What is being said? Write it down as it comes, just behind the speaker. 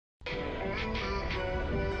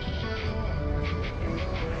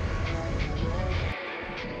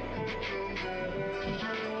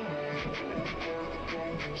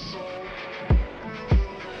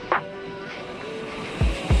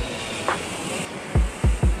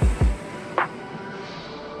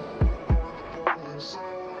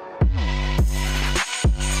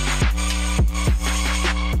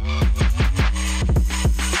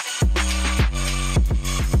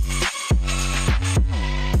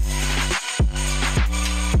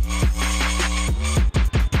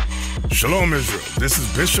Shalom, Israel. This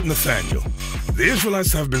is Bishop Nathanyel. The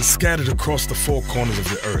Israelites have been scattered across the four corners of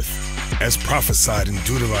the earth, as prophesied in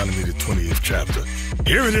Deuteronomy, the 28th chapter.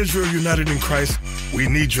 Here at Israel United in Christ, we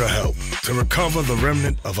need your help to recover the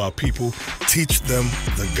remnant of our people, teach them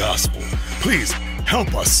the gospel. Please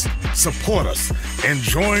help us, support us, and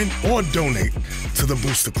join or donate to the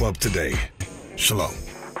Booster Club today. Shalom.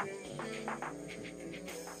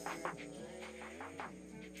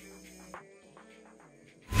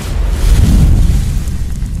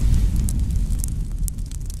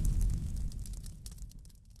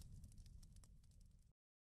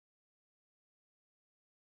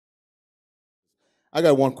 I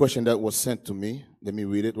got one question that was sent to me. Let me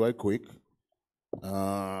read it right quick.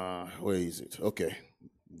 Where is it? Okay.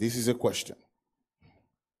 This is a question.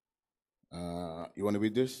 You want to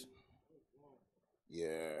read this?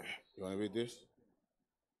 Yeah. You want to read this?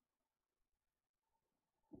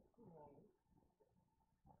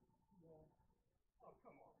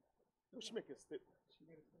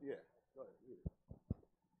 Yeah.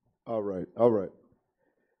 All right.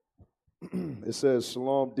 It says,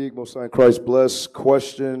 Shalom, Deacon, Most High Christ bless.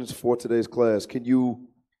 Questions for today's class. Can you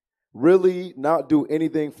really not do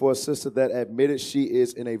anything for a sister that admitted she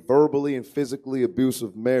is in a verbally and physically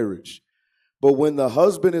abusive marriage? But when the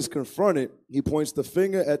husband is confronted, he points the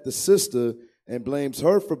finger at the sister and blames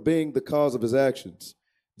her for being the cause of his actions.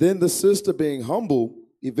 Then the sister, being humble,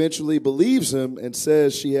 eventually believes him and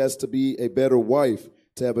says she has to be a better wife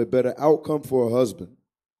to have a better outcome for her husband.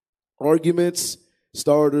 Arguments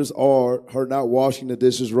starters are her not washing the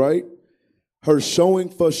dishes right, her showing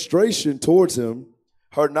frustration towards him,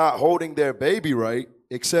 her not holding their baby right,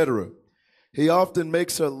 etc. He often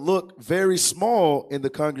makes her look very small in the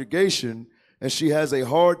congregation, and she has a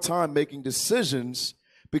hard time making decisions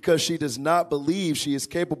because she does not believe she is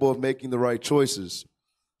capable of making the right choices.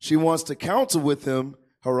 She wants to counsel with him,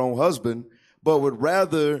 her own husband, but would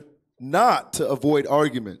rather not to avoid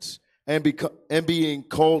arguments and being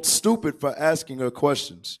called stupid for asking her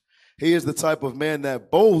questions. He is the type of man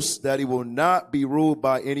that boasts that he will not be ruled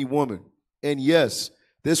by any woman. And yes,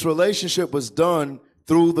 this relationship was done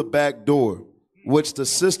through the back door, which the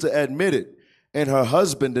sister admitted and her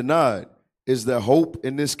husband denied. Is there hope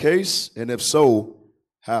in this case? And if so,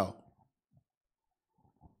 how?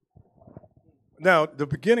 Now, the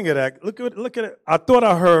beginning of that, look at it. I thought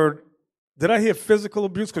I heard, did I hear physical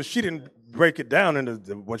abuse? Because she didn't break it down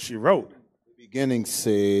into what she wrote. The beginning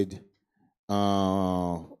said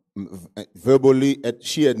verbally,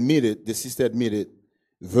 the sister admitted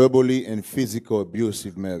verbally and physical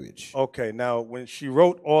abusive marriage. Okay, now when she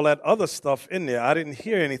wrote all that other stuff in there, I didn't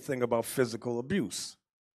hear anything about physical abuse.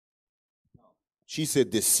 She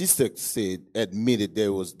said the sister admitted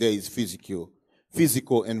there is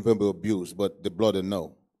physical and verbal abuse, but the brother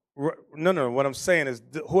no. No. What I'm saying is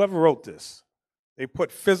whoever wrote this, they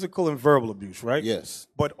put physical and verbal abuse, right? Yes.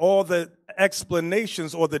 But all the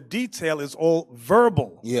explanations or the detail is all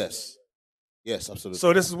verbal. Yes. Yes, absolutely.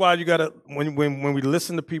 So this is why you gotta when we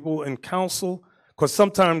listen to people in counsel, because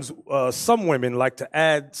sometimes some women like to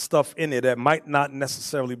add stuff in there that might not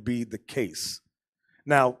necessarily be the case.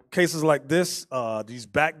 Now, cases like this, these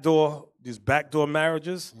backdoor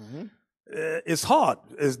marriages, it's hard.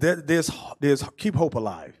 There's keep hope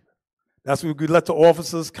alive. That's what we let the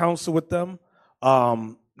officers counsel with them.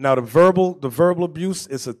 Now the verbal abuse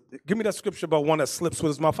is give me that scripture about one that slips with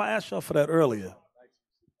his mouth. I asked y'all for that earlier.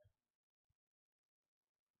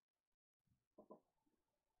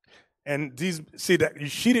 And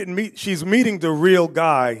she's meeting the real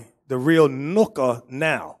guy, the real nooker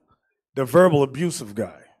now, the verbal abusive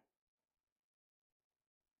guy.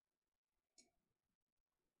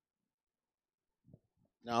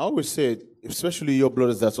 Now, I always said, especially your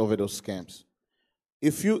brothers that's over those scams,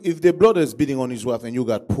 if the brother is beating on his wife and you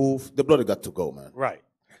got proof, the brother got to go, man. Right.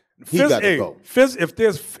 He got to go. If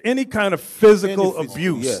there's any kind of physical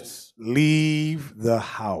abuse, yes. Leave the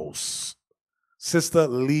house. Sister,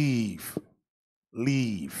 leave.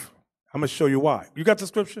 Leave. I'm going to show you why. You got the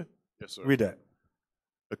scripture? Yes, sir. Read that.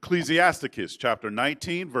 Ecclesiasticus chapter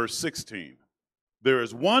 19, verse 16. There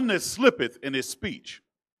is one that slippeth in his speech,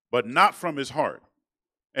 but not from his heart.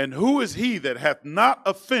 And who is he that hath not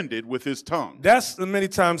offended with his tongue? That's the many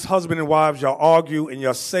times husband and wives, y'all argue and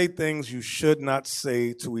y'all say things you should not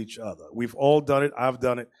say to each other. We've all done it. I've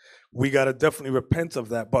done it. We got to definitely repent of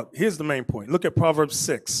that. But here's the main point. Look at Proverbs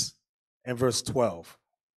 6 and verse 12.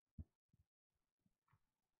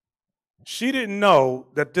 She didn't know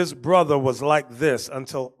that this brother was like this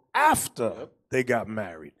until after they got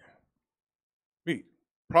married. Read.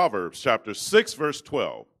 Proverbs chapter 6, verse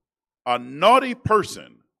 12. A naughty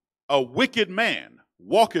person, a wicked man,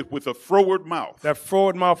 walketh with a froward mouth. That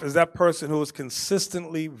froward mouth is that person who is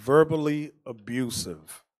consistently verbally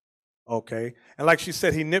abusive. Okay? And like she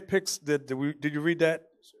said, he nitpicks. Did you read that?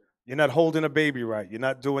 You're not holding a baby right. You're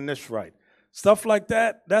not doing this right. Stuff like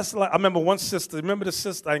that. That's like, I remember one sister, remember the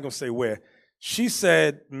sister, I ain't going to say where. She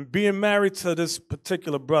said, being married to this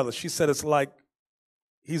particular brother, she said it's like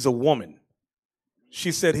he's a woman.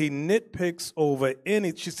 She said he nitpicks over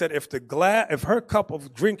any, she said if her cup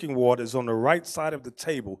of drinking water is on the right side of the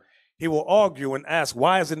table, he will argue and ask,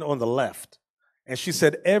 why isn't it on the left? And she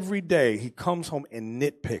said every day he comes home and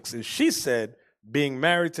nitpicks. And she said being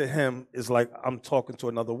married to him is like I'm talking to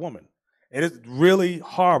another woman. And it's really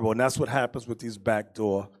horrible, and that's what happens with these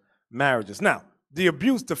backdoor marriages. Now, the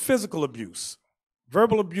abuse, the physical abuse,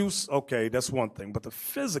 verbal abuse, okay, that's one thing. But the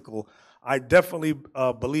physical, I definitely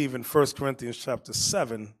believe in 1 Corinthians chapter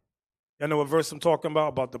 7. You know what verse I'm talking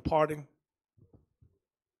about departing?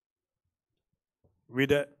 Read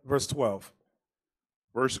that, verse 12.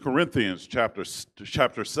 1 Corinthians chapter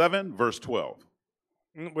 7, verse 12.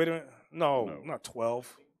 Wait a minute. No, not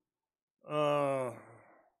 12.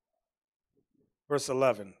 Verse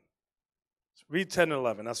 11. Read 10 and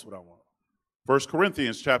 11. That's what I want. 1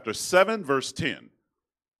 Corinthians chapter 7, verse 10.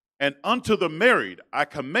 And unto the married I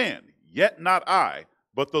command, yet not I,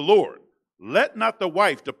 but the Lord. Let not the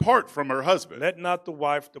wife depart from her husband. Let not the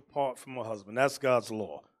wife depart from her husband. That's God's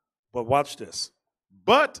law. But watch this.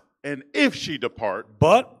 And if she depart.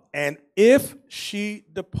 And if she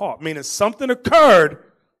depart, meaning something occurred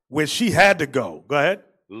where she had to go. Go ahead.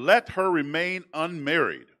 Let her remain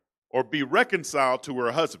unmarried or be reconciled to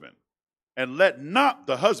her husband. And let not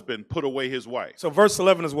the husband put away his wife. So verse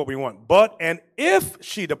 11 is what we want. And if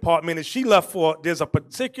she depart, meaning she left there's a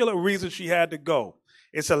particular reason she had to go.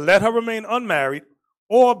 It's to let her remain unmarried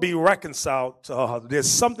or be reconciled to her husband. There's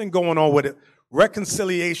something going on with it.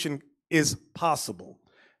 Reconciliation is possible.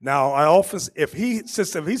 Now, I often, if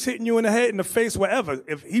he's hitting you in the head, in the face, wherever,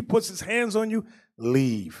 if he puts his hands on you,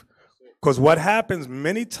 leave. Because what happens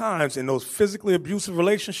many times in those physically abusive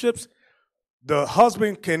relationships, the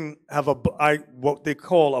husband can have what they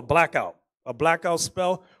call a blackout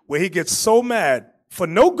spell, where he gets so mad for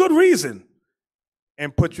no good reason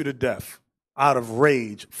and put you to death out of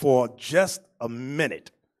rage for just a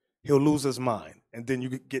minute. He'll lose his mind, and then you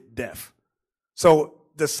get deaf. So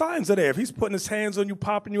the signs are there. If he's putting his hands on you,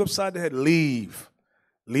 popping you upside the head, leave.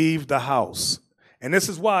 Leave the house. And this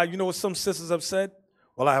is why, you know what some sisters have said?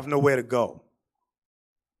 Well, I have nowhere to go.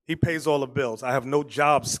 He pays all the bills. I have no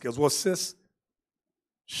job skills. Well, sis,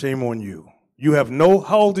 shame on you. You have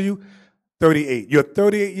how old are you? 38. You're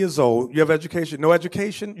 38 years old. You have education, no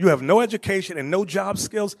education. You have no education and no job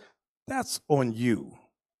skills. That's on you.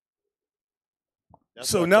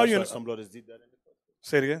 Some brothers did that in the first place.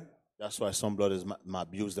 Say it again. That's why some brothers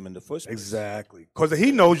abuse them in the first place. Exactly. Because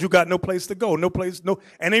he knows you got no place to go,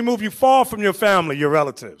 and they move you far from your family, your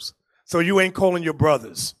relatives. So you ain't calling your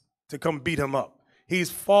brothers to come beat him up. He's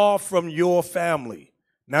far from your family.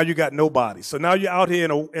 Now you got nobody. So now you're out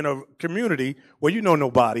here in a community where you know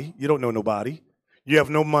nobody. You don't know nobody. You have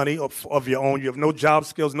no money of your own. You have no job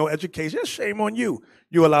skills, no education. Shame on you.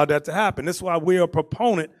 You allowed that to happen. That's why we're a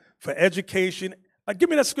proponent for education. Give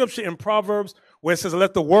me that scripture in Proverbs where it says,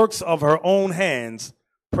 let the works of her own hands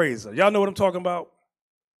praise her. Y'all know what I'm talking about?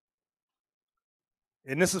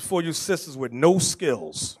 And this is for you sisters with no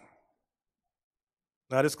skills.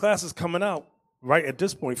 Now, this class is coming out right at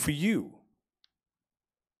this point for you.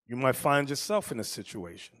 You might find yourself in a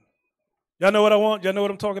situation. Y'all know what I want? Y'all know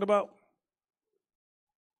what I'm talking about?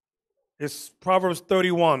 It's Proverbs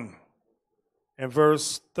 31 and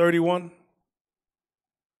verse 31.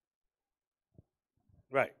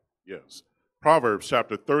 Right. Yes. Proverbs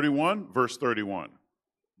chapter 31, verse 31.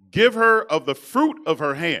 Give her of the fruit of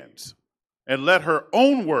her hands, and let her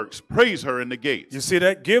own works praise her in the gates. You see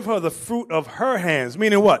that? Give her the fruit of her hands.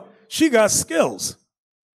 Meaning what? She got skills.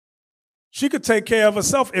 She could take care of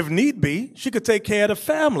herself if need be. She could take care of the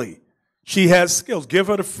family. She has skills. Give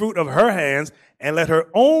her the fruit of her hands, and let her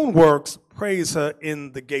own works praise her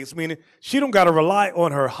in the gates. Meaning she don't got to rely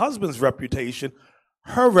on her husband's reputation.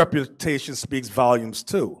 Her reputation speaks volumes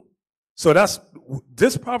too. So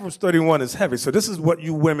this Proverbs 31 is heavy. So this is what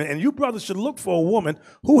you women and you brothers should look for: a woman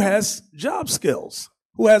who has job skills,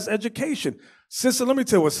 who has education. Sister, let me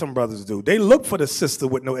tell you what some brothers do. They look for the sister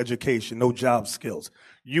with no education, no job skills.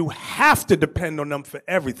 You have to depend on them for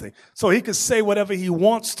everything. So he can say whatever he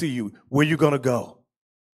wants to you. Where you going to go?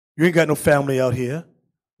 You ain't got no family out here,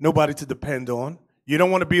 nobody to depend on. You don't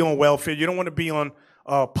want to be on welfare. You don't want to be on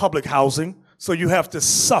public housing. So you have to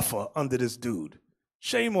suffer under this dude.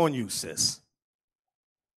 Shame on you, sis.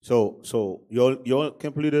 So your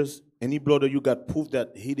camp leaders any brother you got proof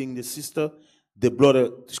that hitting the sister, the brother,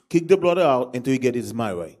 kick the brother out until he get his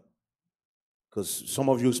mind right. Because some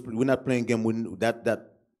of you, we're not playing game with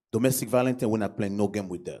that domestic violence, and we're not playing no game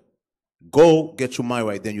with that. Go get your mind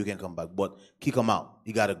right, then you can come back. But kick him out.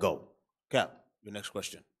 You got to go. Cap, your next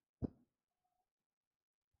question.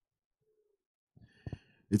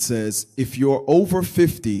 It says, if you're over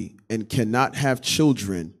 50 and cannot have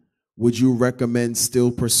children, would you recommend still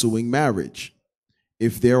pursuing marriage?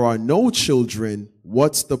 If there are no children,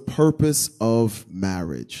 what's the purpose of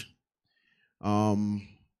marriage?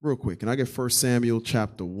 Real quick, can I get 1 Samuel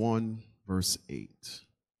chapter 1, verse 8?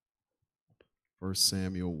 1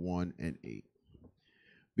 Samuel 1 and 8.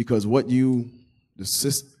 Because what you, it's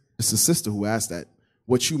the sister who asked that,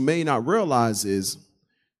 what you may not realize is,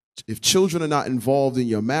 if children are not involved in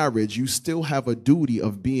your marriage, you still have a duty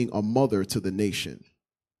of being a mother to the nation.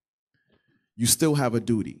 You still have a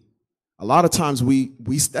duty. A lot of times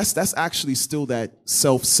that's actually still that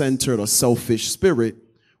self-centered or selfish spirit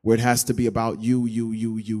where it has to be about you.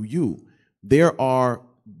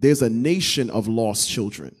 There's a nation of lost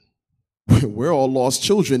children. We're all lost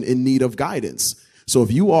children in need of guidance. So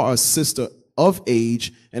if you are a sister of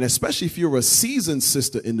age, and especially if you're a seasoned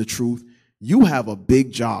sister in the truth, you have a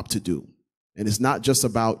big job to do. And it's not just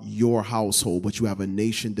about your household, but you have a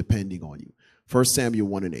nation depending on you. 1 Samuel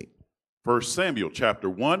 1 and 8. 1 Samuel chapter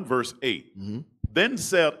 1, verse 8. Then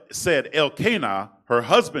said Elkanah, her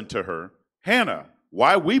husband, to her, Hannah,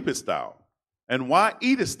 why weepest thou? And why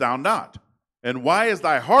eatest thou not? And why is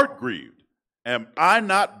thy heart grieved? Am I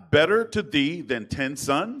not better to thee than 10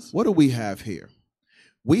 sons? What do we have here?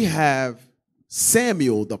 We have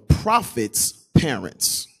Samuel, the prophet's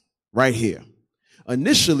parents. Right here.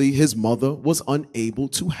 Initially, his mother was unable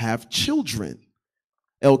to have children.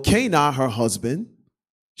 Elkanah, her husband,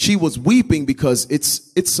 she was weeping because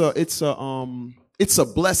it's a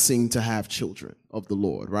blessing to have children of the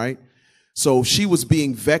Lord, right? So she was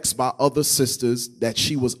being vexed by other sisters that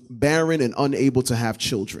she was barren and unable to have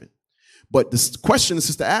children. But the question the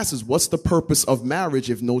sister asks is, what's the purpose of marriage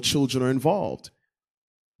if no children are involved?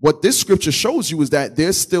 What this scripture shows you is that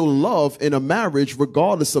there's still love in a marriage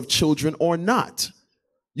regardless of children or not.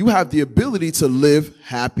 You have the ability to live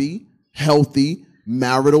happy, healthy,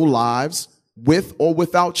 marital lives with or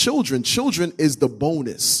without children. Children is the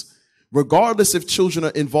bonus. Regardless if children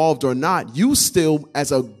are involved or not, you still,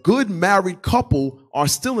 as a good married couple, are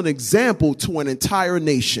still an example to an entire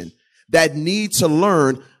nation that need to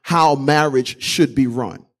learn how marriage should be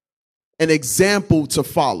run. An example to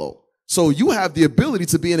follow. So you have the ability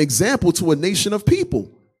to be an example to a nation of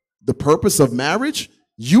people. The purpose of marriage,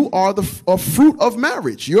 you are the fruit of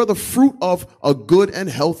marriage. You're the fruit of a good and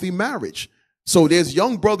healthy marriage. So there's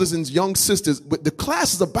young brothers and young sisters. The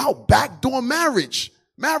class is about backdoor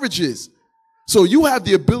marriages. So you have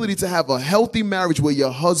the ability to have a healthy marriage where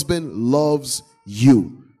your husband loves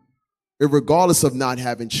you, regardless of not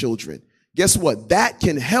having children. Guess what? That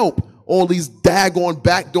can help all these daggone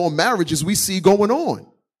backdoor marriages we see going on.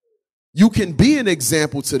 You can be an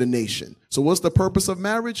example to the nation. So what's the purpose of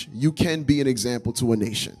marriage? You can be an example to a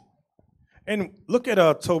nation. And look at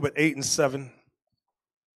Tobit 8 and 7.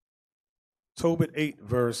 Tobit 8,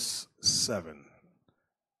 verse 7.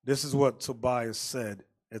 This is what Tobias said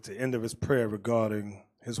at the end of his prayer regarding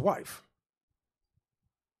his wife.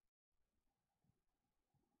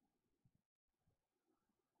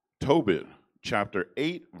 Tobit chapter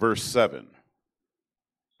 8, verse 7.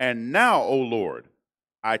 And now, O Lord,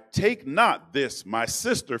 I take not this my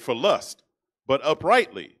sister for lust, but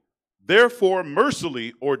uprightly. Therefore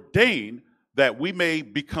mercifully ordain that we may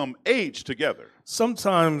become aged together.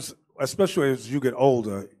 Sometimes, especially as you get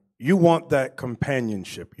older, you want that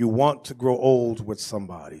companionship. You want to grow old with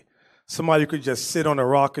somebody. Somebody you could just sit on a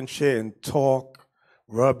rocking chair and talk,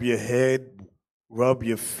 rub your head, rub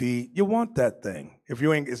your feet. You want that thing. If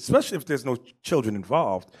you ain't, especially if there's no children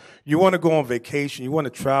involved, you want to go on vacation. You want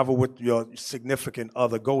to travel with your significant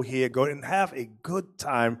other. Go here, go and have a good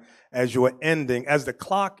time as you're ending, as the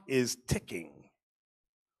clock is ticking.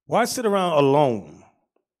 Why sit around alone?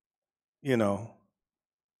 You know.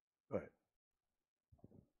 Go ahead.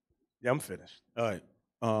 Yeah, I'm finished. All right.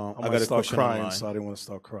 I got to start crying, so I didn't want to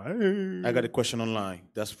start crying. I got a question online.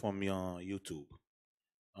 That's from YouTube.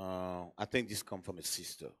 I think this comes from a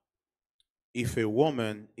sister. If a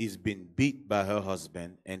woman is being beat by her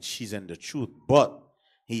husband and she's in the truth, but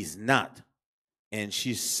he's not, and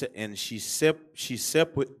she's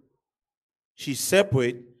separate,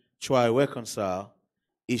 try to reconcile,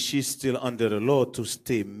 is she still under the law to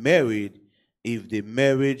stay married if the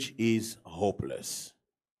marriage is hopeless?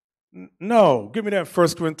 No. Give me that 1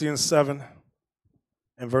 Corinthians 7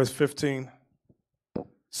 and verse 15.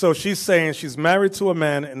 So she's saying she's married to a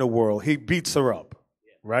man in the world. He beats her up,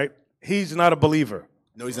 right? He's not a believer.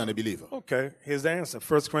 No, he's not a believer. Okay, here's the answer.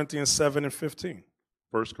 1 Corinthians 7 and 15.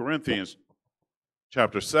 1 Corinthians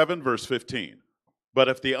chapter 7, verse 15. But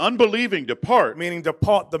if the unbelieving depart, Meaning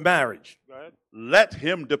depart the marriage. let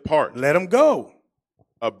him depart. Let him go.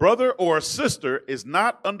 A brother or a sister is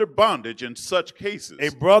not under bondage in such cases.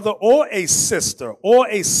 A brother or a sister or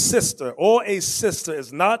a sister or a sister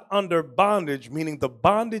is not under bondage, meaning the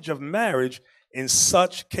bondage of marriage in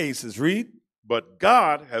such cases. Read. But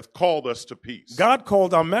God hath called us to peace. God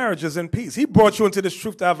called our marriages in peace. He brought you into this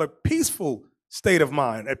truth to have a peaceful state of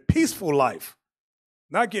mind, a peaceful life,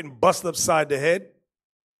 not getting busted upside the head.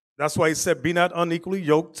 That's why he said, be not unequally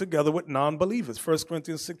yoked together with non-believers. 1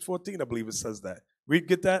 Corinthians 6:14, I believe it says that. Read,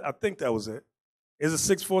 get that? I think that was it. Is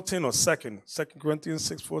it 6:14 or 2 Corinthians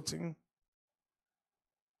 6:14?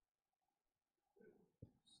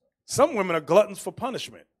 Some women are gluttons for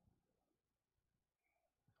punishment.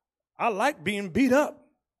 I like being beat up.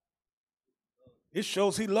 It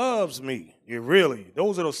shows he loves me. You really.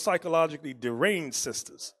 Those are those psychologically deranged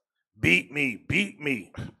sisters. Beat me, beat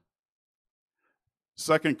me.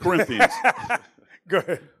 2 Corinthians. Go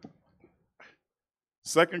ahead.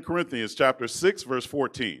 2 Corinthians chapter 6, verse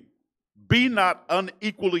 14. Be not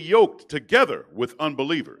unequally yoked together with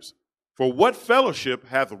unbelievers. For what fellowship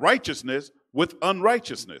hath righteousness with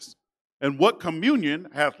unrighteousness? And what communion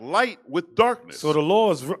hath light with darkness? So the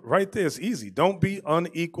law is right there. It's easy. Don't be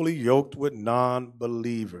unequally yoked with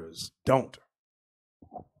non-believers. Don't.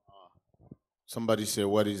 Somebody said,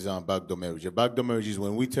 what is backdoor marriage? A backdoor marriage is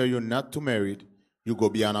when we tell you not to marry, you go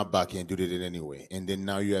behind our back and do it anyway. And then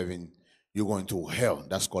now you're going to hell.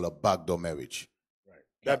 That's called a backdoor marriage.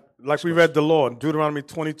 That, like we read the law in Deuteronomy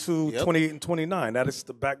 22, 28, and 29. That is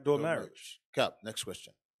the backdoor marriage. Cap, next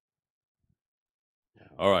question.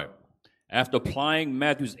 All right. After applying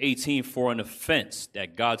Matthew 18 for an offense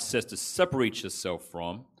that God says to separate yourself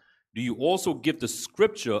from, do you also give the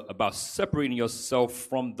scripture about separating yourself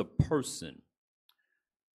from the person?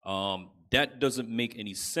 That doesn't make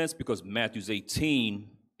any sense because Matthew 18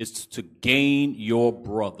 is to gain your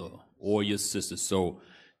brother or your sister. So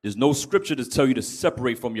there's no scripture to tell you to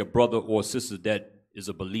separate from your brother or sister that is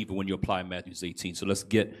a believer when you apply Matthew 18. So let's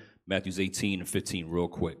get Matthew 18 and 15 real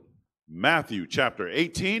quick. Matthew chapter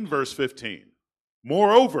 18, verse 15.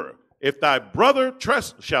 Moreover, if thy brother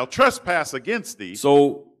shall trespass against thee.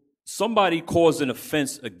 So somebody caused an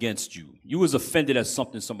offense against you. You was offended at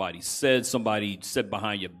something somebody said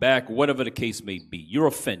behind your back, whatever the case may be. You're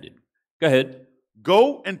offended. Go ahead.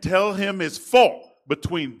 Go and tell him his fault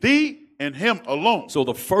between thee and him alone. So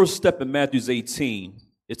the first step in Matthew 18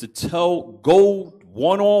 is to go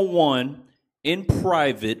one-on-one in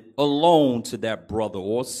private, alone to that brother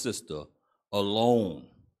or sister, alone.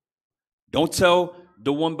 Don't tell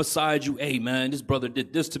the one beside you, hey, man, this brother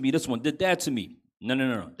did this to me, this one did that to me.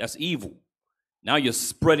 No. That's evil. Now you're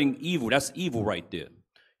spreading evil. That's evil right there.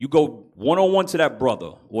 You go one-on-one to that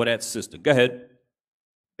brother or that sister. Go ahead.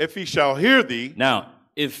 If he shall hear thee. Now,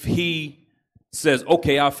 if he says,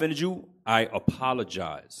 okay, I offended you, I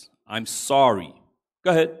apologize. I'm sorry.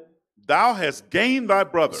 Go ahead. Thou hast gained thy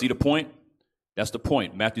brother. See the point? That's the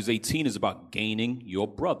point. Matthew 18 is about gaining your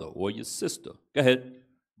brother or your sister. Go ahead.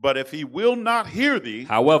 But if he will not hear thee.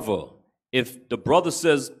 However, if the brother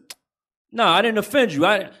says, no, I didn't offend you.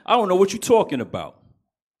 I don't know what you're talking about.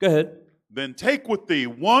 Go ahead. Then take with thee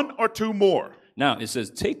one or two more. Now, it says,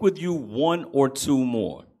 take with you one or two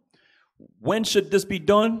more. When should this be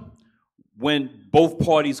done? When both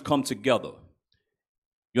parties come together.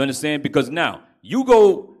 You understand? Because now, you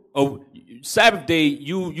go, Sabbath day,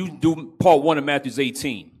 you do part 1 of Matthew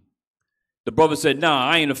 18. The brother said, nah,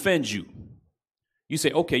 I ain't offend you. You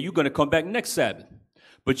say, okay, you're going to come back next Sabbath.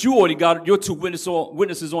 But you already got your two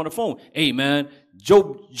witnesses on the phone. Hey, man,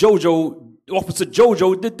 Officer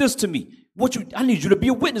Jojo did this to me. I need you to be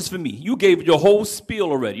a witness for me. You gave your whole spiel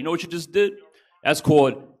already. You know what you just did? That's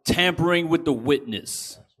called tampering with the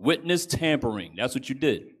witness. Witness tampering. That's what you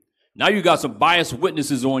did. Now you got some biased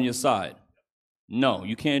witnesses on your side. No,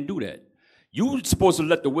 you can't do that. You're supposed to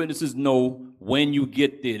let the witnesses know when you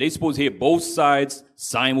get there. They're supposed to hear both sides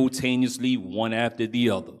simultaneously, one after the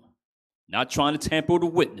other. Not trying to tamper with the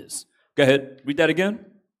witness. Go ahead. Read that again.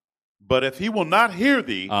 But if he will not hear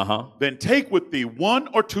thee, then take with thee one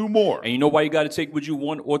or two more. And you know why you got to take with you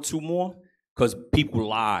one or two more? Because people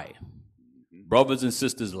lie. Brothers and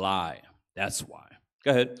sisters lie. That's why.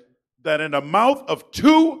 Go ahead. That in the mouth of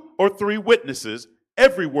 2 or 3 witnesses,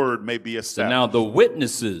 every word may be established. So now the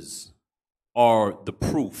witnesses are the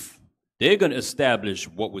proof. They're going to establish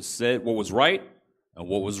what was said, what was right, and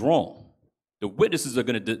what was wrong. The witnesses are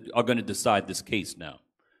going to decide this case now.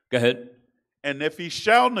 Go ahead. And if he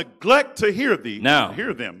shall neglect to hear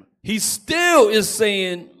them. He still is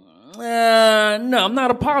saying, no, I'm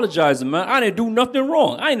not apologizing, man. I didn't do nothing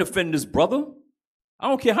wrong. I ain't offending this brother. I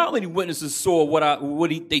don't care how many witnesses saw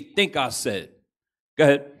they think I said. Go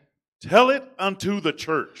ahead. Tell it unto the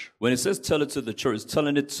church. When it says tell it to the church, it's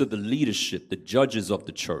telling it to the leadership, the judges of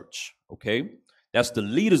the church. Okay? That's the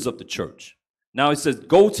leaders of the church. Now it says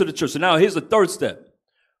go to the church. So now here's the third step.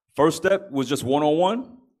 First step was just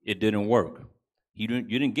one-on-one. It didn't work. You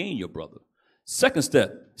didn't gain your brother. Second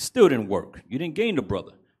step, still didn't work. You didn't gain the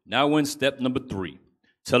brother. Now we're in step number 3.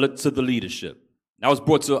 Tell it to the leadership. Now it's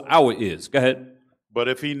brought to our ears. Go ahead. But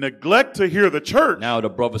if he neglect to hear the church. Now the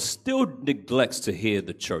brother still neglects to hear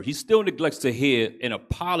the church. He still neglects to hear and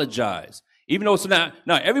apologize. Even though it's now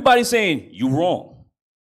everybody's saying, you wrong.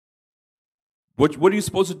 What are you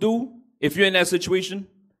supposed to do if you're in that situation?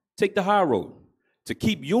 Take the high road. To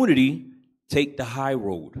keep unity, take the high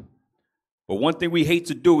road. But one thing we hate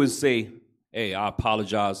to do is say, hey, I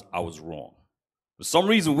apologize, I was wrong. For some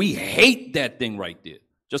reason, we hate that thing right there.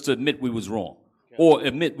 Just to admit we was wrong. Or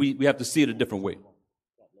admit we have to see it a different way.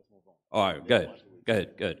 All right, go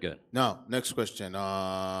ahead. Now, next question.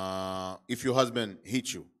 If your husband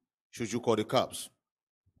hit you, should you call the cops?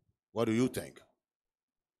 What do you think?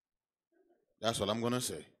 That's what I'm going to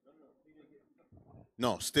say.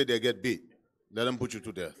 No, stay there, get beat. Let them put you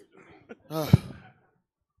to death.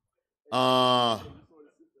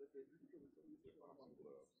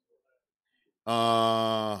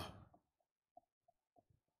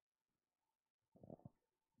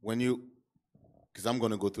 When you, because I'm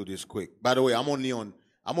going to go through this quick. By the way, I'm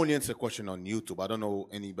only answer question on YouTube. I don't know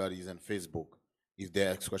anybody's on Facebook, if they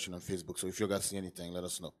ask question on Facebook. So if you guys see anything, let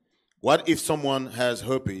us know. What if someone has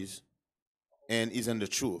herpes and isn't the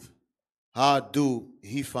truth? How do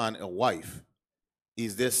he find a wife?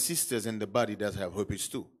 Is there sisters in the body that have herpes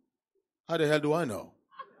too? How the hell do I know?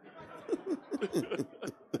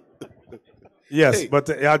 Yes, Hey. but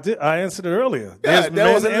I answered it earlier. Yeah, There's that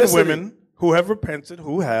men wasn't and listening. women who have repented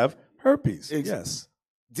who have herpes. Yes.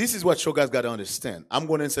 This is what you guys got to understand. I'm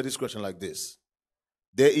going to answer this question like this.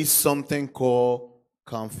 There is something called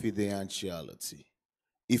confidentiality.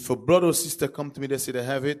 If a brother or sister come to me, they say they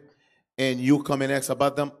have it, and you come and ask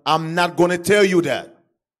about them, I'm not going to tell you that.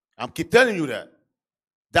 I'm keep telling you that.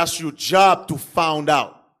 That's your job to find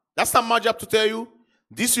out. That's not my job to tell you.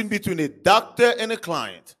 This is between a doctor and a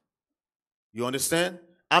client. You understand?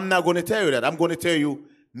 I'm not going to tell you that. I'm going to tell you,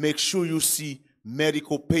 make sure you see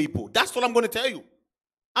medical people. That's what I'm going to tell you.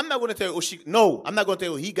 I'm not going to tell you, no, I'm not going to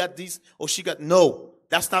tell you he got this or she got, no.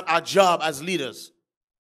 That's not our job as leaders.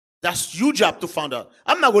 That's your job to find out.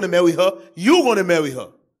 I'm not going to marry her. You're going to marry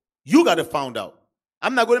her. You got to find out.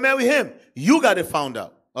 I'm not going to marry him. You got to find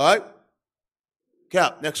out. All right?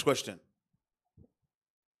 Cap, next question.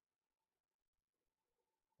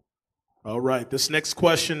 All right. This next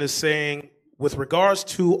question is saying, with regards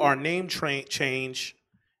to our name change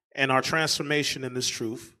and our transformation in this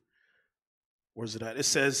truth, where's it at? It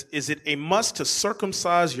says, is it a must to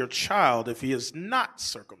circumcise your child if he is not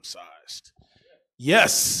circumcised?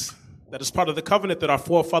 Yes. That is part of the covenant that our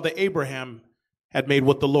forefather Abraham had made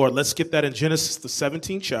with the Lord. Let's get that in Genesis, the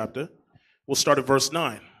 17th chapter. We'll start at verse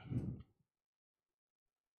 9.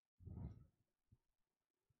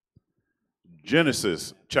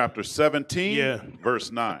 Genesis chapter 17,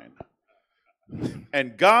 verse 9.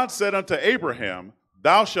 And God said unto Abraham,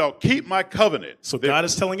 thou shalt keep my covenant. So God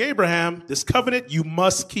is telling Abraham, this covenant you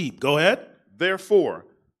must keep. Go ahead. Therefore,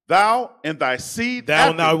 thou and thy seed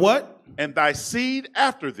Thou and thy what? And thy seed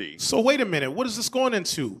after thee. So wait a minute. What is this going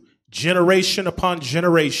into? Generation upon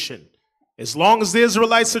generation. As long as the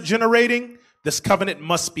Israelites are generating, this covenant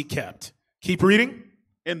must be kept. Keep reading.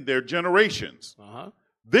 In their generations.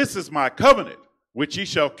 This is my covenant, which ye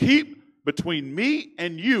shall keep between me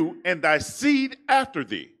and you and thy seed after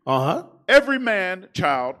thee. Every man,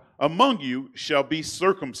 child, among you shall be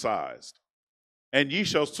circumcised. And ye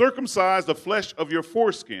shall circumcise the flesh of your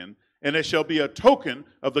foreskin, and it shall be a token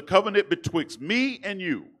of the covenant betwixt me and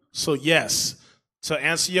you. So yes, to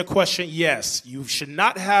answer your question, yes, you should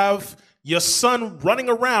not have your son running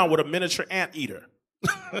around with a miniature anteater.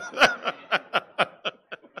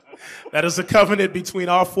 That is a covenant between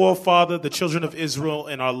our forefather, the children of Israel,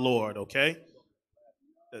 and our Lord, okay?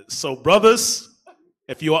 So brothers,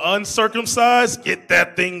 if you are uncircumcised, get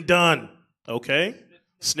that thing done, okay?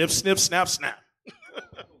 Snip, snip, snap, snap.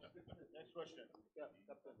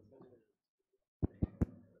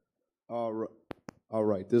 All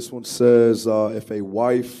right. This one says, if a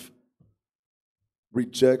wife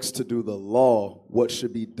rejects to do the law, what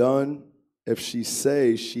should be done if she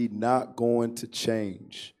says she not going to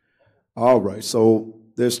change? All right. So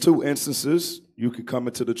There's two instances. You could come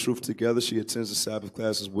into the truth together. She attends the Sabbath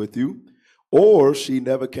classes with you, or she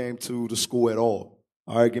never came to the school at all.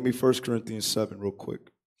 All right, give me 1 Corinthians 7 real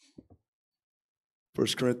quick. 1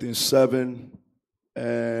 Corinthians 7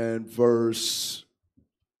 and verse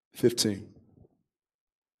 15.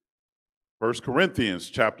 1 Corinthians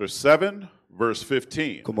chapter 7, verse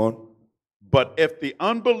 15. Come on. But if the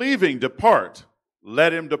unbelieving depart,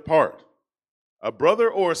 let him depart. A brother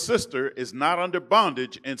or a sister is not under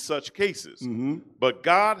bondage in such cases, but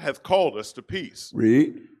God hath called us to peace.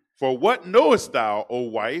 Read. For what knowest thou, O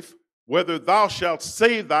wife, whether thou shalt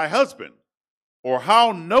save thy husband? Or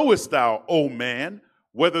how knowest thou, O man,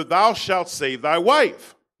 whether thou shalt save thy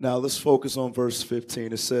wife? Now let's focus on verse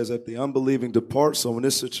 15. It says, if the unbelieving depart, so in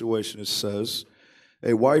this situation it says,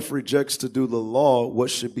 a wife rejects to do the law, what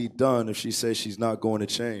should be done if she says she's not going to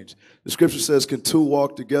change? The scripture says, can two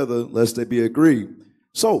walk together lest they be agreed?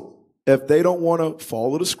 So if they don't want to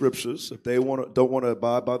follow the scriptures, if they don't want to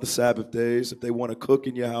abide by the Sabbath days, if they want to cook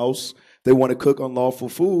in your house, if they want to cook unlawful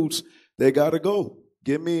foods, they got to go.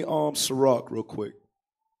 Give me Sirach real quick.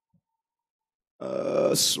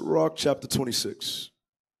 Sirach chapter 26.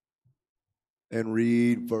 And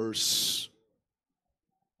read verse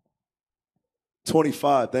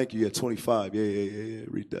 25. Thank you. Yeah, 25. Yeah.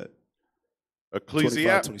 Read that.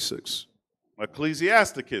 25, 26.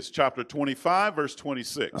 Ecclesiasticus chapter 25, verse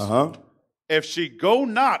 26. If she go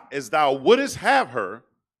not as thou wouldest have her,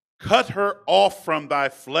 cut her off from thy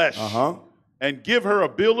flesh, and give her a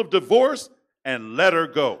bill of divorce, and let her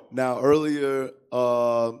go. Now, earlier,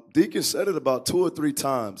 Deacon said it about 2 or 3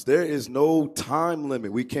 times. There is no time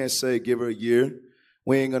limit. We can't say give her a year.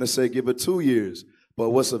 We ain't going to say give her 2 years.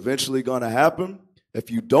 But what's eventually going to happen, if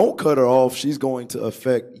you don't cut her off, she's going to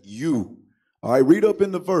affect you. All right, read up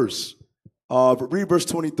in the verse. Read verse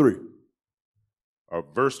 23.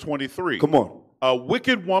 Verse 23. Come on. A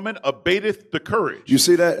wicked woman abateth the courage. You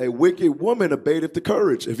see that? A wicked woman abateth the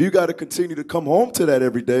courage. If you got to continue to come home to that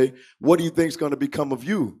every day, what do you think is going to become of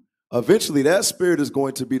you? Eventually, that spirit is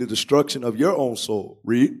going to be the destruction of your own soul.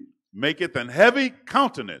 Read. Maketh an heavy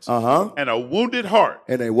countenance and a wounded heart.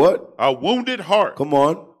 And a what? A wounded heart. Come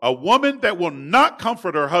on. A woman that will not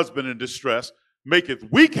comfort her husband in distress maketh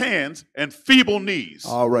weak hands and feeble knees.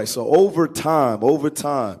 All right. So over time,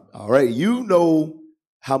 all right, you know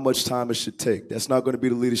how much time it should take. That's not going to be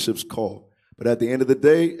the leadership's call. But at the end of the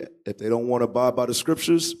day, if they don't want to abide by the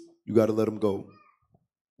scriptures, you got to let them go.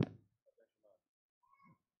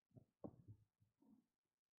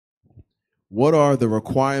 What are the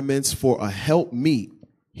requirements for a helpmeet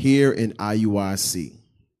here in IUIC?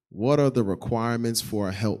 What are the requirements for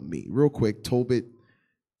a helpmeet? Real quick, Tobit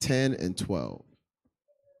 10 and 12.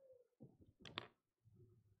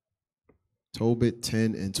 Tobit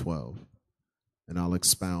 10 and 12. And I'll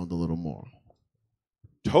expound a little more.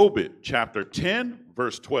 Tobit chapter 10,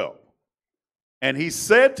 verse 12. And he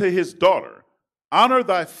said to his daughter, honor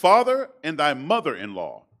thy father and thy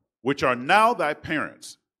mother-in-law, which are now thy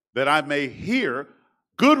parents, that I may hear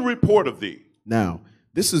good report of thee. Now,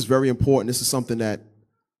 this is very important. This is something that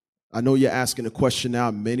I know you're asking a question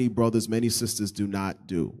now. Many brothers, many sisters do not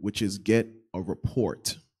do, which is get a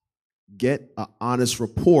report. Get an honest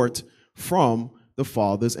report from the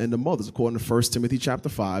fathers and the mothers. According to 1 Timothy chapter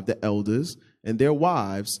 5, the elders and their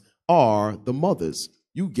wives are the mothers.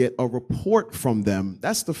 You get a report from them.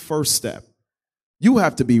 That's the first step. You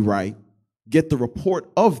have to be right. Get the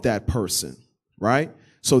report of that person, right?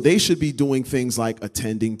 So they should be doing things like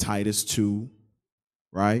attending Titus 2,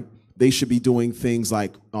 right? They should be doing things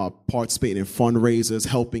like participating in fundraisers,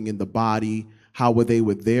 helping in the body. How were they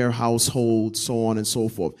with their household, so on and so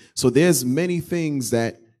forth. So there's many things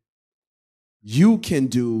that you can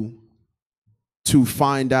do to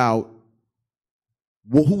find out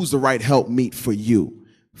who's the right helpmeet for you.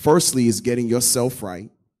 Firstly is getting yourself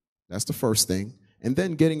right. That's the first thing. And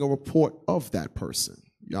then getting a report of that person.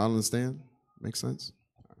 Y'all understand? Make sense?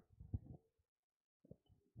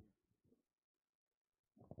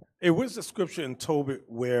 Hey, where's the scripture in Tobit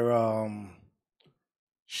where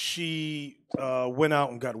she went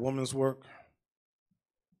out and got woman's work?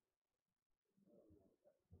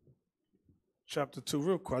 Chapter 2,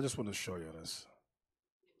 real quick. I just want to show you this.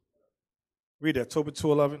 Read that, Tobit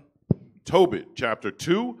 2:11. Tobit chapter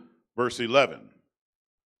 2, verse 11.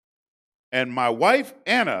 And my wife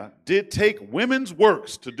Anna did take women's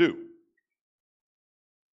works to do.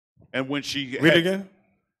 And when she read again.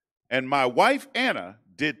 And my wife Anna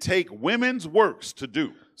did take women's works to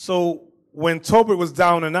do. So when Tobit was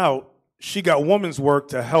down and out, she got woman's work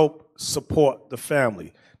to help support the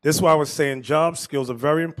family. This is why I was saying job skills are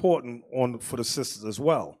very important for the sisters as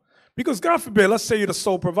well. Because God forbid, let's say you're the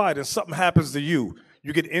sole provider and something happens to you.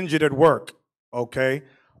 you get injured at work, okay?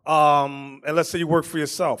 And let's say you work for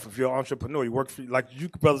yourself. If you're an entrepreneur, you work for, like you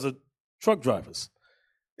brothers are truck drivers.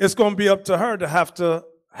 It's going to be up to her to have to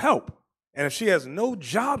help. And if she has no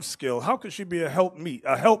job skill, how could she be a helpmeet?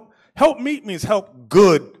 Helpmeet means help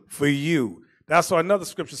good for you. That's why another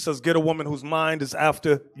scripture says, get a woman whose mind is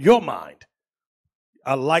after your mind.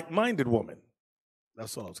 A like-minded woman.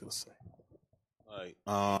 That's all I was going to say.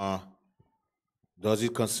 All right. Does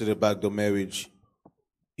it consider backdoor marriage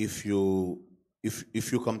if you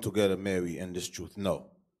come together, marry, and this truth? No.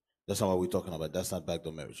 That's not what we're talking about. That's not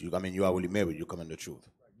backdoor marriage. You are already married. You come in the truth.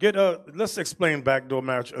 Let's explain backdoor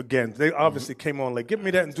marriage again. They obviously came on late. Give me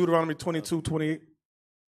that in Deuteronomy 22:28.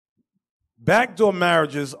 Backdoor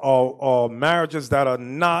marriages are marriages that are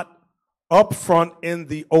not upfront in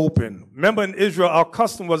the open. Remember, in Israel, our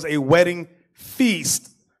custom was a wedding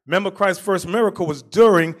feast. Remember, Christ's first miracle was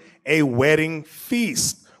during a wedding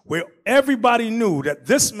feast, where everybody knew that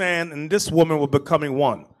this man and this woman were becoming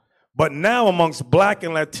one. But now amongst black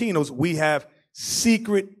and Latinos, we have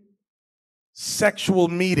secret sexual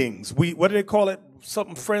meetings. What do they call it?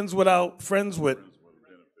 Something friends with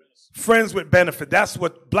benefit. That's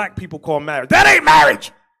what black people call marriage. That ain't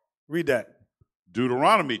marriage. Read that.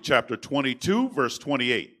 Deuteronomy chapter 22, verse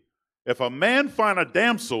 28. If a man find a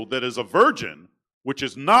damsel that is a virgin, which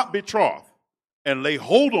is not betrothed, and lay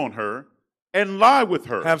hold on her, and lie with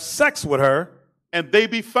her, have sex with her, and they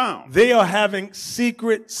be found, they are having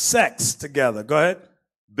secret sex together. Go ahead.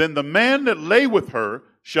 Then the man that lay with her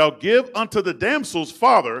shall give unto the damsel's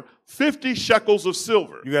father 50 shekels of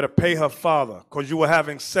silver. You got to pay her father because you were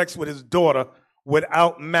having sex with his daughter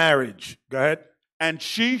without marriage. Go ahead. And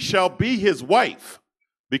she shall be his wife,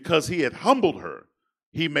 because he had humbled her.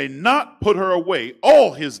 He may not put her away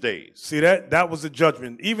all his days. See that? That was the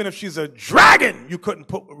judgment. Even if she's a dragon, you couldn't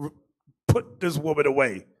put this woman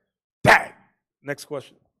away. Dang. Next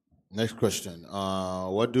question. Next question.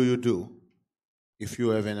 What do you do if you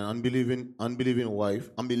have an unbelieving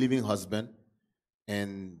wife, unbelieving husband,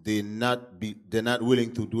 and they're not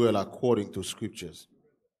willing to dwell according to scriptures?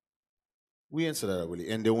 We answered that already.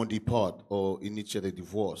 And they won't depart or initiate a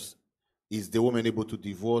divorce. Is the woman able to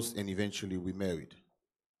divorce and eventually remarried?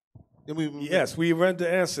 Yes, we read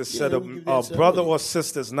the answer. Said a brother or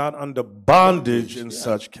sister is not under bondage in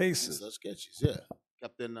such cases. Such cases, yeah.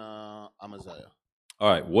 Captain Amaziah. All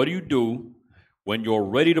right, what do you do when you're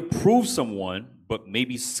ready to prove someone, but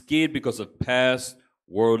maybe scared because of past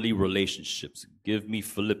worldly relationships? Give me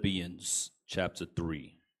Philippians chapter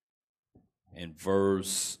 3 and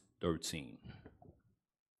verse 13.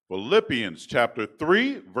 Philippians chapter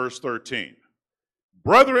 3, verse 13.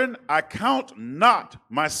 Brethren, I count not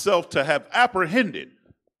myself to have apprehended,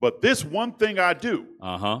 but this one thing I do,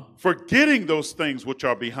 forgetting those things which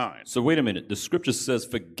are behind. So wait a minute. The scripture says,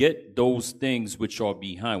 forget those things which are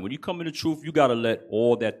behind. When you come into truth, you got to let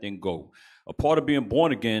all that thing go. A part of being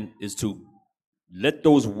born again is to let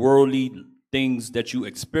those worldly things that you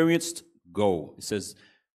experienced go. It says,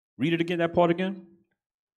 read it again, that part again.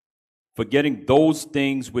 Forgetting those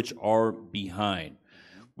things which are behind.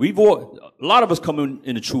 A lot of us come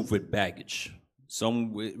in the truth with baggage.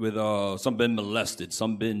 Some some been molested,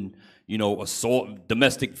 some been, assault,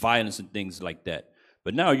 domestic violence and things like that.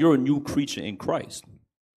 But now you're a new creature in Christ.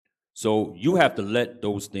 So you have to let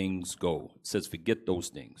those things go. It says forget those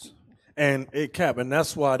things. And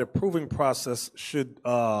that's why the proving process should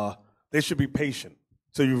be patient.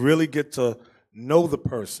 So you really get to know the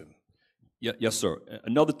person. Yeah, yes, sir.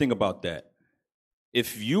 Another thing about that,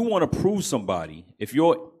 if you want to prove somebody, if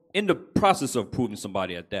you're in the process of proving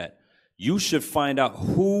somebody at that, you should find out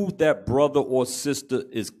who that brother or sister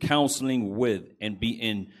is counseling with and be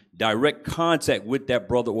in direct contact with that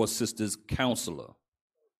brother or sister's counselor.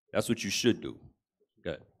 That's what you should do.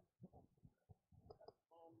 Okay.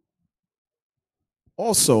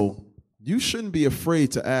 Also, you shouldn't be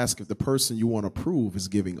afraid to ask if the person you want to prove is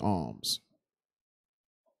giving alms.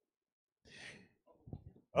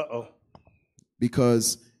 Uh-oh.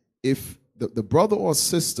 Because if the brother or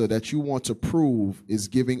sister that you want to prove is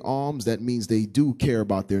giving alms, that means they do care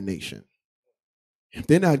about their nation. If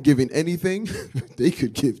they're not giving anything, they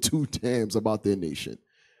could give two damns about their nation.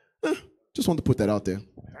 Just wanted to put that out there.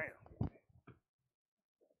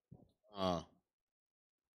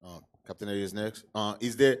 Captain A is next.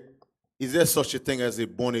 Is there such a thing as a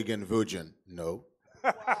born-again virgin? No.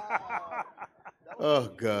 Oh,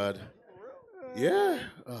 God. Yeah.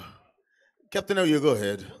 Captain A, you go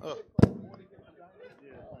ahead.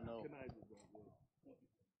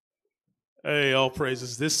 Hey, all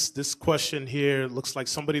praises. This question here looks like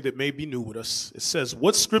somebody that may be new with us. It says,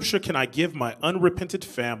 what scripture can I give my unrepentant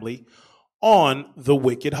family on the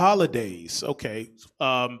wicked holidays. Okay.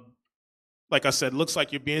 Like I said, looks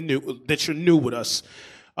like you're new with us.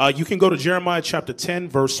 You can go to Jeremiah chapter 10,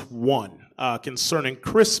 verse 1, concerning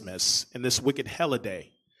Christmas and this wicked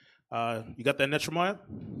holiday. You got that, Nehemiah?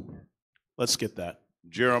 Let's get that.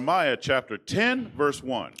 Jeremiah chapter 10, verse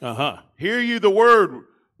 1. Hear ye the word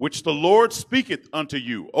which the Lord speaketh unto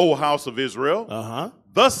you, O house of Israel.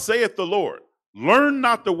 Thus saith the Lord, learn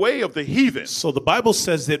not the way of the heathen. So the Bible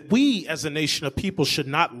says that we as a nation of people should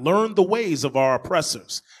not learn the ways of our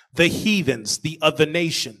oppressors, the heathens, the other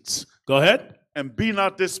nations. Go ahead. And be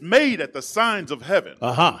not dismayed at the signs of heaven.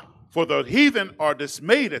 For the heathen are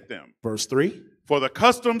dismayed at them. Verse 3. For the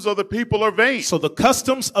customs of the people are vain. So the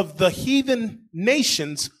customs of the heathen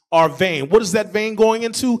nations are vain. What is that vain going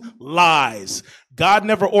into? Lies. God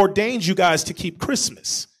never ordained you guys to keep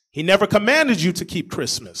Christmas. He never commanded you to keep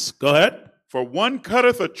Christmas. Go ahead. For one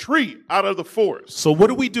cutteth a tree out of the forest. So what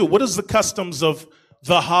do? What is the customs of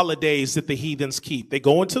the holidays that the heathens keep? They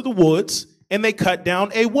go into the woods and they cut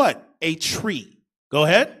down a what? A tree. Go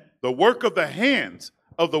ahead. The work of the hands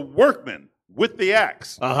of the workmen with the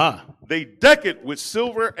axe. They deck it with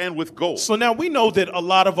silver and with gold. So now we know that a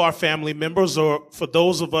lot of our family members, or for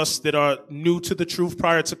those of us that are new to the truth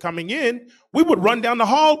prior to coming in, we would run down the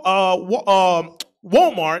hall,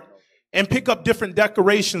 Walmart, and pick up different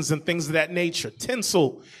decorations and things of that nature,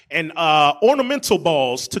 tinsel and ornamental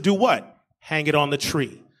balls to do what? Hang it on the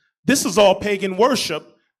tree. This is all pagan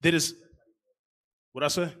worship that is, what I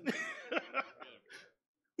say?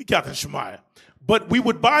 We got the Shemaiah. But we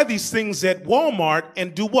would buy these things at Walmart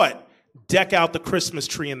and do what? Deck out the Christmas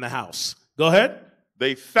tree in the house. Go ahead.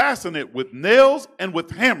 They fasten it with nails and with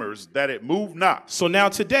hammers that it move not. So now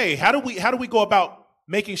today, how do we go about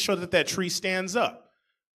making sure that that tree stands up?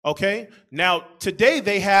 Okay. Now today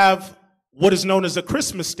they have what is known as a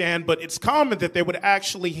Christmas stand, but it's common that they would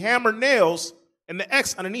actually hammer nails and the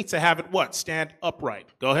X underneath to have it what? Stand upright.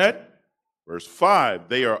 Go ahead. Verse 5,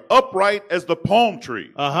 they are upright as the palm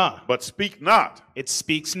tree, but speak not. It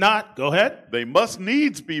speaks not. Go ahead. They must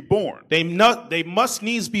needs be born. They must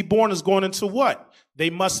needs be born is going into what? They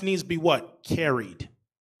must needs be what? Carried.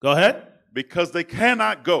 Go ahead. Because they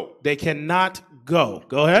cannot go. They cannot go.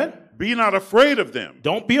 Go ahead. Be not afraid of them.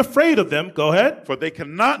 Don't be afraid of them. Go ahead. For they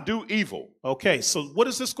cannot do evil. Okay, so what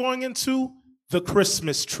is this going into? The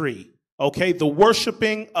Christmas tree. Okay, the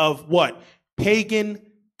worshiping of what? Pagan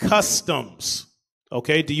customs.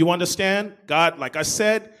 Okay, do you understand? God, like I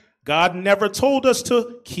said, God never told us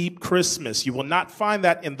to keep Christmas. You will not find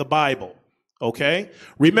that in the Bible. Okay,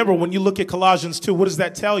 remember when you look at Colossians 2, what does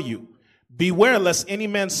that tell you? Beware lest any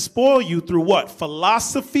man spoil you through what?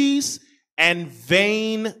 Philosophies and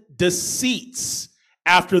vain deceits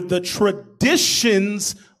after the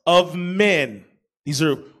traditions of men. These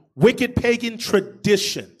are wicked pagan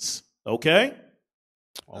traditions. Okay,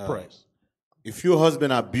 all praise. If your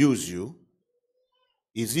husband abuse you,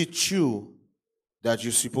 is it true that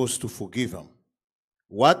you're supposed to forgive him?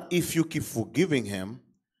 What if you keep forgiving him,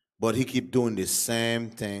 but he keep doing the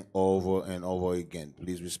same thing over and over again?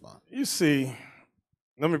 Please respond. You see,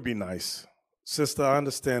 let me be nice. Sister, I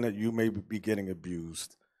understand that you may be getting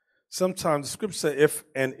abused. Sometimes the scripture says,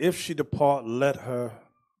 if she depart, let her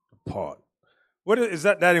depart. What is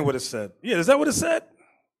that? That ain't what it said. Yeah, is that what it said?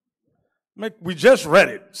 We just read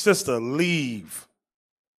it. Sister, leave.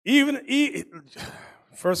 Even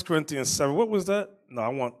 1 Corinthians 7, what was that? No, I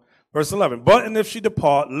want verse 11. But and if she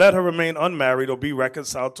depart, let her remain unmarried or be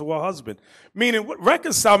reconciled to her husband. Meaning, what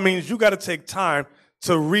reconcile means you got to take time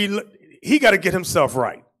to he got to get himself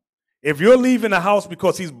right. If you're leaving the house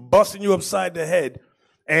because he's busting you upside the head,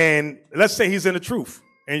 and let's say he's in the truth,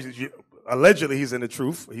 and allegedly he's in the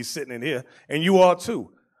truth, he's sitting in here, and you are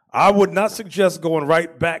too. I would not suggest going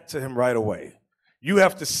right back to him right away. You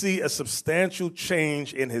have to see a substantial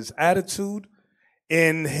change in his attitude,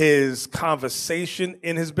 in his conversation,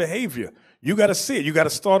 in his behavior. You got to see it. You got to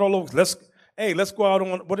start all over. Let's go out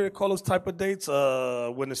on, what do they call those type of dates?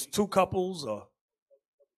 When it's two couples or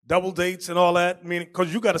double dates and all that. Meaning,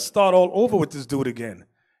 because you got to start all over with this dude again.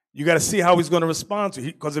 You got to see how he's going to respond to it.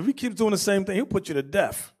 Because if he keeps doing the same thing, he'll put you to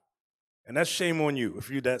death. And that's shame on you if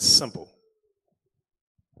you're that simple.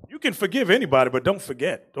 You can forgive anybody, but don't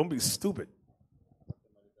forget. Don't be stupid.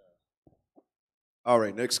 All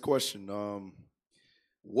right, next question.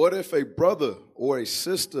 What if a brother or a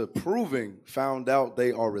sister proving found out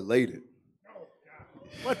they are related?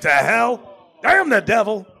 What the hell? Damn the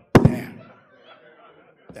devil.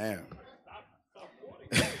 Damn.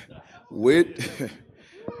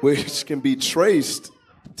 Which can be traced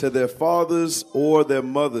to their fathers or their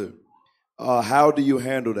mother. How do you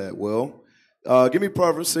handle that? Well, give me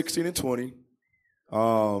Proverbs 16 and 20.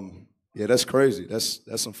 Yeah, that's crazy.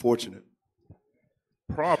 That's unfortunate.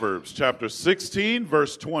 Proverbs chapter 16,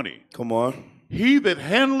 verse 20. Come on. He that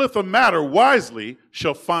handleth a matter wisely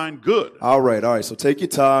shall find good. All right. So take your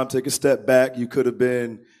time, take a step back. You could have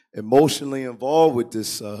been emotionally involved with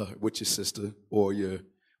this, with your sister or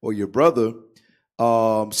your brother.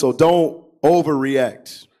 So don't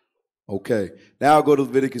overreact. Okay. Now I'll go to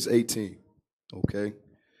Leviticus 18. Okay.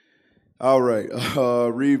 All right.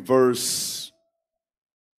 Read verse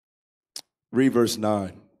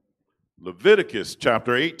 9. Leviticus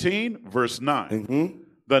chapter 18, verse 9. Mm-hmm.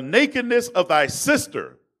 The nakedness of thy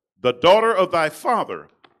sister, the daughter of thy father,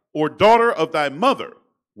 or daughter of thy mother,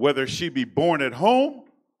 whether she be born at home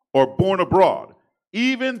or born abroad,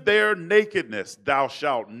 even their nakedness thou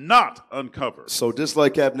shalt not uncover. So just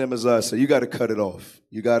like Captain Amaziah said, you got to cut it off.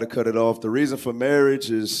 You got to cut it off. The reason for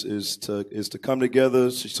marriage is to come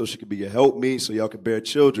together so she can be your helpmeet, so y'all can bear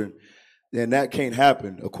children. And that can't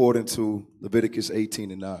happen according to Leviticus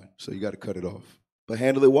 18 and 9. So you got to cut it off. But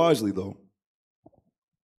handle it wisely, though.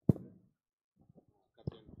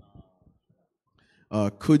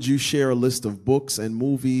 Could you share a list of books and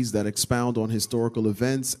movies that expound on historical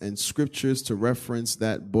events and scriptures to reference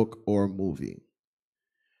that book or movie?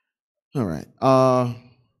 All right.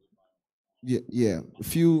 Yeah. A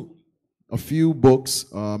few books: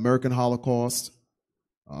 American Holocaust,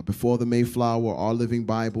 Before the Mayflower, Our Living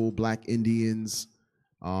Bible, Black Indians,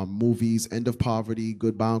 movies: End of Poverty,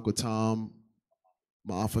 Goodbye Uncle Tom,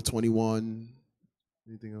 Ma'afa 21.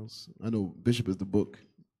 Anything else? I know Bishop is the book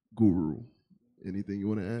guru. Anything you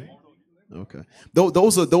want to add? Okay.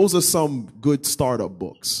 Those are some good startup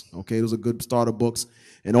books. Okay, those are good startup books,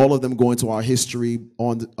 and all of them go into our history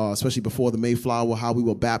on, especially before the Mayflower, how we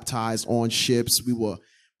were baptized on ships.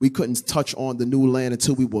 We couldn't touch on the new land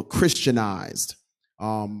until we were Christianized.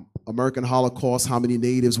 American Holocaust, how many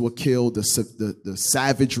natives were killed, the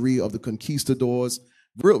savagery of the conquistadors.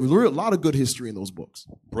 Real lot of good history in those books.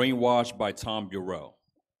 Brainwashed by Tom Burrell.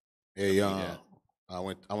 Hey, I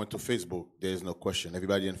went to Facebook. There's no question.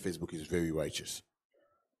 Everybody on Facebook is very righteous.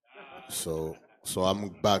 So I'm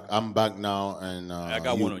back. I'm back now, and I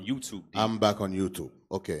got one on YouTube. I'm back on YouTube.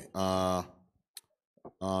 Okay.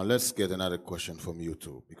 Let's get another question from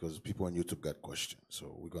YouTube because people on YouTube got questions.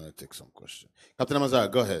 So we're gonna take some questions. Captain Amaziah,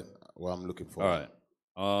 go ahead. Well, I'm looking for. All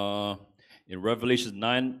right. In Revelation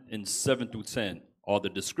 9 and 7 through 10, are the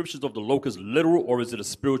descriptions of the locusts literal, or is it a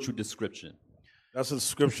spiritual description? That's a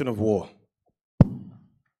description of war.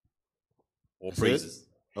 All praises.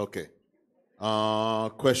 Okay.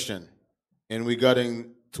 Question. In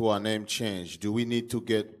regarding to our name change, do we need to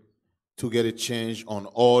get it changed on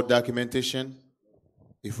all documentation?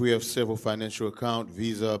 If we have several financial account,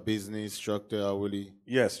 visa, business, structure, hourly?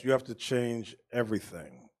 Yes, you have to change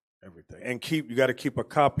everything. And you got to keep a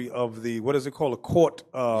copy of the, what is it called? A court.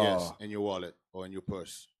 Yes, in your wallet or in your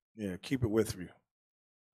purse. Yeah, keep it with you.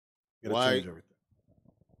 You got to Why? change everything.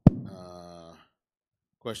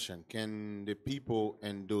 Question, can the people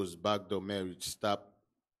in those backdoor marriage stop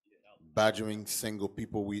badgering single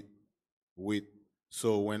people with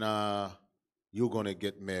so when you're going to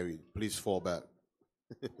get married, please fall back?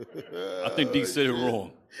 I think Deke said it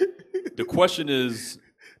wrong. The question is,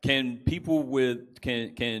 can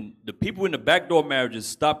the people in the backdoor marriages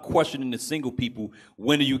stop questioning the single people,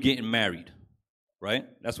 when are you getting married? Right?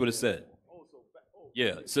 That's what it said.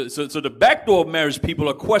 Yeah, so the backdoor marriage people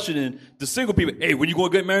are questioning the single people. Hey, when you going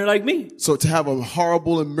to get married like me? So to have a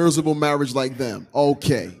horrible and miserable marriage like them.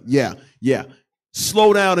 Okay, yeah.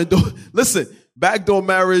 Slow down and listen, backdoor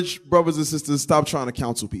marriage, brothers and sisters, stop trying to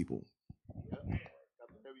counsel people.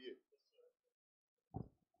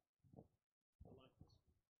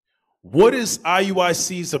 What is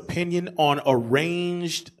IUIC's opinion on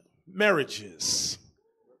arranged marriages?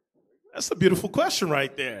 That's a beautiful question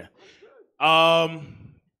right there. How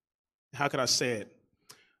can I say it?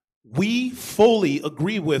 We fully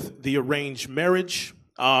agree with the arranged marriage.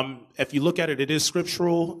 If you look at it, it is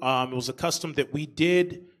scriptural. It was a custom that we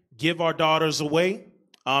did give our daughters away.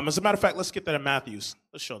 As a matter of fact, let's get that in Matthews.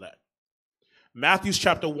 Let's show that. Matthews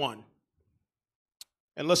chapter 1.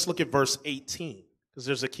 And let's look at verse 18, because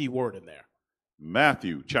there's a key word in there.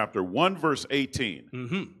 Matthew chapter 1, verse 18.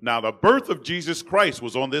 Mm-hmm. Now the birth of Jesus Christ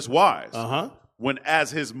was on this wise. When as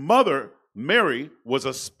his mother Mary was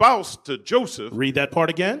espoused to Joseph. Read that part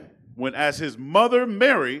again. When as his mother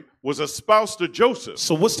Mary was espoused to Joseph.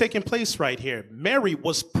 So what's taking place right here? Mary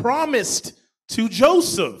was promised to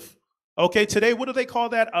Joseph. Okay, today, what do they call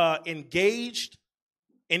that?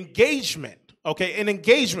 Engagement. Okay, an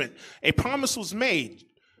engagement. A promise was made.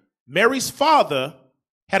 Mary's father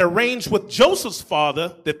had arranged with Joseph's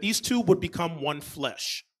father that these two would become one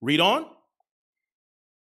flesh. Read on.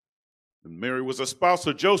 And Mary was a spouse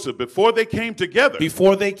of Joseph before they came together.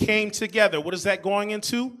 Before they came together. What is that going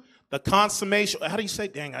into? The consummation. How do you say,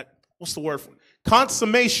 what's the word for it?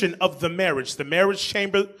 Consummation of the marriage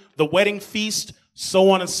chamber, the wedding feast, so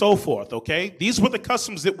on and so forth, okay? These were the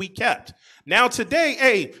customs that we kept. Now today,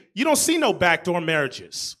 hey, you don't see no backdoor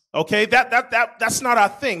marriages, okay? That's not our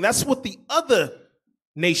thing. That's what the other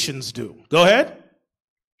nations do. Go ahead.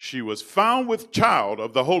 She was found with child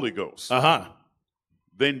of the Holy Ghost. Uh-huh.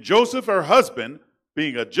 Then Joseph, her husband,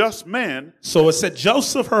 being a just man. So it said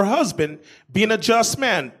Joseph, her husband, being a just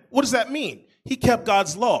man. What does that mean? He kept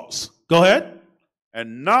God's laws. Go ahead.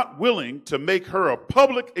 And not willing to make her a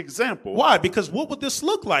public example. Why? Because what would this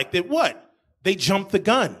look like? That what? They jumped the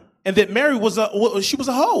gun. And that Mary was a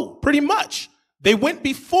hoe, pretty much. They went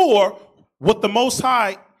before what the Most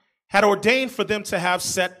High had ordained for them to have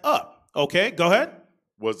set up. Okay, go ahead.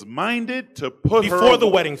 Was minded to put her before the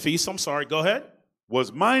wedding feast. I'm sorry, go ahead.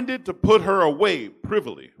 Was minded to put her away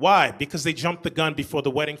privily. Why? Because they jumped the gun before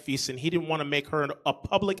the wedding feast, and he didn't want to make her a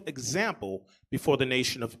public example before the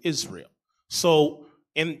nation of Israel. So,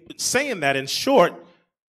 in saying that, in short,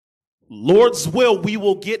 Lord's will, we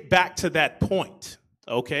will get back to that point.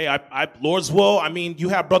 Okay, Lord's will, I mean, you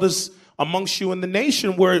have brothers amongst you in the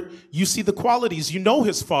nation where you see the qualities. You know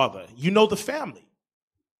his father. You know the family.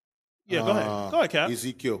 Yeah, go ahead. Go ahead, Cap.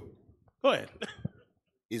 Ezekiel. Go ahead.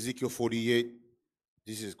 Ezekiel 48.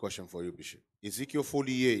 This is a question for you, Bishop. Ezekiel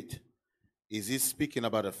 48, is it speaking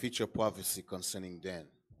about a future prophecy concerning Dan?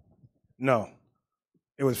 No.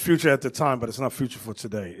 It was future at the time, but it's not future for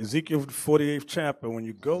today. Ezekiel 48th chapter, when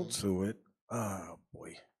you go to it, oh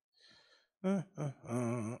boy.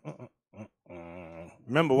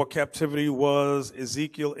 Remember what captivity was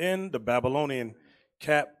Ezekiel in? The Babylonian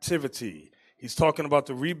captivity. He's talking about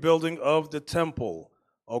the rebuilding of the temple.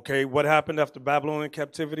 Okay, what happened after Babylonian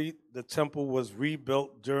captivity? The temple was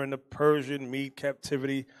rebuilt during the Persian Mede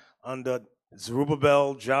captivity under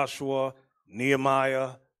Zerubbabel, Joshua,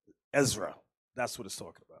 Nehemiah, Ezra. That's what it's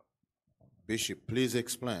talking about. Bishop, please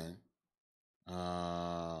explain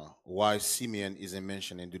why Simeon isn't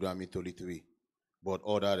mentioned in Deuteronomy 33, but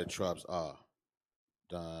all the other tribes are.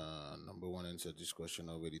 The number one answered this question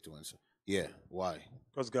already to answer. Yeah, why?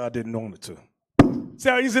 Because God didn't want it to. See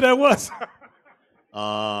how easy that was?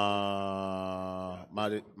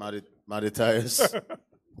 Matthias.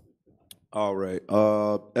 All right.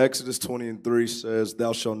 Exodus 20:3 says,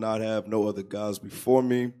 "Thou shalt not have no other gods before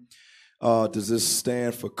me." Does this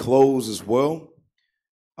stand for clothes as well?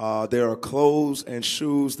 There are clothes and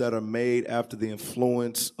shoes that are made after the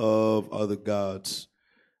influence of other gods.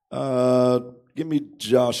 Give me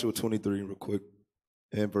Joshua 23 real quick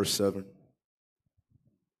and verse 7.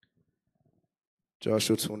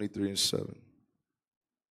 Joshua 23:7.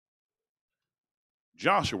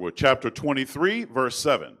 Joshua chapter 23, verse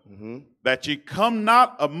 7. That ye come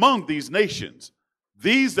not among these nations,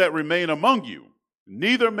 these that remain among you,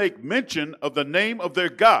 neither make mention of the name of their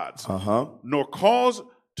gods, nor cause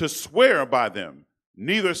to swear by them,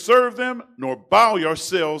 neither serve them, nor bow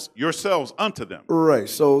yourselves unto them. Right.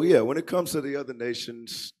 So, yeah, when it comes to the other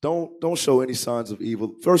nations, don't show any signs of evil.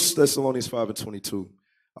 1 Thessalonians 5:22.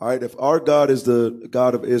 All right, if our God is the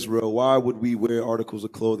God of Israel, why would we wear articles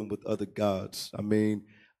of clothing with other gods? I mean,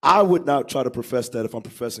 I would not try to profess that if I'm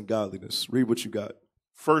professing godliness. Read what you got.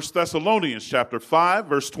 1 Thessalonians chapter 5,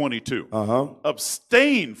 verse 22.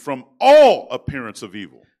 Abstain from all appearance of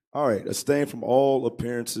evil. All right, abstain from all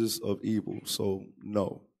appearances of evil. So,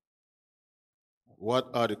 no. What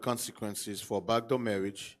are the consequences for backdoor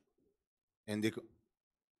marriage and the...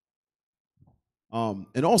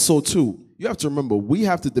 And also, too, you have to remember, we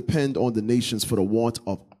have to depend on the nations for the want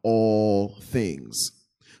of all things.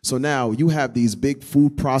 So now you have these big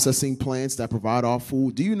food processing plants that provide our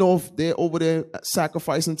food. Do you know if they're over there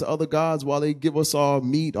sacrificing to other gods while they give us our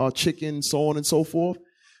meat, our chicken, so on and so forth?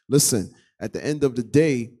 Listen, at the end of the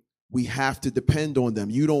day, we have to depend on them.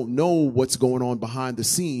 You don't know what's going on behind the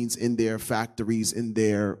scenes in their factories, in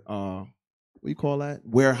their, what do you call that?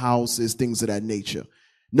 Warehouses, things of that nature.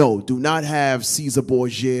 No, do not have Caesar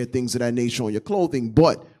Borgia, things of that nature on your clothing,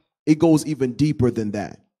 but it goes even deeper than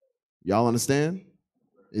that. Y'all understand?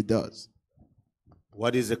 It does.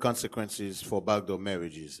 What is the consequences for backdoor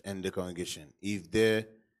marriages in the congregation? If there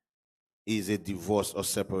is a divorce or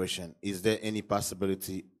separation, is there any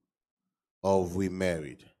possibility of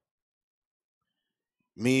remarried?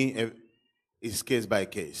 Me, it's case by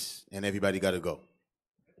case, and everybody got to go.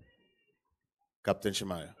 Captain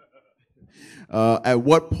Shemaiah. At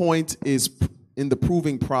what point is in the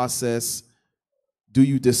proving process do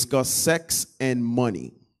you discuss sex and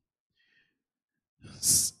money?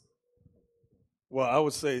 Well, I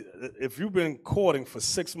would say if you've been courting for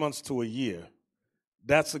 6 months to a year,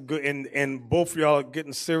 that's a good, and both of y'all are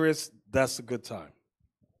getting serious, that's a good time.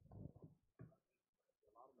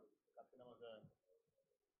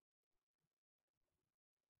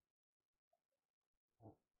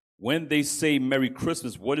 When they say Merry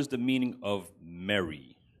Christmas, what is the meaning of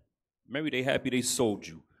merry? Merry, they happy they sold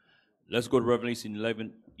you. Let's go to Revelation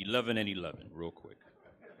 11 and 11 real quick.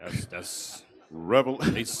 That's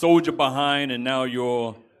they sold you behind, and now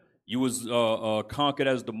you was conquered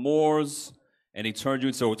as the Moors, and they turned you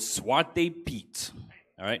into Swate Pete.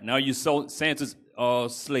 All right, now you Santa's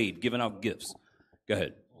slave, giving out gifts. Go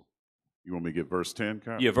ahead. You want me to get verse 10,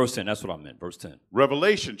 Kyle? Yeah, verse 10. That's what I meant, verse 10.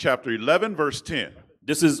 Revelation chapter 11, verse 10.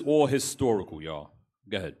 This is all historical, y'all.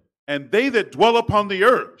 Go ahead. And they that dwell upon the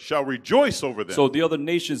earth shall rejoice over them. So the other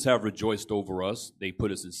nations have rejoiced over us. They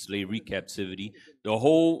put us in slavery, captivity. The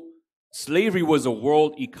whole slavery was a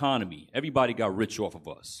world economy. Everybody got rich off of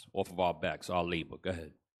us, off of our backs, our labor. Go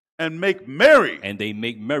ahead. And make merry. And they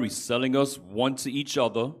make merry, selling us one to each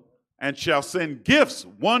other. And shall send gifts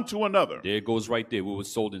one to another. There it goes right there. We were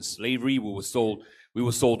sold in slavery. We were sold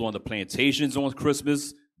on the plantations on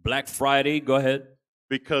Christmas, Black Friday. Go ahead.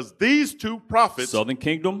 Because these two prophets, Southern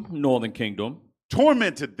Kingdom, Northern Kingdom,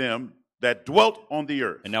 tormented them that dwelt on the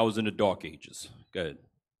earth. And that was in the Dark Ages. Go ahead.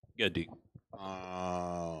 Go ahead, Deacon.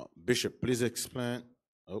 Bishop, please explain.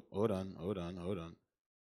 Oh, hold on.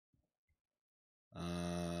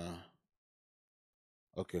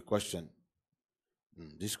 Okay, question.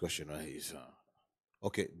 This question right here is,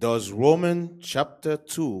 okay, does Romans chapter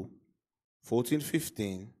 2,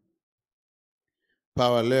 14-15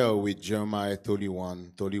 parallel with Jeremiah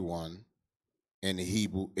 31 and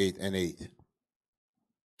Hebrew 8 and 8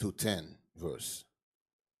 to 10 verse?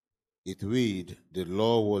 It read, the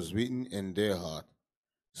law was written in their heart,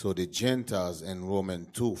 so the Gentiles in Romans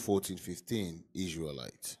 2, 14-15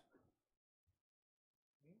 Israelites.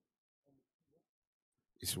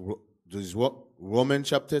 Is what Romans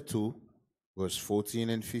chapter 2, verse 14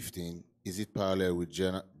 and 15, is it parallel with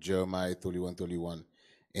Jeremiah 31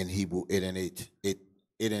 and Hebrew 8 and 8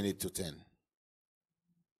 to 10?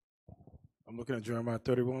 I'm looking at Jeremiah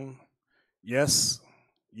 31. Yes.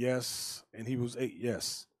 And Hebrews 8,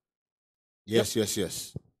 yes.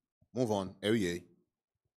 Yes. Move on. Area.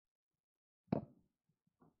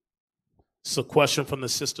 So, question from the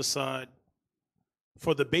sister side.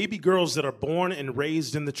 For the baby girls that are born and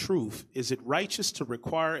raised in the truth, is it righteous to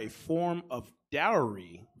require a form of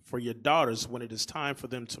dowry for your daughters when it is time for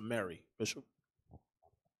them to marry? Bishop?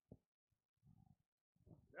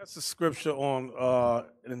 That's the scripture on,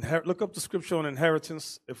 look up the scripture on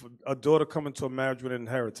inheritance. If a daughter come into a marriage with an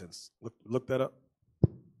inheritance, look that up.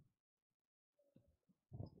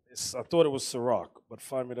 I thought it was Sirach, but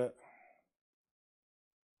find me that.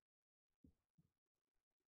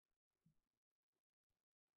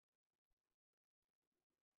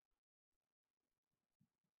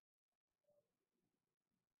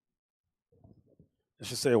 It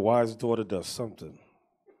should say a wise daughter does something.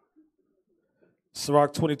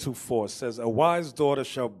 Sirach 22:4 says, a wise daughter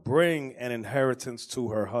shall bring an inheritance to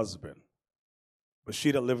her husband, but she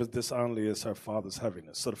that liveth dishonorably is her father's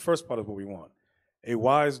heaviness. So the first part is what we want. A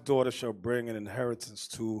wise daughter shall bring an inheritance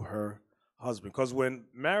to her husband. Because when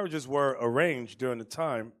marriages were arranged during the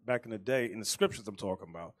time, back in the day, in the scriptures I'm talking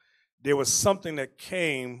about, there was something that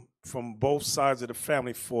came from both sides of the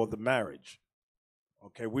family for the marriage.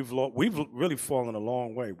 Okay, we've really fallen a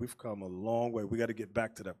long way. We've come a long way. We got to get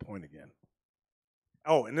back to that point again.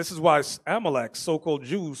 Oh, and this is why Amalek, so-called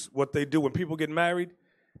Jews, what they do when people get married,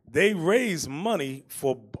 they raise money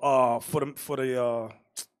for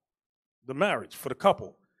the marriage, for the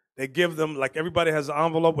couple. They give them, like everybody has an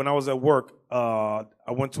envelope. When I was at work, I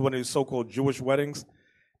went to one of these so-called Jewish weddings.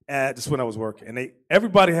 This is when I was working, and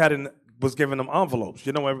everybody was giving them envelopes.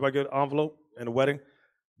 You know, everybody get an envelope in a wedding.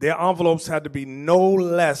 Their envelopes had to be no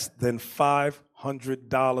less than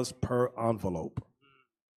 $500 per envelope.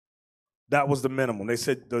 That was the minimum. They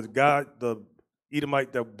said the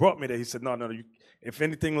Edomite that brought me there, he said, no, if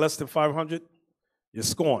anything less than 500, you're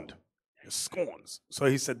scorned. You're scorned. So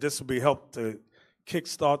he said this will be help to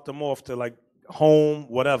kickstart them off to like home,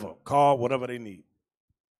 whatever, car, whatever they need.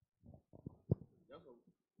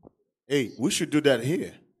 Hey, we should do that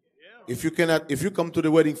here. If you come to the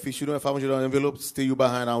wedding feast, you don't have $500 envelope, stay you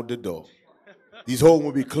behind out the door. This home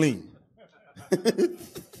will be clean.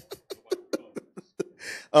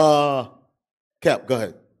 Cap, go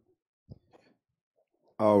ahead.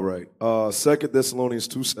 All right. 2 Thessalonians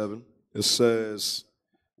 2:7. It says,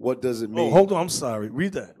 what does it mean? Oh, hold on, I'm sorry.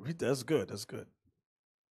 Read that. That's good.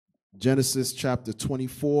 Genesis chapter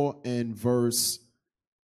 24 and verse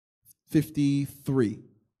 53.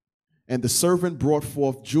 And the servant brought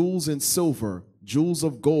forth jewels and silver, jewels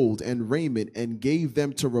of gold and raiment, and gave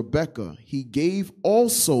them to Rebekah. He gave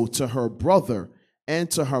also to her brother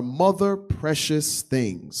and to her mother precious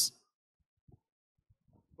things.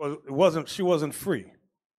 Well, she wasn't free.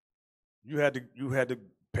 You had to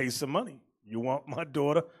pay some money. You want my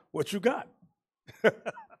daughter? What you got?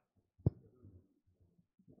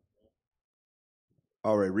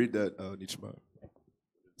 All right, read that, Nichma.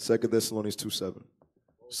 2 Thessalonians 2:7.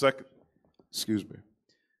 Excuse me.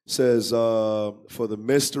 Says, for the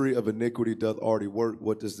mystery of iniquity doth already work.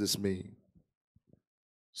 What does this mean?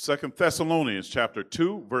 2 Thessalonians chapter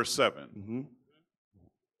 2, verse 7. Mm-hmm.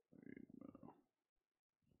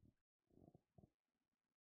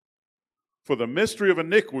 For the mystery of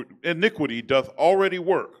iniquity doth already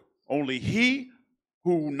work. Only he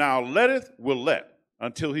who now letteth will let,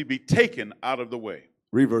 until he be taken out of the way.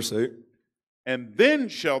 Read verse 8. And then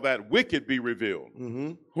shall that wicked be revealed,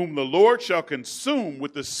 Mm-hmm. whom the Lord shall consume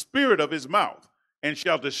with the spirit of his mouth, and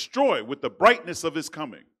shall destroy with the brightness of his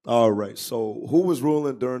coming. All right, so who was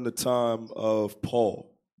ruling during the time of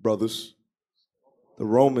Paul, brothers? The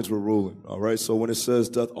Romans were ruling, all right? So when it says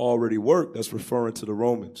doth already work, that's referring to the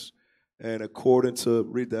Romans. And according to,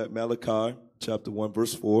 read that, Malachi chapter 1,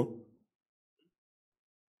 verse 4.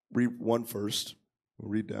 Read 1 first.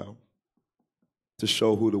 We'll read down to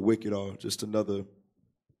show who the wicked are. Just another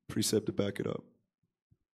precept to back it up.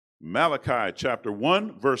 Malachi chapter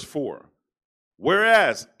 1, verse 4.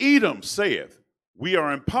 Whereas Edom saith, we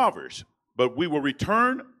are impoverished, but we will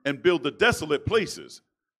return and build the desolate places.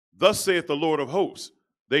 Thus saith the Lord of hosts,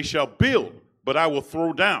 they shall build, but I will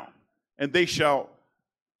throw down, and they shall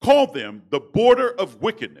call them the border of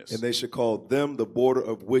wickedness. And they should call them the border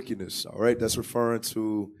of wickedness. All right, that's referring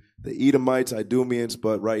to the Edomites, Idumeans,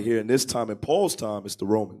 but right here in this time, in Paul's time, it's the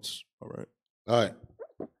Romans. All right. All right.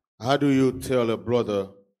 How do you tell a brother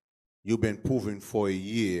you've been proving for a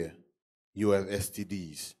year you have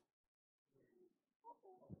STDs?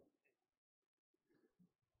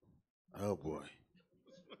 Oh, boy.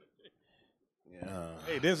 Yeah.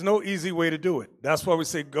 Hey, there's no easy way to do it. That's why we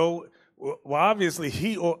say go. Well, obviously,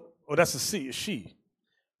 he or that's a she.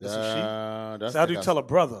 That's a she. So how do you tell a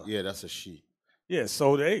brother? Yeah, that's a she. Yeah,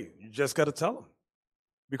 so hey, you just got to tell him.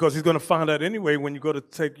 Because he's going to find out anyway when you go to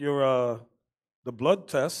take your the blood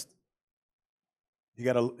test. He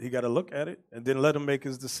got to look at it and then let him make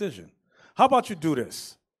his decision. How about you do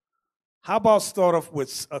this? How about start off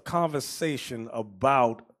with a conversation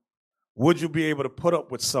about would you be able to put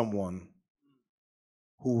up with someone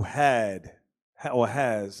who had or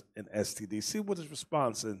has an STD? See what his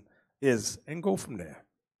response is and go from there.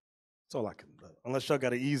 That's all I can do. Unless y'all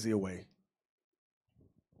got an easier way.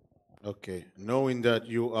 Okay. Knowing that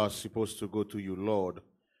you are supposed to go to your Lord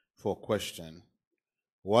for a question,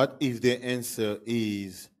 what if the answer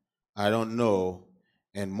is, I don't know,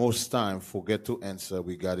 and most time forget to answer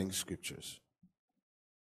regarding scriptures?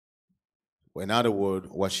 In other words,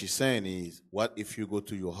 what she's saying is, what if you go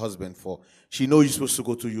to your husband for, she knows you're supposed to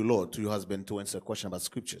go to your Lord, to your husband to answer a question about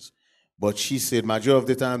scriptures. But she said, majority of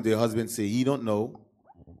the time, the husband say he don't know,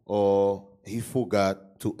 or he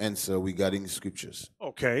forgot to answer regarding scriptures.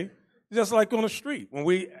 Okay. Just like on the street. When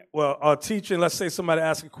we are teaching, let's say somebody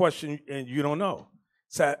asks a question and you don't know.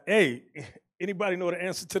 Say, hey, anybody know the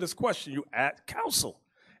answer to this question? You ask counsel.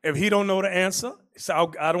 If he don't know the answer, say,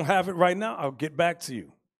 I don't have it right now, I'll get back to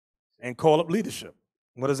you. And call up leadership.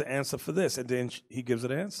 What is the answer for this? And then he gives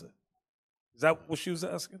an answer. Is that what she was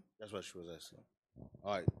asking? That's what she was asking.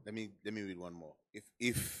 All right, let me read one more.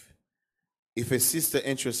 If a sister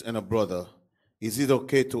interested in a brother, is it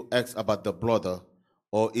okay to ask about the brother,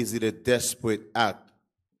 or is it a desperate act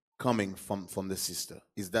coming from the sister?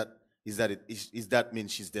 Is that mean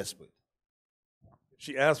she's desperate?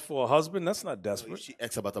 She asked for a husband. That's not desperate. She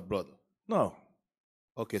asks about a brother. No.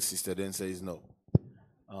 Okay, sister. Then says no.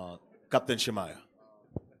 Captain Shemaiah.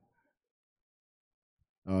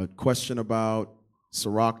 Question about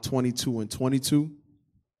Sirach 22 and 22.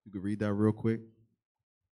 You could read that real quick.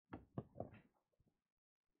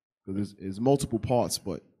 Because there's multiple parts,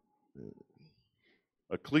 but.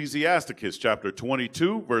 Ecclesiasticus chapter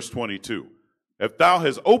 22, verse 22. If thou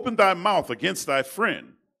hast opened thy mouth against thy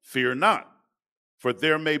friend, fear not, for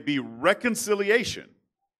there may be reconciliation,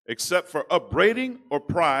 except for upbraiding or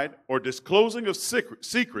pride or disclosing of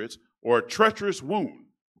secrets or a treacherous wound.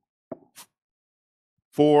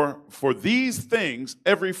 For these things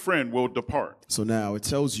every friend will depart. So now it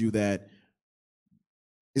tells you that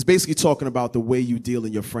it's basically talking about the way you deal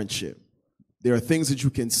in your friendship. There are things that you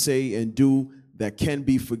can say and do that can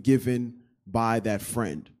be forgiven by that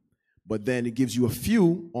friend. But then it gives you a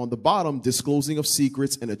few on the bottom, disclosing of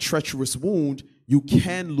secrets and a treacherous wound. You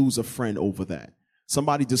can lose a friend over that.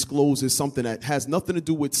 Somebody discloses something that has nothing to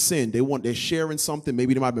do with sin. They're sharing something.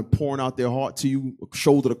 Maybe they might have been pouring out their heart to you, a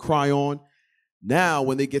shoulder to cry on. Now,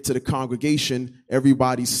 when they get to the congregation,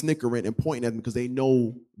 everybody's snickering and pointing at them because they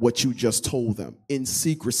know what you just told them in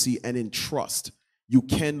secrecy and in trust. You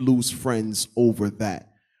can lose friends over that.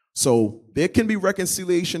 So there can be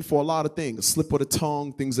reconciliation for a lot of things, a slip of the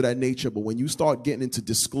tongue, things of that nature. But when you start getting into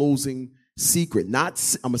disclosing secret, I'm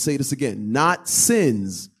going to say this again, not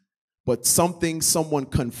sins, but something someone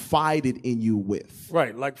confided in you with.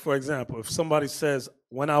 Right. Like, for example, if somebody says,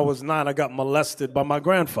 when I was 9, I got molested by my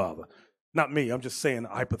grandfather. Not me. I'm just saying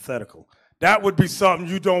hypothetical. That would be something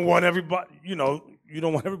you don't want everybody, you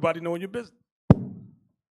don't want everybody knowing your business.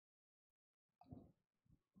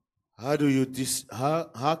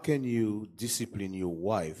 How can you discipline your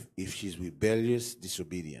wife if she's rebellious,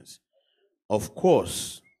 disobedience? Of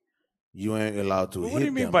course, you ain't allowed to hit them. What do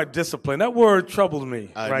you mean by discipline? That word troubles me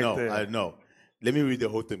right there. I know. Let me read the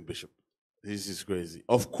whole thing, Bishop. This is crazy.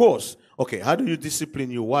 Of course. Okay, how do you discipline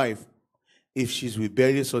your wife if she's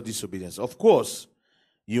rebellious or disobedience? Of course,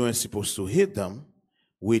 you ain't supposed to hit them,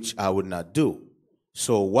 which I would not do.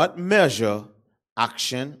 So what measure,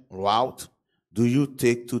 action, route do you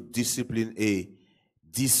take to discipline a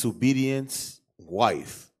disobedient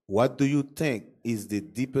wife? What do you think is the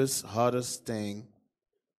deepest, hardest thing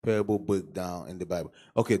parable breakdown in the Bible?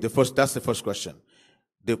 Okay, that's the first question.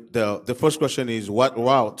 The first question is what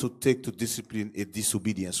route to take to discipline a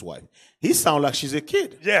disobedient wife? He sounds like she's a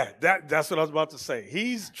kid. Yeah, that's what I was about to say.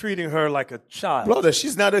 He's treating her like a child. Brother,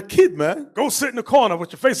 she's not a kid, man. Go sit in the corner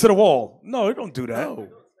with your face to the wall. No, you don't do that. No.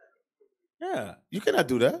 Yeah, you cannot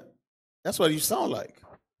do that. That's what you sound like.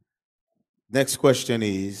 Next question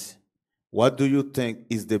is, what do you think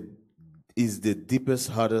is the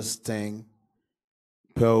deepest, hardest thing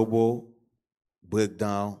parable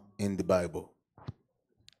breakdown in the Bible?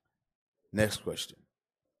 Next question.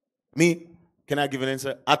 Can I give an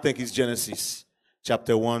answer? I think it's Genesis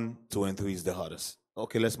chapter 1, 2, and 3 is the hardest.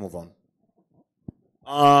 Okay, let's move on.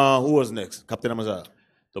 Who was next? Captain Amazar.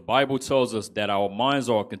 The Bible tells us that our minds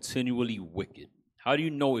are continually wicked. How do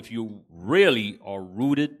you know if you really are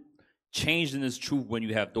rooted, changed in this truth when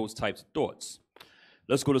you have those types of thoughts?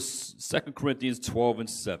 Let's go to 2 Corinthians 12 and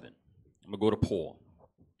 7. I'm going to go to Paul.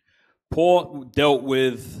 Paul dealt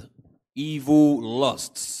with evil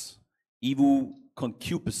lusts, evil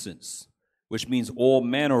concupiscence, which means all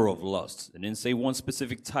manner of lusts. And didn't say one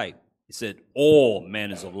specific type. He said all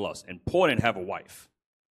manners of lust. And Paul didn't have a wife.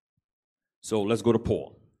 So let's go to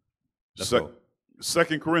Paul. Let's go.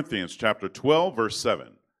 2 Corinthians chapter 12, verse 7.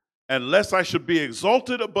 Unless I should be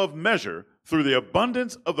exalted above measure through the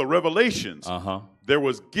abundance of the revelations, there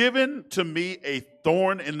was given to me a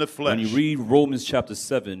thorn in the flesh. When you read Romans chapter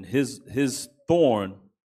 7, his thorn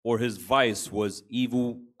or his vice was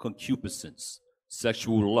evil concupiscence,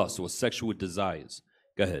 sexual lust or sexual desires.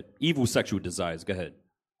 Go ahead. Evil sexual desires. Go ahead.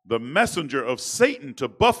 The messenger of Satan to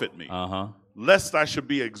buffet me, lest I should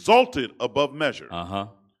be exalted above measure.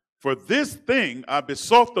 For this thing I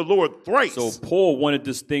besought the Lord thrice. So Paul wanted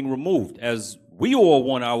this thing removed, as we all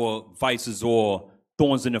want our vices or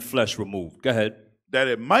thorns in the flesh removed. Go ahead. That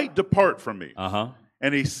it might depart from me.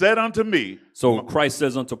 And he said unto me. So Christ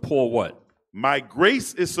says unto Paul what? My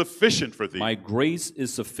grace is sufficient for thee. My grace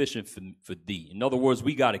is sufficient for thee. In other words,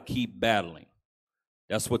 we got to keep battling.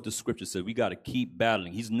 That's what the scripture says. We got to keep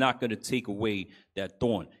battling. He's not going to take away that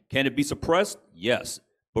thorn. Can it be suppressed? Yes.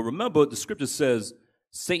 But remember, the scripture says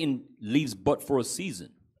Satan leaves but for a season.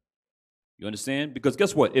 You understand? Because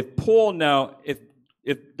guess what? If Paul now, if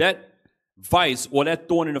that vice or that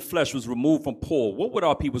thorn in the flesh was removed from Paul, what would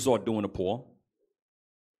our people start doing to Paul?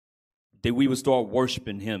 We would start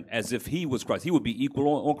worshiping him as if he was Christ. He would be equal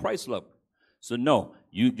on Christ's level. So no,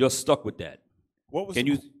 you're stuck with that. What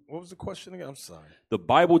was the question again? I'm sorry. The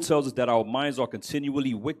Bible tells us that our minds are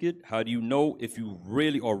continually wicked. How do you know if you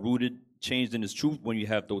really are rooted, changed in His truth when you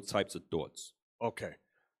have those types of thoughts? Okay.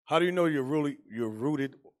 How do you know you're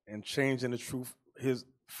rooted and changed in the truth? Here's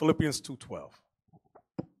Philippians 2:12.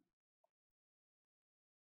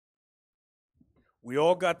 We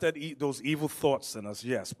all got those evil thoughts in us,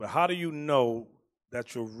 yes. But how do you know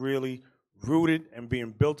that you're really rooted and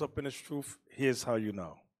being built up in His truth? Here's how you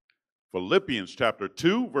know. Philippians chapter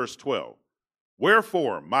 2, verse 12.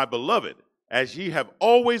 Wherefore, my beloved, as ye have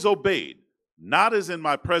always obeyed, not as in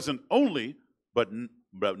my present only, but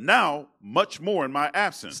now much more in my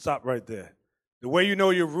absence. Stop right there. The way you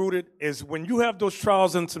know you're rooted is when you have those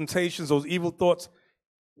trials and temptations, those evil thoughts,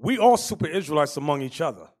 we all super Israelites among each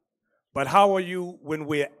other. But how are you when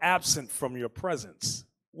we're absent from your presence?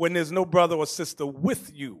 when there's no brother or sister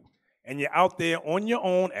with you and you're out there on your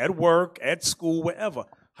own at work, at school, wherever?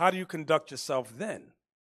 How do you conduct yourself then?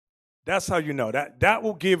 That's how you know. That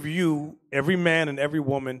will give you, every man and every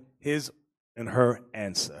woman, his and her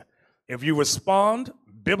answer. If you respond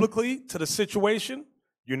biblically to the situation,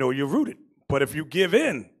 you know you're rooted. But if you give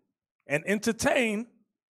in and entertain,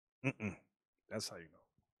 that's how you know.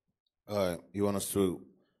 All right, you want us to,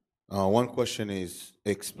 one question is,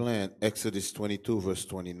 explain Exodus 22, verse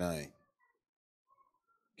 29.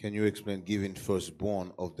 Can you explain giving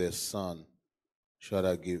firstborn of their son? Shall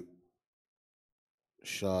I give,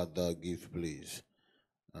 please?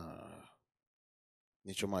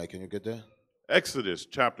 Nichomai, can you get there? Exodus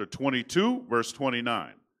chapter 22, verse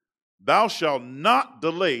 29. Thou shalt not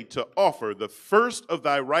delay to offer the first of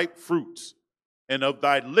thy ripe fruits and of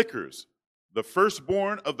thy liquors. The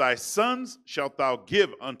firstborn of thy sons shalt thou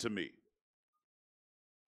give unto me.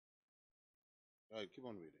 All right, keep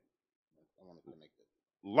on reading. I want to connect it.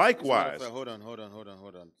 Likewise. Hold on.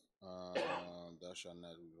 Thou shalt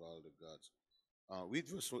not revile the gods.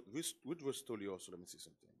 Which verse told you also? Let me see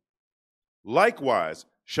something. Likewise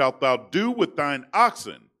shalt thou do with thine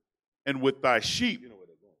oxen and with thy sheep.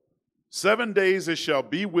 7 days it shall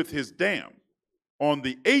be with his dam. On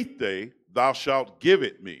the 8th day thou shalt give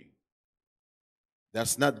it me.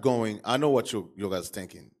 That's not going, I know what you guys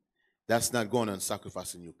thinking. That's not going on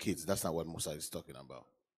sacrificing your kids. That's not what Mosai is talking about.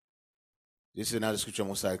 This is another scripture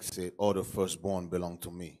Mosai said, all the firstborn belong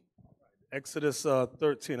to me. Exodus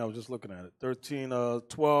 13, I was just looking at it.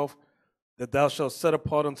 13:12, that thou shalt set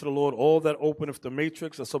apart unto the Lord all that openeth the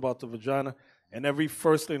matrix, that's about the vagina, and every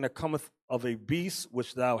firstling that cometh of a beast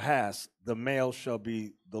which thou hast, the male shall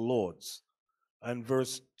be the Lord's. And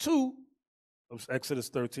verse 2 of Exodus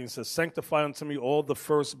 13 says, sanctify unto me all the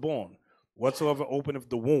firstborn, whatsoever openeth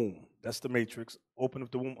the womb, that's the matrix,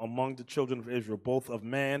 openeth the womb among the children of Israel, both of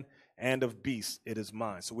man and of beast, it is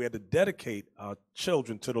mine. So we had to dedicate our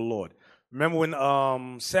children to the Lord. Remember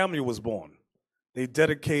when Samuel was born? They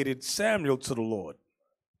dedicated Samuel to the Lord.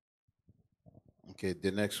 Okay,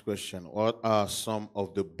 the next question. What are some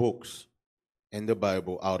of the books in the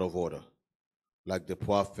Bible out of order? Like the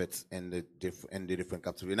prophets and the different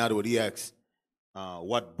captivity. In other words, he asks,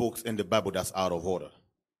 what books in the Bible that's out of order?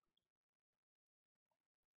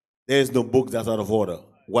 There is no book that's out of order.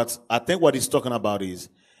 I think what he's talking about is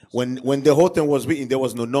when the whole thing was written, there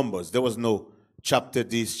was no numbers. There was no chapter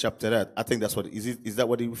this, chapter that. I think that's what is that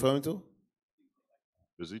what he's referring to?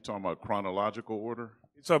 Is he talking about chronological order?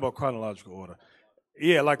 He's talking about chronological order.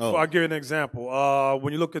 Yeah, like I'll give you an example.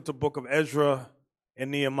 When you look at the book of Ezra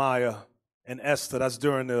and Nehemiah and Esther, that's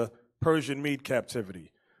during the Persian Mede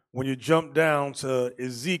captivity. When you jump down to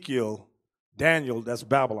Ezekiel, Daniel, that's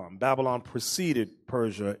Babylon. Babylon preceded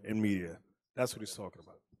Persia and Media. That's what he's talking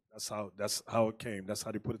about. That's how it came. That's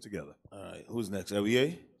how they put it together. All right, who's next?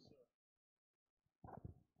 LEA?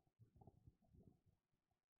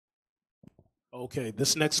 Okay,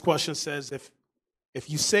 this next question says, if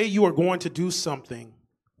you say you are going to do something,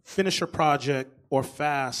 finish a project or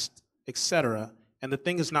fast, etc., and the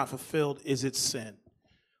thing is not fulfilled, is it sin?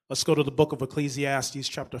 Let's go to the book of Ecclesiastes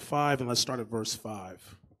chapter 5, and let's start at verse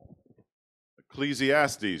 5.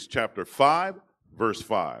 Ecclesiastes chapter 5, verse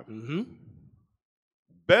 5. Mm-hmm.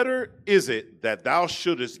 Better is it that thou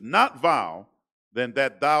shouldest not vow than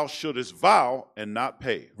that thou shouldest vow and not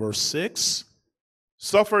pay. Verse 6.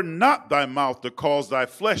 Suffer not thy mouth to cause thy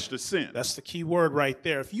flesh to sin. That's the key word right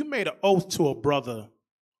there. If you made an oath to a brother,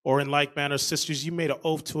 or in like manner, sisters, you made an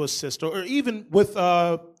oath to a sister, or even with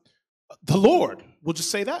the Lord, we'll just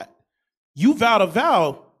say that. You vowed a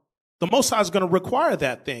vow, the Most High is going to require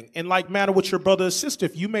that thing. In like manner with your brother or sister,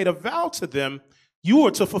 if you made a vow to them, you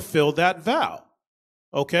are to fulfill that vow.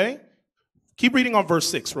 Okay? Keep reading on verse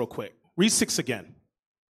 6 real quick. Read 6 again.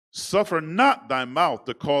 Suffer not thy mouth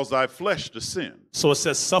to cause thy flesh to sin. So it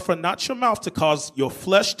says, suffer not your mouth to cause your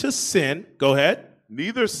flesh to sin. Go ahead.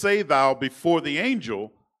 Neither say thou before the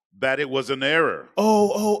angel that it was an error.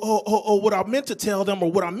 What I meant to tell them,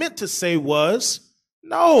 or what I meant to say was,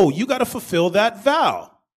 no, you got to fulfill that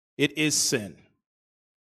vow. It is sin.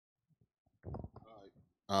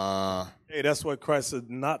 Hey, that's why Christ said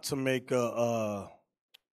not to make what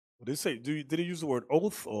did he say? Did he use the word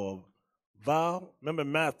oath or vow? Remember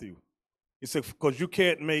Matthew. He said, because you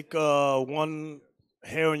can't make one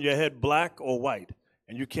hair on your head black or white,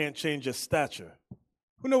 and you can't change your stature.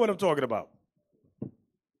 Who know what I'm talking about?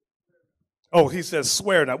 Oh, he says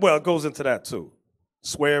swear not. Well, it goes into that too.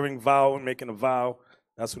 Swearing, vowing, making a vow.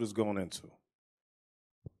 That's what it's going into.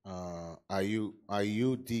 Are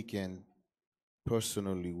you, Deacon,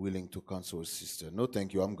 personally willing to counsel a sister? No,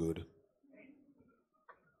 thank you. I'm good.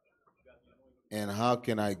 And how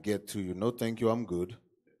can I get to you? No, thank you, I'm good.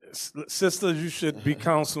 Sisters, you should be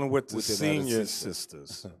counseling with the With another senior sister.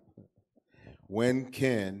 sisters. When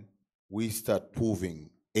can we start proving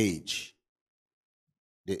age?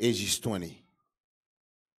 The age is 20.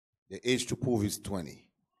 The age to prove is 20.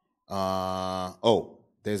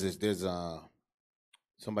 There's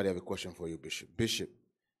somebody have a question for you, Bishop. Bishop,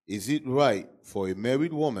 is it right for a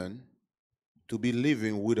married woman to be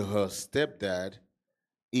living with her stepdad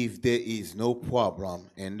if there is no problem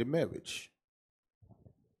in the marriage?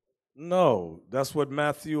 No, that's what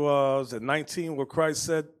Matthew at 19, where Christ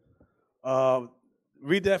said,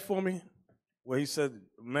 read that for me, where he said,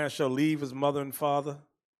 man shall leave his mother and father.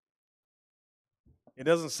 It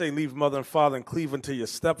doesn't say leave mother and father and cleave unto your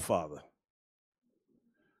stepfather.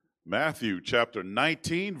 Matthew chapter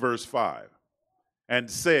 19, verse 5. And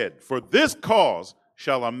said, for this cause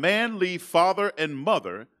shall a man leave father and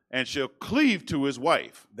mother, and shall cleave to his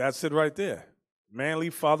wife. That's it right there. Man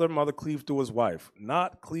leave father and mother, cleave to his wife,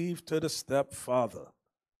 not cleave to the stepfather.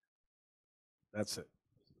 That's it.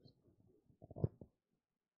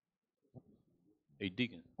 Hey,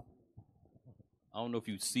 Deacon, I don't know if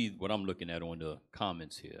you see what I'm looking at on the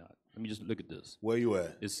comments here. Let me just look at this. Where you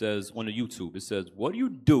at? It says, on the YouTube, it says, what do you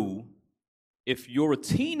do if you're a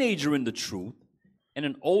teenager in the truth and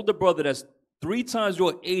an older brother that's 3 times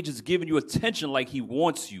your age is giving you attention like he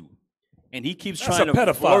wants you, and he keeps That's trying a to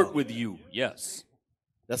pedophile. flirt with you? Yes.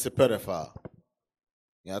 That's a pedophile.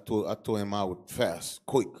 Yeah, I told him out fast,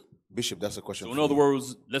 quick. Bishop, that's a question So for in other you.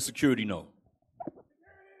 words, let security know.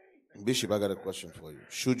 Bishop, I got a question for you.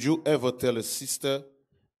 Should you ever tell a sister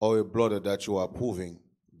or a brother that you are proving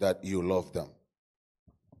that you love them?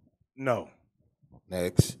 No.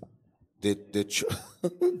 Next.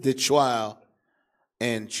 The trial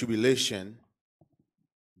and tribulation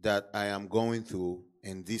that I am going through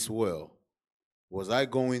in this world, was I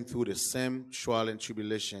going through the same trial and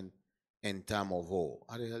tribulation in time of war?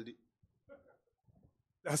 How the hell did...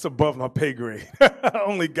 That's above my pay grade.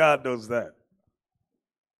 Only God knows that.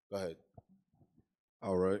 Go ahead.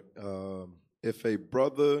 All right. If a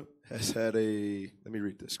brother has had let me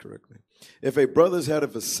read this correctly. If a brother's had a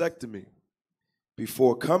vasectomy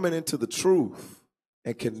before coming into the truth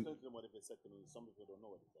and can...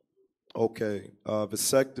 Okay.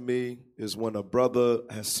 Vasectomy is when a brother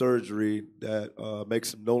has surgery that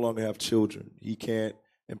makes him no longer have children. He can't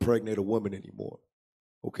impregnate a woman anymore.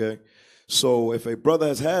 Okay? So if a brother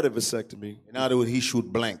has had a vasectomy... In other words, he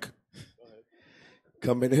should blank.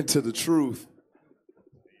 Coming into the truth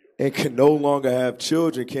and can no longer have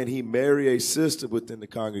children, can he marry a sister within the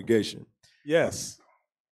congregation? Yes.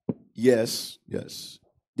 Yes.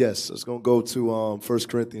 It's going to go to 1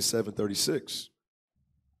 Corinthians 7:36.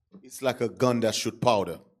 It's like a gun that shoot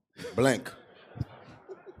powder. Blank.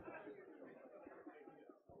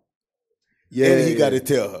 Yeah. And he got to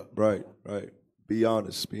tell her. Right. Be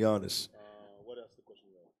honest. What else the question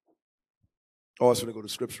was? Oh, I was going to go to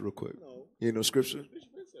scripture real quick. No. You know scripture?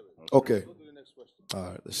 Okay. Go to the next question. All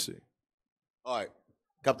right, let's see. All right.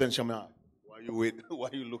 Captain Shaman. Why are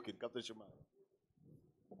you looking? Captain Shaman.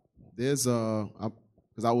 There's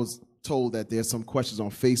because I was told that there's some questions on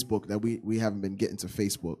Facebook that we haven't been getting to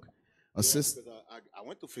Facebook. I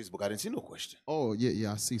went to Facebook. I didn't see no question. Oh,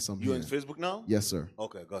 yeah, I see some You here. on Facebook now? Yes, sir.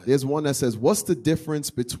 Okay, go ahead. There's one that says, what's the difference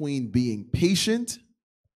between being patient,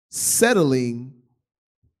 settling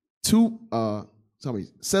to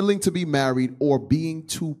be married, or being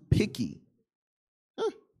too picky?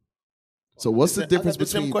 Huh. So what's the difference the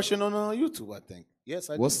same between... question on YouTube, I think. Yes,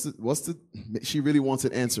 I do. She really wants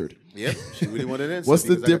it answered. Yep, she really wanted an answer. What's the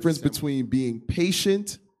because I got difference same between being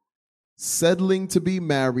patient, settling to be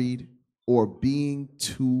married, or being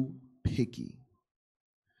too picky?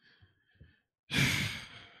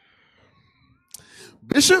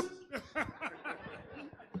 Bishop?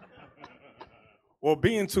 Well,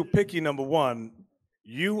 being too picky, number one,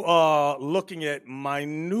 you are looking at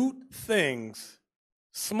minute things,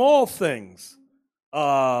 small things,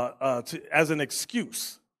 as an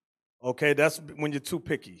excuse. Okay, that's when you're too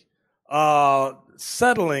picky.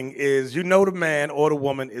 Settling is, the man or the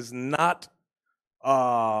woman is not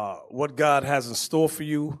what God has in store for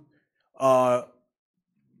you.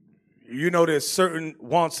 There's certain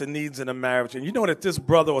wants and needs in a marriage, and you know that this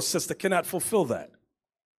brother or sister cannot fulfill that.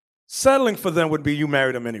 Settling for them would be you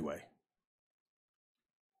marry them anyway.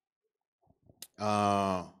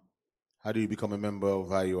 How do you become a member of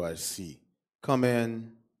IUIC? Come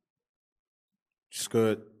in,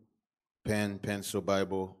 skirt, pen, pencil,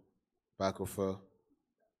 Bible, back of her,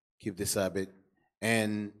 keep this habit,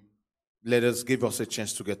 and give us a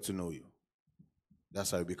chance to get to know you.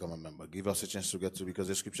 That's how you become a member. Give us a chance to get to, because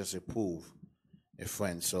the scripture says prove a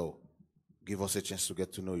friend. So give us a chance to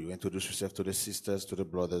get to know you. Introduce yourself to the sisters, to the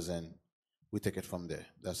brothers, and we take it from there.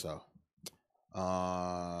 That's all.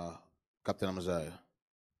 Captain Amaziah.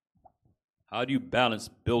 How do you balance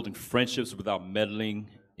building friendships without meddling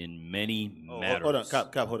in many matters? Hold on,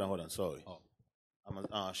 Cap, hold on. Sorry.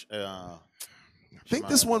 I think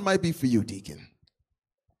this one might be for you, Deacon.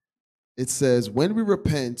 It says, when we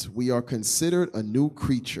repent, we are considered a new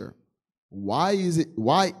creature. Why is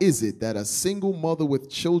it that a single mother with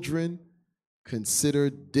children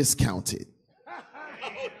considered discounted?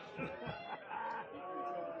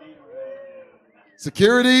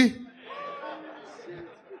 Security?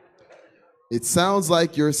 It sounds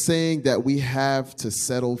like you're saying that we have to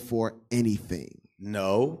settle for anything.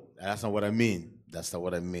 No, that's not what I mean. That's not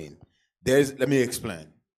what I mean. Let me explain.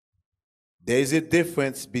 There is a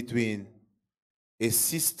difference between a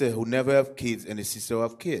sister who never have kids and a sister who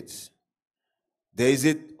have kids. There's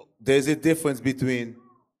a difference between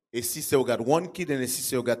a sister who got one kid and a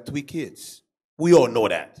sister who got 3 kids. We all know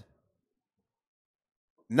that.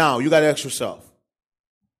 Now, you got to ask yourself,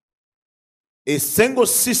 a single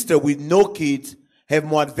sister with no kids have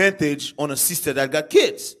more advantage on a sister that got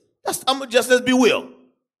kids. Let's be real.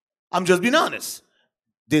 I'm just being honest.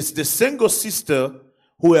 The single sister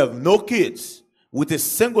who have no kids with a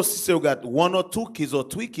single sister who got 1 or 2 kids or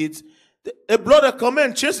 3 kids, a brother come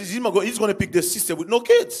in, chances he's going to pick the sister with no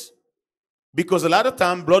kids. Because a lot of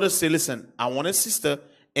time, brothers say, listen, I want a sister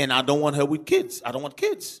and I don't want her with kids. I don't want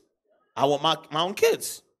kids. I want my own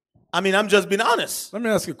kids. I mean, I'm just being honest. Let me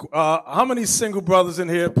ask you, how many single brothers in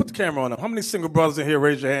here, put the camera on them, how many single brothers in here,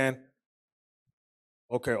 raise your hand?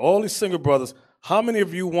 Okay, all these single brothers, how many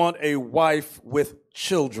of you want a wife with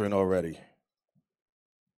children already?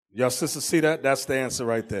 Y'all sisters see that? That's the answer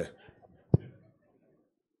right there.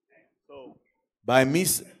 By me,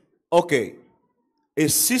 okay, a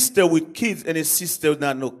sister with kids and a sister with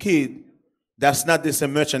not no kid, that's not the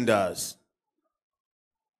same merchandise.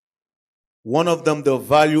 One of them, the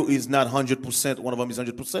value is not 100%. One of them is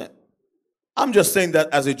 100%. I'm just saying that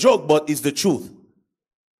as a joke, but it's the truth.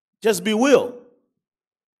 Just be real.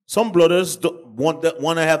 Some brothers don't want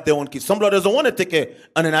to have their own kids. Some brothers don't want to take care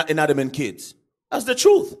of inanimate kids. That's the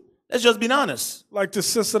truth. Let's just be honest. Like the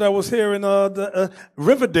sister that was here in the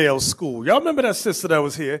Riverdale school. Y'all remember that sister that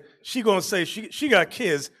was here? She gonna say she got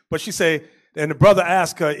kids, but she say, and the brother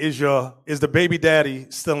asked her, is the baby daddy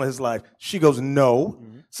still in his life? She goes, no.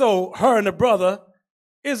 Mm-hmm. So her and the brother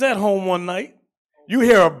is at home one night. You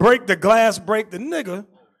hear the glass break, the nigga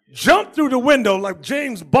jumped through the window like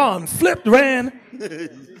James Bond, flipped, ran,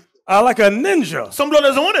 like a ninja. Some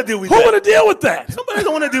brothers don't want to deal with that. Who want to deal with that? Somebody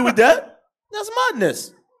don't want to deal with that. That's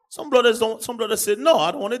madness. Some brothers said, no,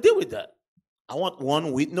 I don't want to deal with that. I want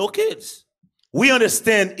one with no kids. We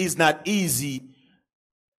understand it's not easy.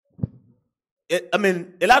 A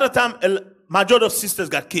lot of time, majority of sisters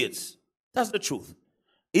got kids. That's the truth.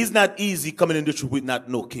 It's not easy coming in the truth with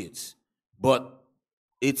no kids. But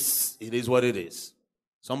it is what it is.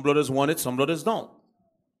 Some brothers want it, some brothers don't.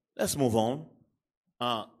 Let's move on.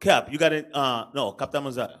 Cap, you got it? No, Captain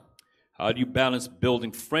Amaziah. How do you balance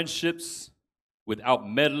building friendships without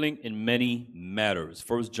meddling in many matters?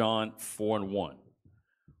 1 John 4:1.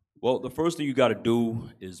 Well, the first thing you got to do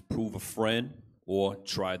is prove a friend or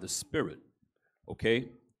try the spirit, okay?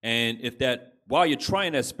 And while you're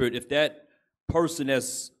trying that spirit, if that person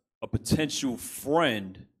that's a potential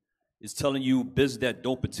friend is telling you business that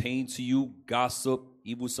don't pertain to you, gossip,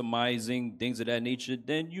 evil surmising, things of that nature,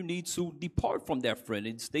 then you need to depart from that friend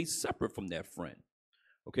and stay separate from that friend.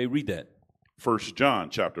 Okay, read that. 1 John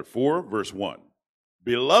chapter 4, verse 1.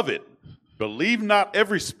 Beloved, believe not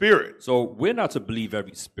every spirit. So we're not to believe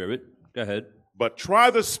every spirit. Go ahead. But try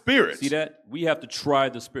the spirits. See that? We have to try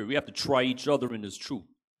the spirit. We have to try each other in this truth.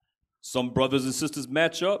 Some brothers and sisters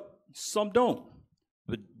match up, some don't.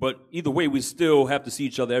 But either way, we still have to see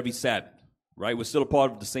each other every Sabbath, right? We're still a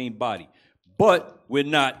part of the same body. But we're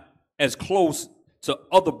not as close to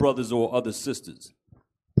other brothers or other sisters.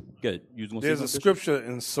 Good. There's a scripture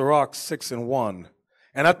in Sirach 6:1.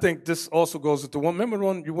 And I think this also goes with the one. Remember the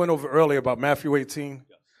one you went over earlier about Matthew 18?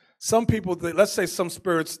 Yes. Some people, let's say some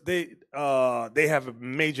spirits, they have a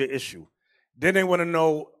major issue. Then they want to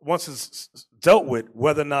know, once it's dealt with,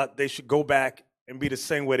 whether or not they should go back and be the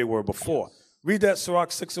same way they were before. Yes. Read that, Sirach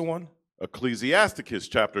 6:1. Ecclesiasticus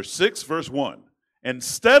chapter 6, verse 1.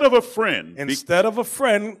 Instead of a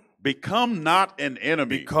friend, become not an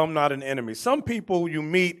enemy. Become not an enemy. Some people you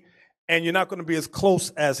meet, and you're not going to be as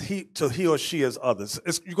close as he or she as others.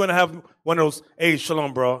 You're going to have one of those, hey,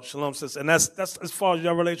 shalom, bro, shalom, sis, and that's as far as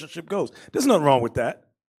your relationship goes. There's nothing wrong with that.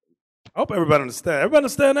 I hope everybody understands. Everybody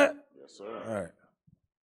understand that? Yes, sir. All right.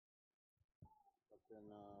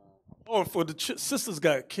 Or for the sisters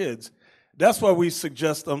got kids, that's why we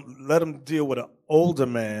suggest let them deal with an older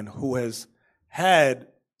man who has had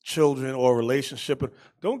children or a relationship.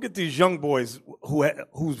 Don't get these young boys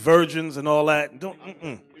who's virgins and all that.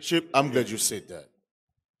 Chip, I'm glad you said that.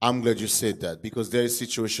 I'm glad you said that because there is a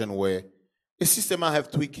situation where a sister might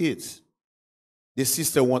have 3 kids. The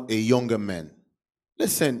sister want a younger man.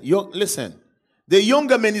 Listen. The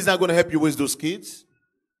younger man is not going to help you with those kids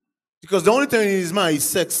because the only thing in his mind is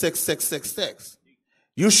sex.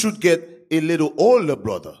 You should get a little older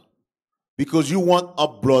brother because you want a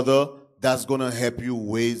brother that's going to help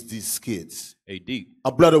you raise these kids. AD.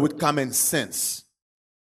 A brother with common sense.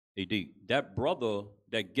 AD. That brother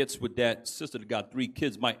that gets with that sister that got 3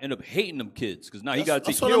 kids might end up hating them kids because now he got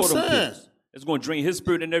to take care of them kids. It's going to drain his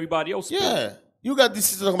spirit and everybody else's spirit. Yeah. You got this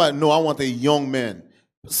sister talking about, no, I want a young man.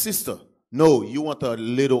 Sister, no, you want a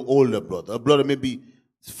little older brother. A brother maybe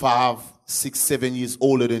 5, 6, 7 years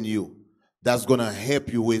older than you. That's going to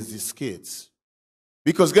help you with these kids.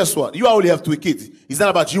 Because guess what? You already have 3 kids. It's not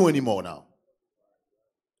about you anymore now.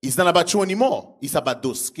 It's not about you anymore. It's about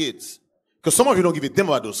those kids. Because some of you don't give a damn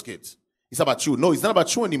about those kids. It's about you. No, it's not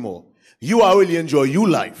about you anymore. You already enjoy your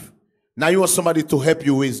life. Now you want somebody to help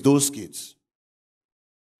you raise those kids.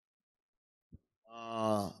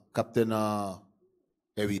 Captain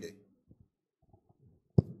every day.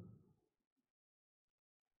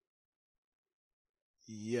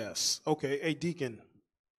 Yes. Okay. Hey, Deacon.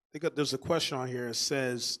 There's a question on here. It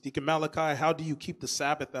says, Deacon Malachi, how do you keep the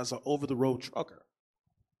Sabbath as an over-the-road trucker?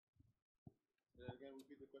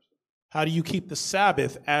 How do you keep the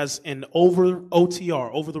Sabbath as an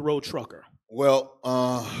OTR, over-the-road trucker? Well,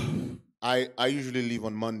 I usually leave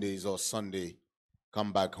on Mondays or Sunday,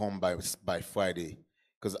 come back home by Friday.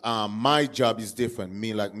 Because my job is different.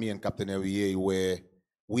 Me and Captain Erie, where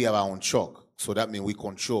we have our own truck. So that means we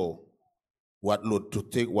control what load to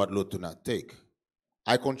take, what load to not take.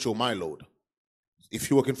 I control my load. If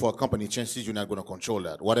you're working for a company, chances you're not going to control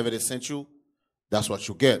that. Whatever they sent you, that's what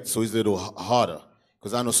you get. So it's a little harder.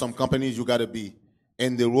 Because I know some companies, you got to be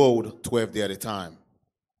in the road 12 days at a time.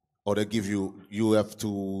 Or they give you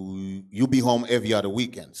be home every other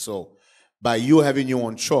weekend. So by you having your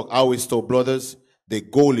own truck, I always told brothers, the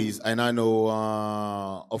goalies, and I know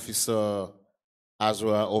Officer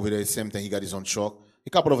Azra over there, same thing, he got his own truck. A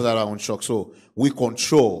couple of us have our own truck. So we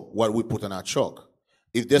control what we put on our truck.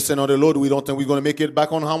 If there's another load, we don't think we're going to make it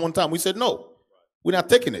back on home on time. We said, no, we're not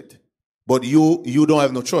taking it. But you don't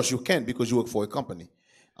have no choice. You can't because you work for a company.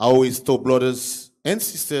 I always told brothers and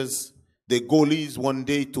sisters, the goal is one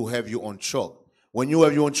day to have your own truck. When you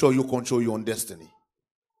have your own truck, you control your own destiny.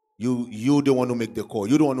 You don't want to make the call.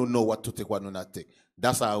 You don't want to know what to take, what to not take.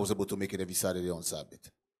 That's how I was able to make it every Saturday on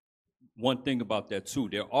Sabbath. One thing about that, too,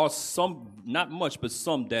 there are some, not much, but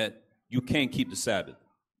some that you can't keep the Sabbath.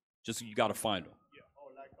 Just you got to find them.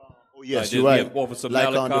 Yes, you're right. Like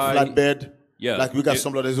on the flatbed. Yeah. Like we got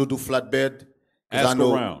some brothers who do flatbed. Ask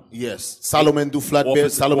around. Yes. Solomon do flatbed.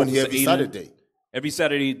 Solomon here every Saturday. Every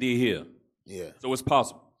Saturday they're here. Yeah. So it's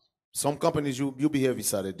possible. Some companies you'll be here every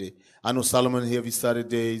Saturday. I know Solomon here every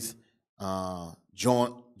Saturdays.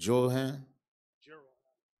 Joe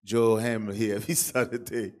Ham here every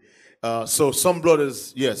Saturday. So some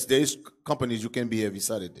brothers, yes, there is companies you can be here every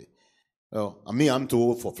Saturday. Well, I'm too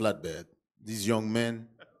old for flatbed. These young men,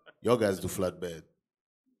 your guys do flatbed.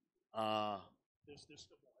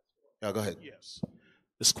 Yeah, go ahead. Yes.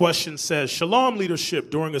 This question says, Shalom leadership,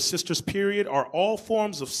 during a sister's period, are all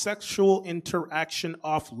forms of sexual interaction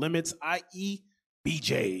off limits, i.e.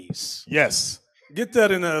 BJs? Yes. Get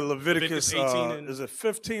that in Leviticus 18 is it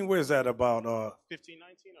 15? Where is that about? 15,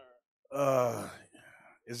 19, or?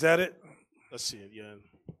 Is that it? Let's see it, yeah.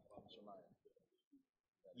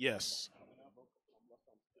 Yes.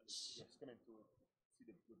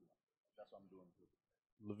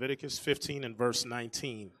 Leviticus 15 and verse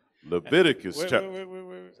 19. Leviticus Wait. chapter. Wait. It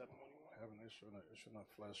should not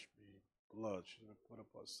flesh be blood. Should have put up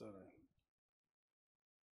a setting.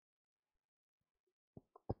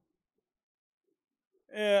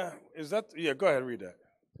 Yeah, is that? Yeah, go ahead and read that.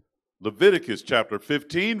 Leviticus chapter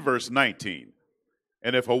 15, verse 19.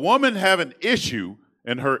 And if a woman have an issue,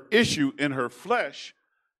 and her issue in her flesh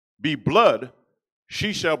be blood,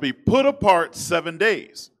 she shall be put apart 7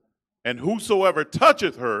 days. And whosoever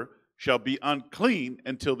toucheth her shall be unclean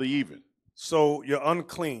until the even. So you're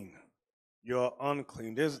unclean. You're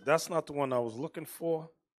unclean. That's not the one I was looking for.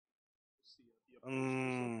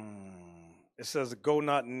 It says, go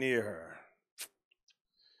not near her.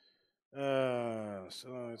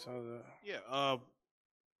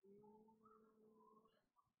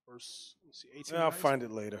 Verse 18. I'll find it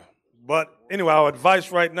later. But anyway, our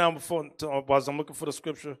advice right now, as I'm looking for the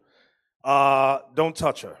scripture, Don't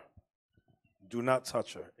touch her. Do not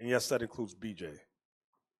touch her. And yes, that includes BJ.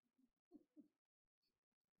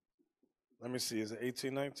 Let me see. Is it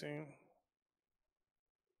 18, 19?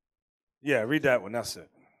 Yeah, read that one. That's it.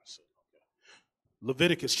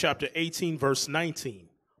 Leviticus chapter 18, verse 19.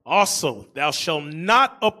 Also, thou shalt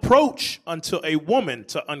not approach unto a woman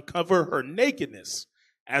to uncover her nakedness,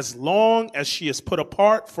 as long as she is put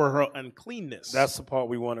apart for her uncleanness. That's the part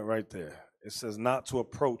we wanted right there. It says not to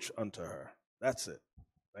approach unto her. That's it.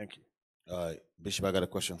 Thank you. All right, Bishop, I got a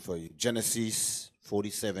question for you. Genesis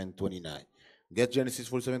 47:29. Get Genesis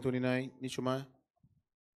 47:29, Nishuma.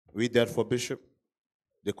 Read that for Bishop.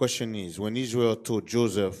 The question is, when Israel told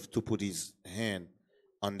Joseph to put his hand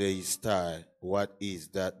under his thigh, what is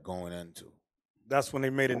that going into? That's when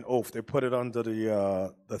they made an oath. They put it under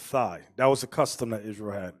the thigh. That was a custom that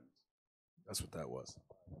Israel had. That's what that was.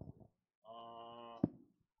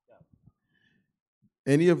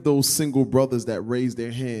 Any of those single brothers that raise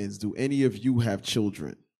their hands, do any of you have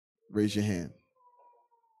children? Raise your hand.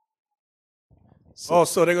 So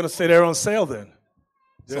they're going to say they're on sale then.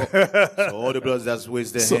 So all the brothers that's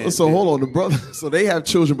raised their hands. So hold on, the brothers. So they have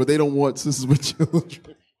children, but they don't want sisters with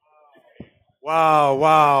children.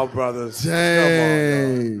 Wow, brothers.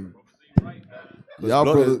 Dang. Y'all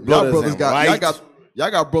brothers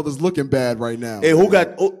got brothers looking bad right now. Hey,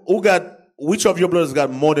 which of your brothers got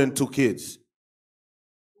more than 2 kids?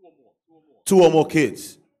 2 or more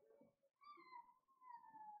kids.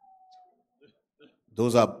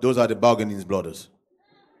 Those are the bargainings, brothers.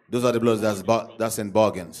 Those are the brothers that's in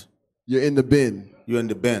bargains. You're in the bin. You're in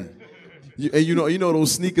the bin. You know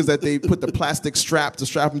those sneakers that they put the plastic strap to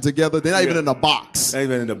strap them together? They're not even in a box. Not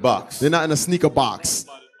even in the box. They're not in a sneaker box.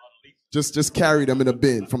 Just carry them in a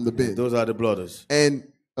bin, from the bin. Those are the brothers. And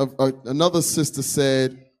another sister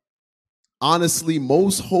said, honestly,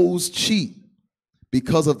 most hoes cheat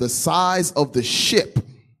because of the size of the ship,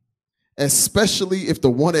 especially if the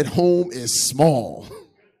one at home is small.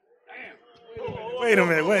 Wait a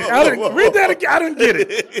minute. Read that again. I didn't get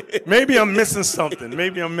it. Maybe I'm missing something.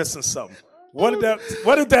 What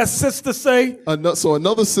did that sister say? So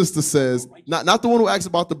another sister says, not the one who asks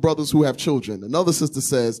about the brothers who have children. Another sister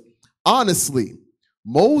says, honestly,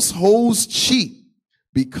 most hoes cheat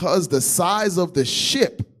because the size of the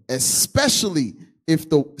ship, especially if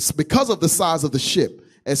the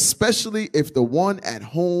one at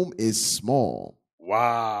home is small.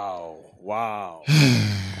 Wow.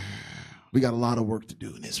 We got a lot of work to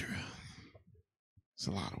do in Israel. It's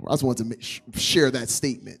a lot of work. I just wanted to share that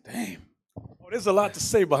statement. Damn. Well, there's a lot to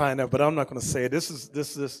say behind that, but I'm not going to say it. This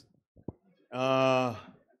is. Cap,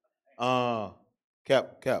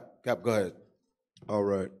 go ahead. All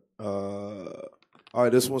right.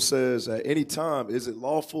 This one says, at any time, is it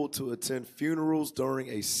lawful to attend funerals during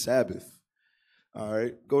a Sabbath? All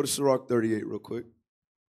right. Go to Sirach 38 real quick.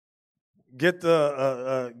 Get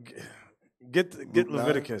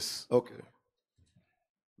Leviticus. Okay.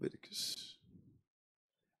 Leviticus.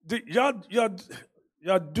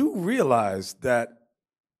 Y'all do realize that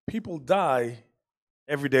people die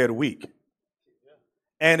every day of the week.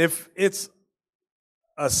 And if it's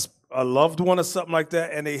a loved one or something like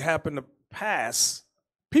that and they happen to pass,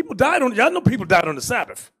 y'all know people died on the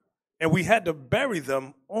Sabbath. And we had to bury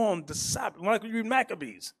them on the Sabbath. Like we read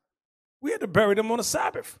Maccabees. We had to bury them on the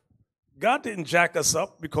Sabbath. God didn't jack us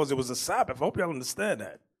up because it was a Sabbath. I hope y'all understand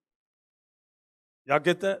that. Y'all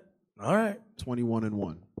get that? All right.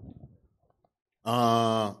 21-1.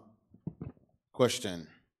 Question.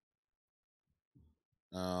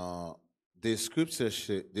 The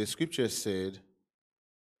scripture said,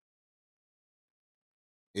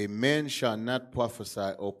 a man shall not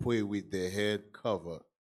prophesy or pray with their head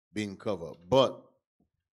being covered, but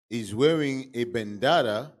is wearing a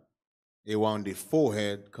bandana around the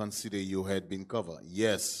forehead, consider your head being covered.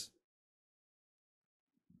 Yes.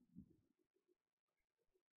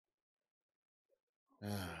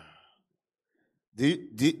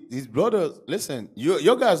 These brothers, listen,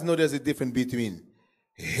 you guys know there's a difference between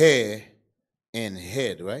hair and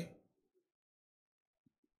head, right?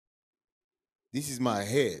 This is my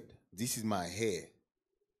head. This is my hair.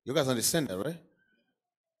 You guys understand that, right?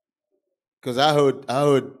 Because I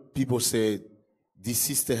heard people say this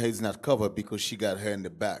sister head is not covered because she got hair in the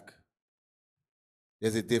back.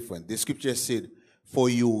 There's a difference. The scripture said, for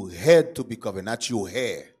your head to be covered, not your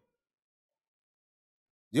hair.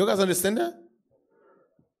 You guys understand that?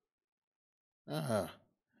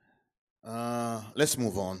 Let's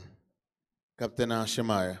move on. Captain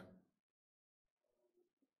Shemaiah.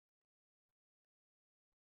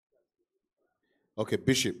 Okay,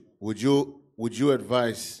 Bishop, would you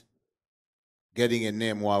advise getting a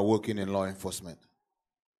name while working in law enforcement?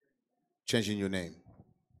 changing your name?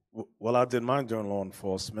 Well, I did mine during law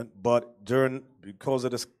enforcement, but because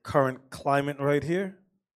of this current climate right here,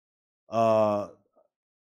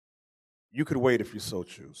 you could wait if you so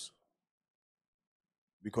choose,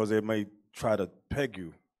 because they may try to peg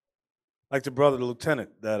you, like the brother, the lieutenant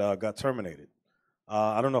that got terminated.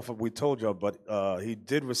 I don't know if we told y'all, but he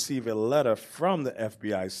did receive a letter from the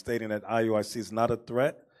FBI stating that IUIC is not a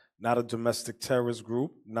threat, not a domestic terrorist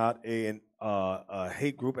group, not a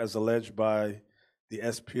hate group as alleged by the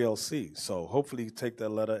SPLC. So hopefully you take that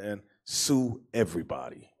letter and sue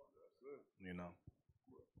everybody. You know.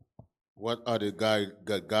 What are the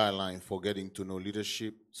guidelines for getting to know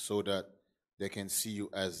leadership so that they can see you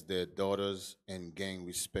as their daughters and gain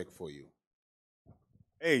respect for you?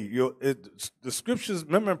 Hey, the scriptures,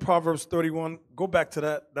 remember in Proverbs 31, go back to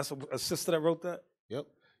that. That's a sister that wrote that? Yep.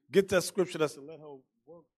 Get that scripture that's to let her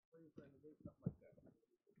work, praise her, and something like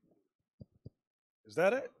that. Is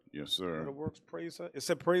that it? Yes, sir. Let her works, praise her. It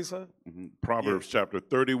said praise her? Mm-hmm. Proverbs chapter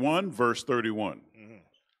 31, verse 31. Mm-hmm.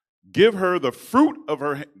 Give her of the fruit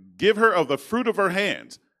of her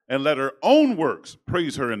hands, and let her own works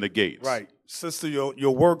praise her in the gates. Right. Sister,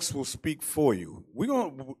 your works will speak for you.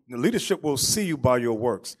 The leadership will see you by your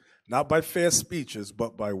works, not by fair speeches,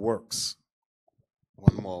 but by works.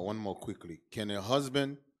 One more quickly. Can a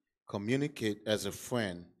husband communicate as a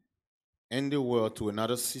friend in the world to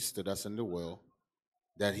another sister that's in the world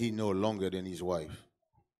that he no longer than his wife?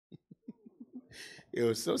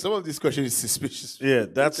 So some of this question is suspicious. Yeah,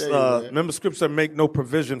 that's remember scripture make no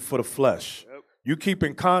provision for the flesh. Yep. You keep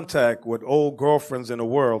in contact with old girlfriends in the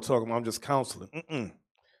world talking about I'm just counseling.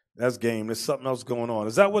 That's game. There's something else going on.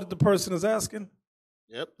 Is that what the person is asking?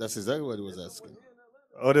 Yep, that's exactly what he was asking.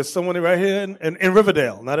 Oh, there's someone right here in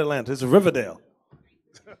Riverdale, not Atlanta. It's Riverdale.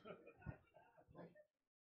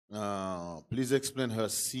 Please explain her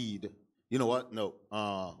seed. You know what? No.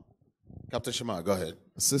 Captain Shema, go ahead.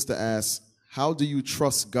 Sister asks, how do you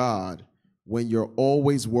trust God when you're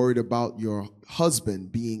always worried about your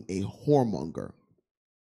husband being a whoremonger?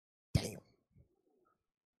 Damn.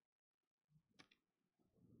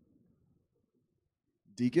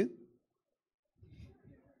 Deacon?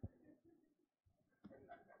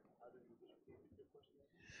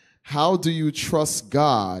 How do you trust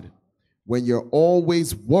God when you're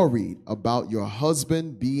always worried about your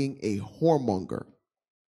husband being a whoremonger?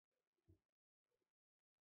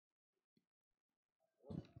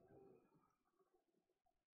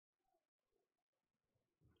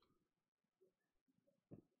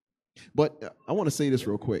 But I want to say this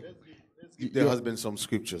real quick. Give their husband some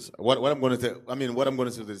scriptures. What I'm going to tell. What I'm going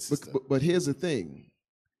to say to the sister. But here's the thing: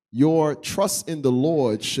 your trust in the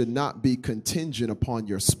Lord should not be contingent upon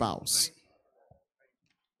your spouse.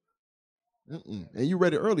 And you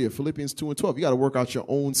read it earlier, Philippians 2:12. You got to work out your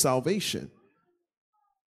own salvation.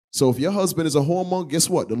 So if your husband is a whoremonger, guess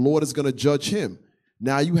what? The Lord is going to judge him.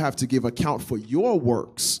 Now you have to give account for your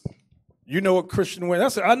works. You know what Christian woman?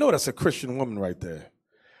 I know that's a Christian woman right there.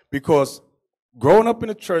 Because growing up in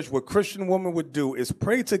the church, what Christian woman would do is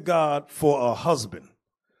pray to God for a husband.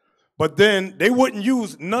 But then they wouldn't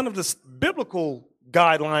use none of the biblical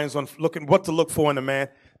guidelines on what to look for in a man.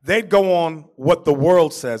 They'd go on what the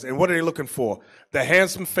world says. And what are they looking for? The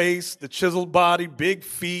handsome face, the chiseled body, big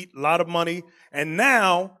feet, a lot of money. And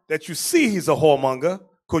now that you see he's a whoremonger,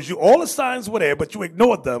 because all the signs were there, but you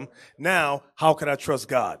ignored them, now how can I trust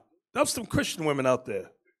God? There's some Christian women out there.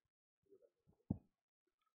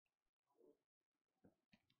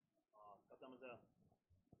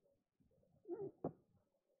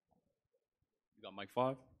 You got mic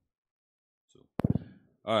 5? 2.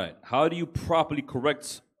 All right. How do you properly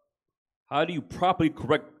correct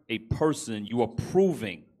a person you are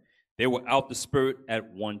proving they were out the spirit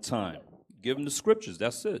at one time? Give them the scriptures.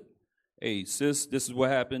 That's it. Hey, sis, this is what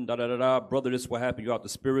happened. Da da da da. Brother, this is what happened. You're out the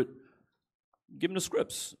spirit. Give them the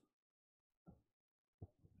scripts.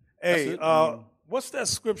 Hey, what's that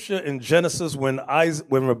scripture in Genesis when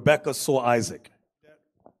Rebekah saw Isaac?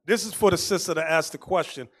 This is for the sister that asked the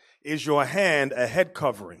question, is your hand a head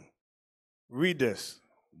covering? Read this.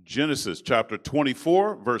 Genesis chapter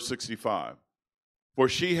 24, verse 65. For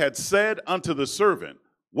she had said unto the servant,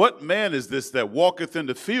 what man is this that walketh in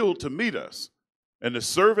the field to meet us? And the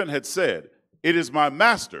servant had said, it is my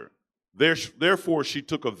master. Therefore she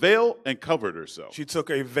took a veil and covered herself. She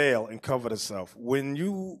took a veil and covered herself. When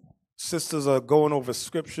you sisters are going over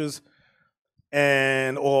scriptures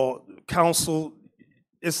or counsel,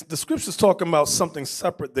 the scripture's talking about something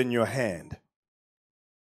separate than your hand.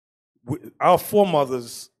 Our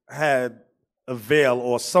foremothers had a veil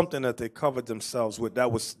or something that they covered themselves with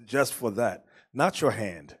that was just for that, not your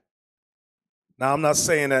hand. Now, I'm not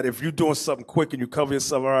saying that if you're doing something quick and you cover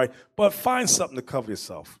yourself, all right, but find something to cover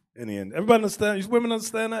yourself in the end. Everybody understand? You women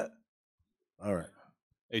understand that? All right.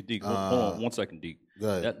 Hey, Deacon, hold on 1 second, Deacon. Go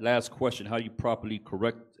ahead. That last question, how do you properly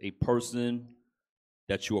correct a person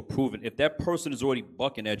that you are proving? If that person is already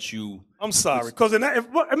bucking at you. I'm sorry, because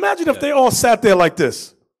imagine if they all sat there like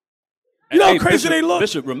this. You know how crazy Bishop, they look?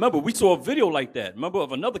 Bishop, remember, we saw a video like that. Remember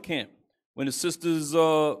of another camp when the sisters,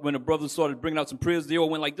 when the brothers started bringing out some prayers, they all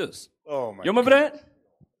went like this. Oh, my You remember that?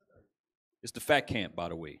 It's the fat camp, by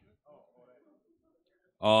the way.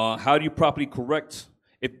 How do you properly correct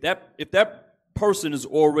if that person is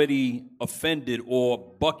already offended or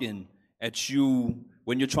bucking at you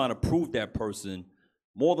when you're trying to prove that person?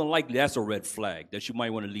 More than likely, that's a red flag that you might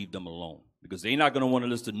want to leave them alone because they're not going to want to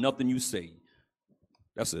listen to nothing you say.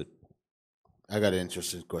 That's it. I got an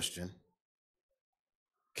interesting question.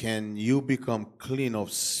 Can you become clean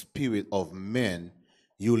of spirit of men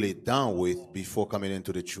you lay down with before coming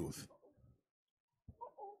into the truth?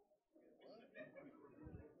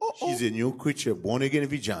 She's a new creature, born again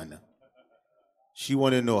vagina. She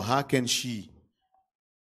want to know how can she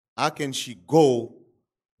go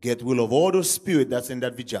get will of all the spirit that's in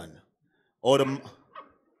that vagina,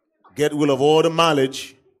 get will of all the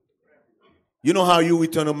mileage. You know how you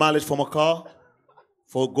return the mileage from a car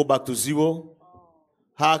go back to zero?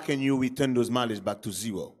 How can you return those mileage back to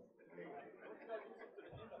zero?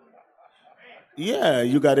 Yeah,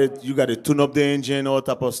 you got to tune up the engine, all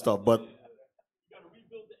type of stuff, but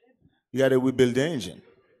you got to rebuild the engine.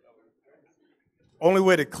 Only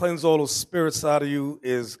way to cleanse all those spirits out of you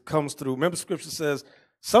comes through. Remember, Scripture says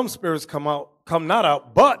some spirits come not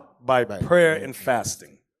out, but by prayer and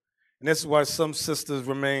fasting. And this is why some sisters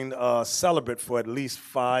remain celibate for at least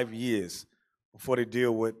 5 years before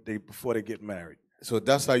they before they get married. So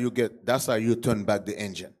that's how you turn back the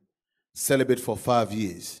engine. Celibate for 5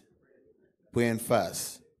 years. Pray and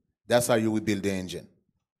fast. That's how you rebuild the engine.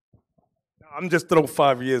 I'm just throwing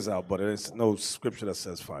 5 years out, but there's no scripture that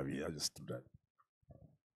says 5 years. I just threw that.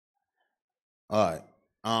 All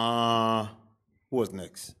right. Who was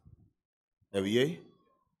next? Evie?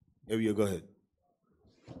 Evie, go ahead.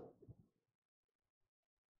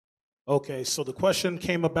 Okay, so the question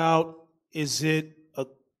came about, is it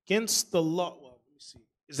against the law? Well, let me see.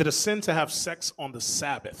 Is it a sin to have sex on the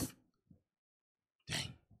Sabbath?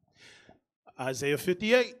 Dang. Isaiah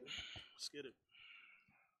 58. Let's get it.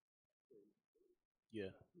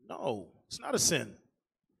 Yeah. No, it's not a sin.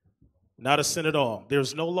 Not a sin at all.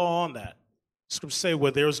 There's no law on that. Scripture say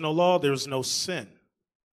where there is no law, there is no sin.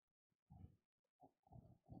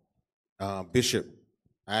 Bishop,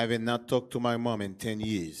 I haven't not talked to my mom in 10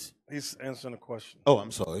 years. He's answering the question. Oh,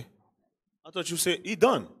 I'm sorry. I thought you said he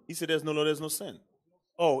done. He said there's no law, there's no sin.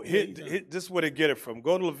 Oh, this is where they get it from.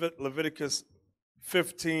 Go to Leviticus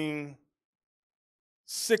 15,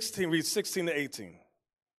 16, read 16 to 18.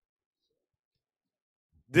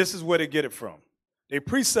 This is where they get it from. They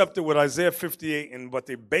precept it with Isaiah 58, but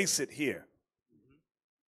they base it here.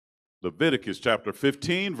 Leviticus chapter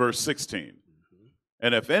 15, verse 16.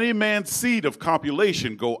 And if any man's seed of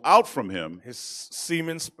copulation go out from him, his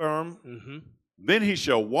semen, sperm, then he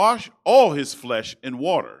shall wash all his flesh in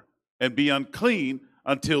water and be unclean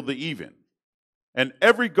until the even. And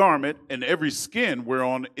every garment and every skin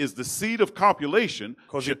whereon is the seed of copulation,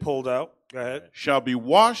 because he pulled out, go ahead, shall be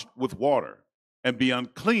washed with water and be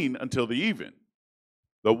unclean until the even.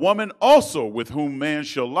 The woman also with whom man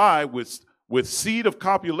shall lie with seed of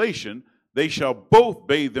copulation, they shall both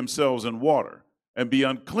bathe themselves in water and be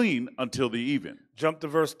unclean until the even. Jump to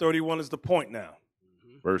verse 31 is the point now.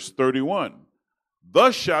 Verse 31.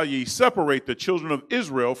 Thus shall ye separate the children of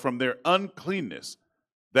Israel from their uncleanness,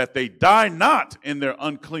 that they die not in their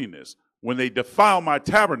uncleanness when they defile my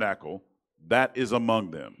tabernacle that is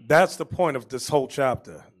among them. That's the point of this whole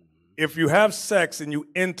chapter. If you have sex and you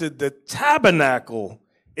entered the tabernacle,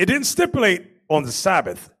 it didn't stipulate on the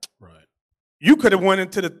Sabbath. Right. You could have went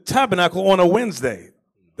into the tabernacle on a Wednesday,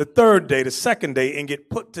 the third day, the second day, and get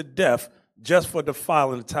put to death just for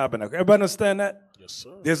defiling the tabernacle. Everybody understand that? Yes,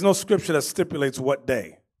 sir. There's no scripture that stipulates what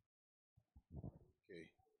day. Okay.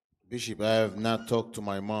 Bishop, I have not talked to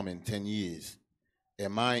my mom in 10 years.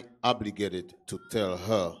 Am I obligated to tell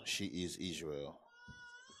her she is Israel?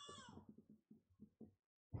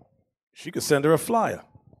 She could send her a flyer.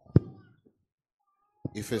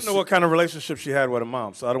 I don't know what kind of relationship she had with her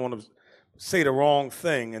mom, so I don't want to say the wrong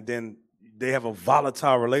thing and then they have a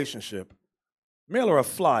volatile relationship. Mail her a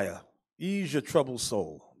flyer. Ease your troubled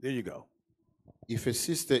soul. There you go. If a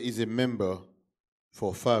sister is a member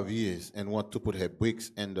for 5 years and want to put her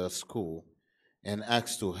bricks in the school and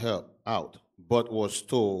asks to help out, but was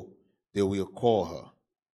told they will call her,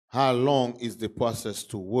 How long is the process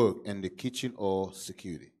to work in the kitchen or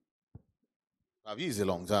security? 5 years is a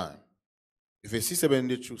long time. If a sister been in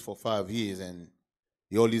the truth for 5 years and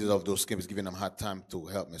the old leaders of those camps giving them hard time to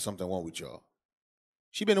help me, something wrong with y'all.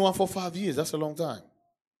 She been the one for 5 years. That's a long time.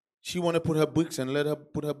 She want to put her bricks in, let her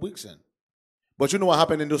put her bricks in. But you know what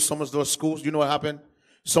happened in some of those schools? You know what happened?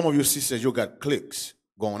 Some of your sisters, you got cliques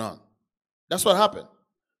going on. That's what happened.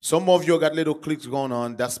 Some of you got little cliques going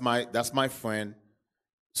on. That's my friend.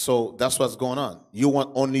 So that's what's going on. You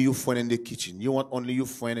want only your friend in the kitchen. You want only your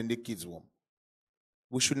friend in the kids' room.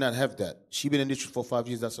 We should not have that. She been in the church for 5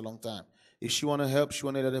 years. That's a long time. If she want to help, she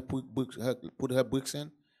want to let her put her bricks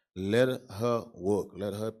in, let her work.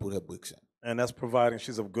 Let her put her bricks in. And that's providing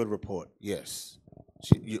she's of good report. Yes.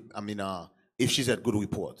 If she's at good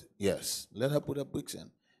report, yes. Let her put her bricks in.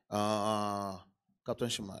 Captain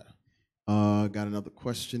Shemaiah. Got another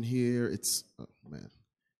question here. It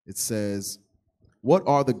says, what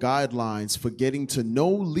are the guidelines for getting to know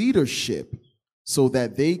leadership so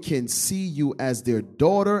that they can see you as their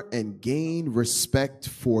daughter and gain respect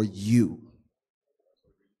for you?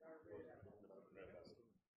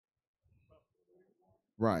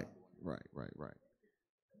 Right.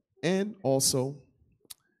 And also,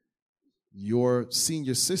 your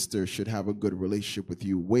senior sister should have a good relationship with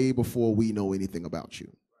you way before we know anything about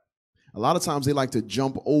you. A lot of times they like to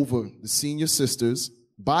jump over the senior sisters,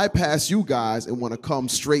 bypass you guys, and want to come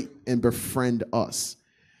straight and befriend us.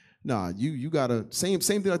 Nah, you gotta, same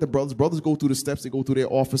thing like the brothers. Brothers go through the steps, they go through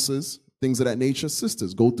their offices, things of that nature.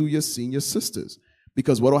 Sisters, go through your senior sisters.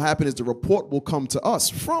 Because what will happen is the report will come to us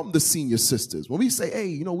from the senior sisters. When we say,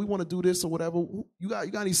 hey, we want to do this or whatever, you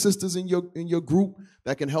got any sisters in your group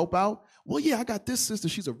that can help out? Well, yeah, I got this sister.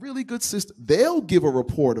 She's a really good sister. They'll give a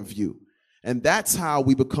report of you. And that's how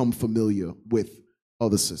we become familiar with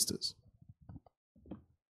other sisters.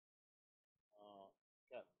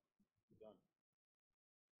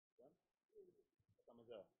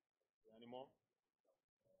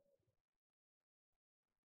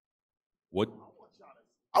 What?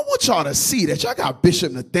 I want y'all to see that y'all got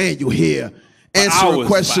Bishop Nathanyel here answering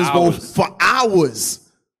questions for hours.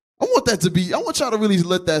 I want y'all to really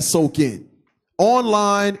let that soak in.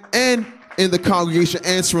 Online and in the congregation,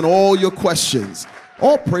 answering all your questions.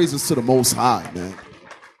 All praises to the Most High, man.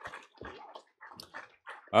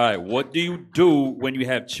 All right, what do you do when you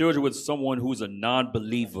have children with someone who's a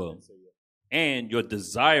non-believer and you're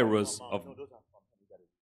desirous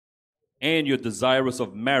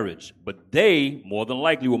of marriage, but they more than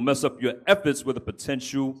likely will mess up your efforts with a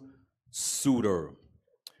potential suitor?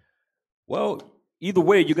 Well, either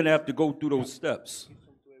way, you're going to have to go through those steps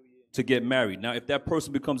to get married. Now, if that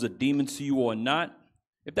person becomes a demon to you or not,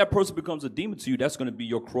 if that person becomes a demon to you, that's going to be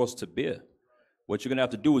your cross to bear. What you're going to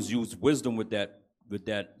have to do is use wisdom with that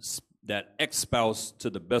ex-spouse to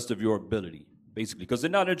the best of your ability, basically, because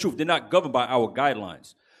they're not in the truth. They're not governed by our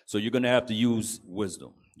guidelines. So you're going to have to use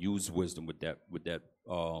wisdom. Use wisdom with that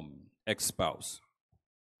ex-spouse.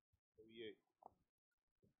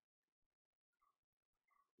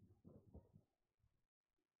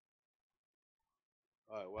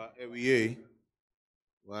 All right. While every year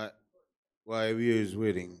is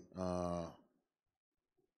waiting,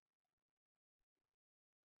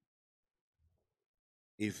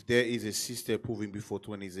 if there is a sister proving before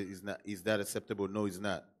 20, is that acceptable? No, it's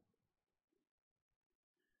not.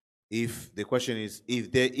 If the question is,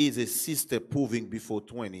 if there is a sister proving before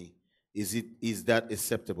 20, is that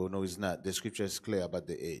acceptable? No, it's not. The scripture is clear about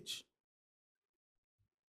the age.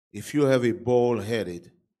 If you have a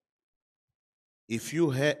bald-headed, if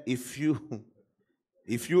you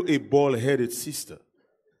a bald-headed sister,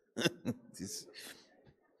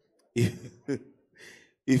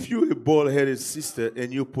 if you a bald-headed sister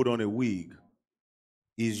and you put on a wig,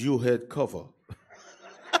 is your head cover?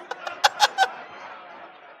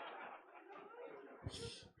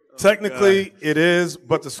 Technically, it is,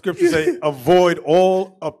 but the scriptures say, avoid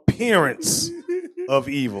all appearance of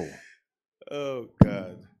evil. Oh,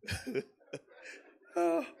 God.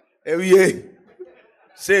 Every year,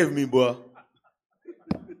 save me, boy.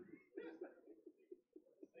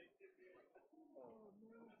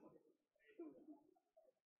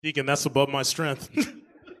 Deacon, that's above my strength.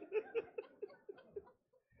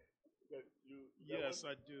 Yes,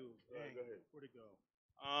 I do. Dang, where'd it go?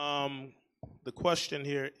 The question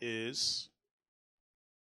here is...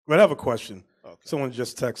 Well, I have a question. Okay. Someone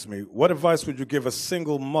just texted me. What advice would you give a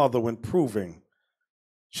single mother when proving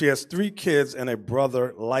she has 3 kids and a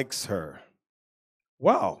brother likes her?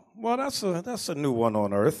 Wow. Well, that's a new one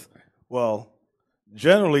on earth. Well,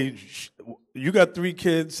 generally, you got 3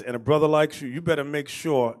 kids and a brother likes you. You better make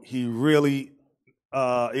sure he really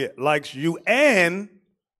likes you and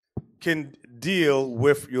can deal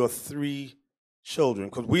with your 3 children?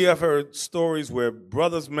 Because we have heard stories where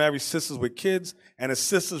brothers marry sisters with kids, and the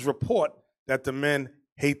sisters report that the men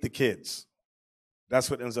hate the kids. That's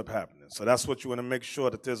what ends up happening. So that's what you want to make sure,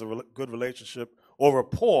 that there's a good relationship or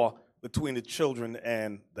rapport between the children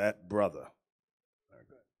and that brother.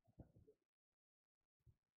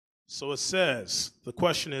 So it says, the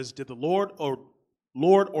question is, did the Lord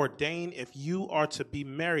ordain if you are to be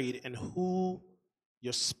married and who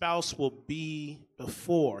your spouse will be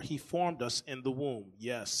before he formed us in the womb?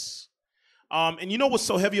 Yes. And you know what's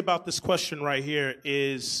so heavy about this question right here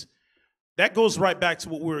is that goes right back to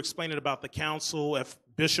what we were explaining about the counsel. If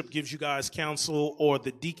Bishop gives you guys counsel or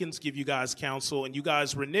the deacons give you guys counsel and you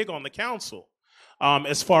guys renege on the counsel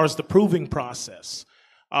as far as the proving process,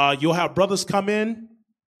 you'll have brothers come in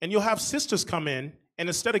and you'll have sisters come in, and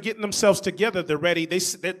instead of getting themselves together, they're ready.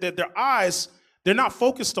 Their eyes, they're not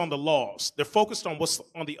focused on the laws. They're focused on what's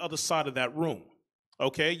on the other side of that room,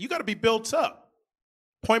 okay? You got to be built up.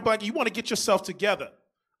 Point blank, you want to get yourself together,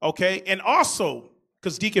 okay? And also,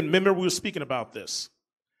 because Deacon, remember we were speaking about this,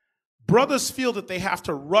 brothers feel that they have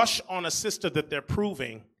to rush on a sister that they're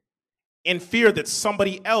proving in fear that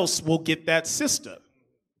somebody else will get that sister,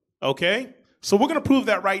 okay? So we're going to prove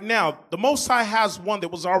that right now. The Most High has one that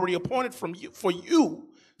was already appointed for you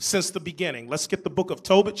since the beginning. Let's get the book of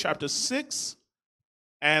Tobit, chapter 6,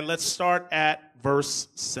 and let's start at verse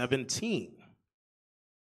 17.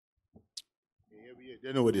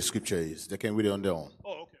 They know where the scripture is. They can read it on their own.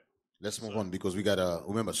 Oh, okay. Let's move on because we gotta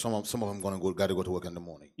remember some of them gotta go to work in the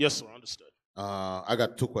morning. Yes, sir. Understood. I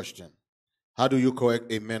got 2 questions. How do you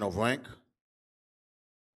correct a man of rank?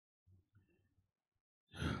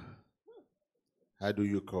 How do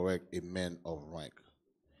you correct a man of rank?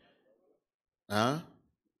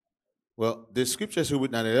 Well, the scripture says we're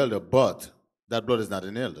not an elder, but that brother is not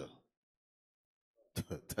an elder.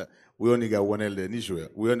 We only got one elder in Israel.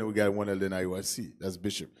 We got one elder in IUIC. That's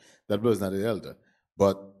bishop. That brother is not an elder.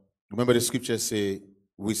 But remember the scriptures say,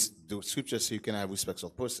 you can have respect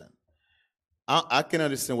of person. I can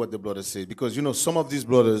understand what the brother says because, you know, some of these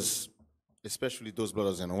brothers, especially those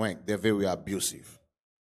brothers in rank, they're very abusive.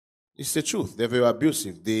 It's the truth. They're very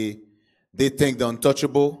abusive. They think they're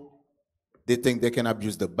untouchable. They think they can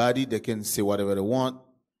abuse the body. They can say whatever they want.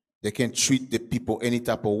 They can treat the people any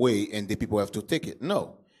type of way, and the people have to take it.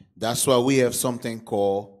 No. That's why we have something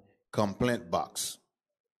called complaint box.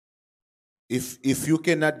 If you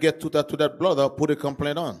cannot get to that brother, put a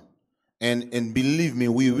complaint on. And believe me,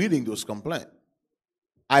 we're reading those complaints.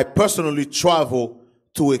 I personally travel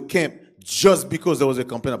to a camp just because there was a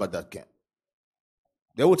complaint about that camp.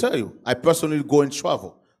 They will tell you, I personally go and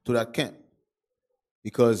travel to that camp.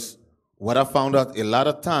 Because what I found out, a lot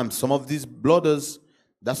of times, some of these brothers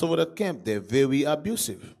that's over that camp, they're very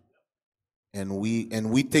abusive. And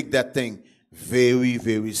we take that thing very,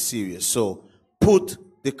 very serious. So put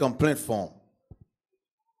the complaint form.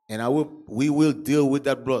 And we will deal with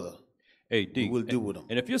that brother. Hey, D, we will deal with him.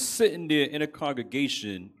 And if you're sitting there in a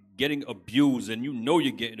congregation getting abused, and you know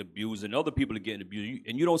you're getting abused, and other people are getting abused,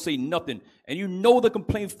 and you don't say nothing, and you know the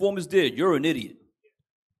complaint form is there, you're an idiot.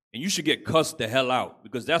 And you should get cussed the hell out,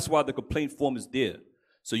 because that's why the complaint form is there.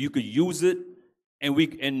 So you could use it, and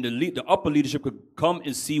the upper leadership could come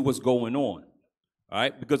and see what's going on. All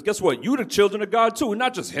right? Because guess what? You the children of God too,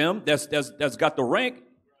 not just him that's got the rank,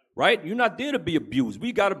 right? You're not there to be abused.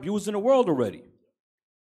 We got abused in the world already.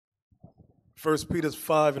 1 Peter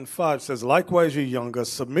 5:5 says, likewise, ye younger,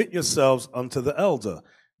 submit yourselves unto the elder.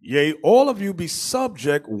 Yea, all of you be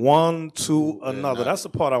subject one to another. That's the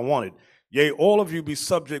part I wanted. Yea, all of you be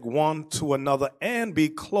subject one to another, and be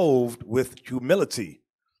clothed with humility.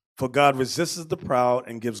 For God resists the proud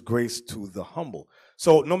and gives grace to the humble.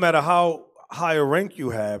 So no matter how high a rank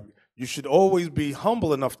you have, you should always be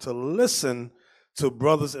humble enough to listen to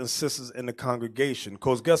brothers and sisters in the congregation.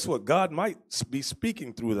 Because guess what? God might be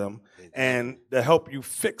speaking through them and to help you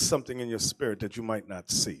fix something in your spirit that you might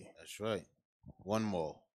not see. That's right. One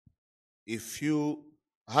more.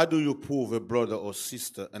 How do you prove a brother or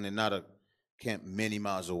sister in another camp many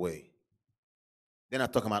miles away? They're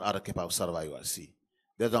not talking about other camp outside of IUIC.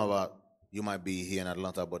 They're talking about you might be here in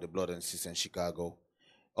Atlanta, but the brother and sister in Chicago.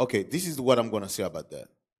 Okay, this is what I'm going to say about that.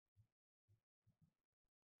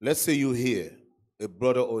 Let's say you hear a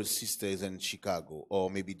brother or a sister is in Chicago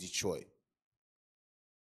or maybe Detroit.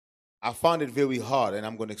 I found it very hard, and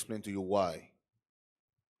I'm going to explain to you why.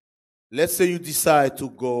 Let's say you decide to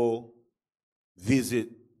go visit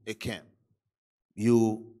a camp.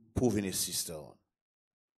 You proving a sister on.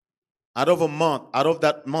 Out of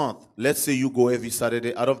that month, let's say you go every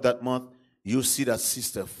Saturday, out of that month, you see that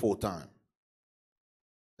sister 4 times.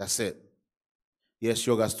 That's it. Yes,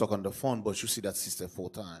 you got stuck on the phone, but you see that sister full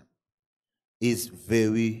time. It's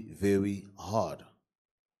very, very hard.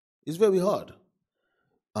 It's very hard.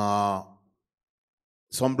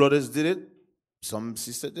 Some brothers did it, some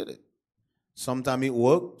sisters did it. Sometimes it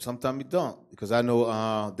work, sometimes it don't. Because I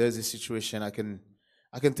know there's a situation I can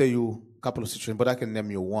tell you a couple of situations, but I can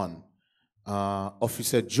name you one.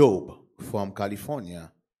 Officer Job from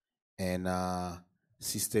California, and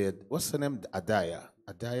sister, what's her name? Adira.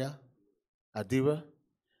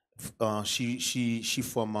 She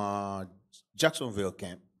from Jacksonville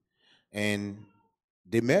camp, and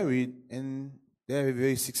they married, and they have a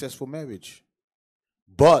very successful marriage.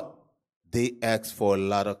 But they ask for a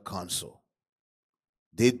lot of counsel.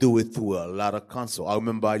 They do it through a lot of counsel. I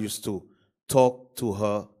remember I used to talk to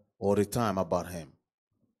her all the time about him.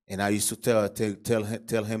 And I used to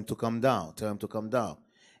tell him to come down, tell him to come down.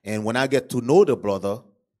 And when I get to know the brother,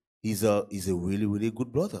 he's a really, really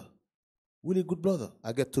good brother. Really good brother.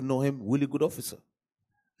 I get to know him, really good officer.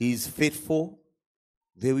 He's faithful,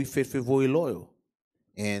 very loyal.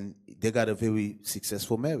 And they got a very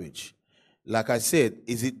successful marriage. Like I said,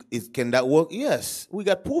 can that work? Yes, we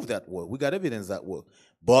got proof that work. We got evidence that work.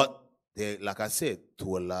 But they, like I said,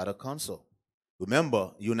 to a lot of counsel.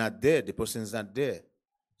 Remember, you're not there. The person's not there.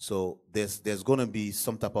 So there's going to be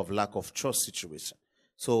some type of lack of trust situation.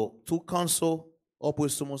 So to counsel,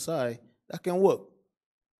 upwards to Most High, that can work.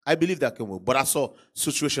 I believe that can work. But I saw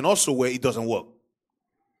situation also where it doesn't work.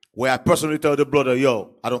 Where I personally tell the brother,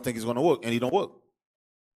 yo, I don't think it's going to work, and it don't work.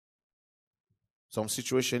 Some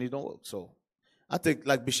situation it don't work. So I think,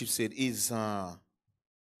 like Bishop said, is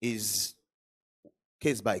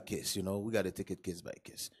case by case. You know, we got to take it case by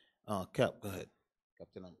case. Cap, go ahead.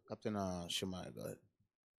 Captain Shemaiah, go ahead.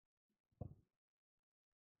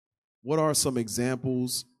 What are some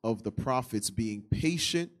examples of the prophets being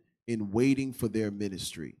patient in waiting for their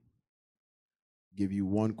ministry? Give you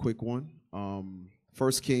one quick one. 1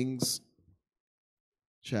 Kings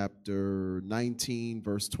chapter 19,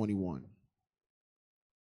 verse 21.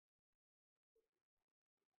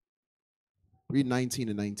 Read 19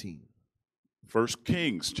 and 19. 1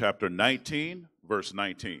 Kings chapter 19, verse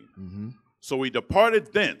 19. Mm-hmm. So he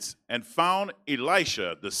departed thence and found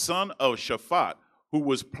Elisha, the son of Shaphat, who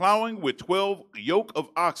was plowing with 12 yoke of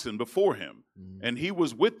oxen before him, and he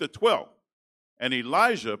was with the 12th. And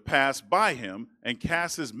Elijah passed by him and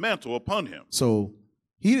cast his mantle upon him. So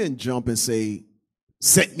he didn't jump and say,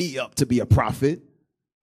 set me up to be a prophet.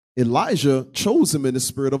 Elijah chose him in the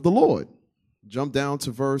spirit of the Lord. Jump down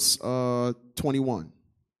to verse 21.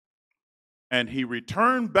 And he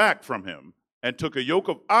returned back from him and took a yoke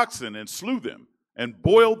of oxen and slew them and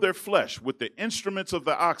boiled their flesh with the instruments of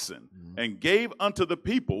the oxen and gave unto the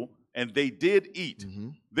people, and they did eat.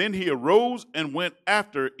 Then he arose and went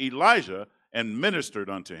after Elijah and ministered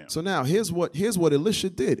unto him. So now here's what Elisha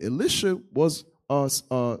did. Elisha was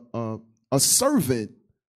a servant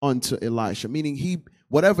unto Elisha, meaning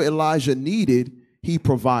whatever Elijah needed, he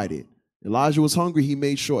provided. Elijah was hungry. He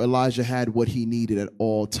made sure Elijah had what he needed at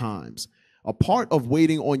all times. A part of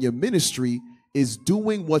waiting on your ministry is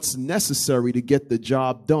doing what's necessary to get the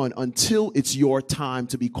job done until it's your time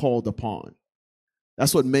to be called upon.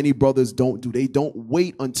 That's what many brothers don't do. They don't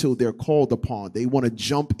wait until they're called upon. They want to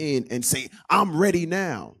jump in and say, I'm ready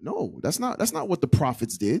now. No, that's not what the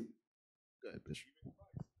prophets did. Go ahead, Bishop.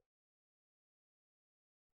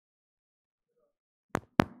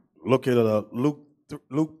 Look at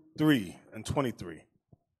Luke 3 and 23.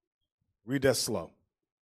 Read that slow.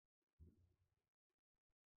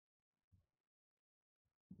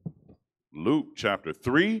 Luke chapter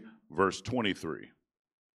 3, verse 23.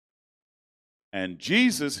 And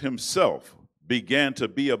Jesus himself began to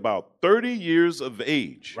be about 30 years of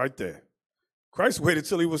age. Right there. Christ waited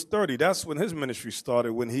till he was 30. That's when his ministry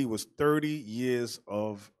started, when he was 30 years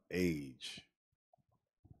of age.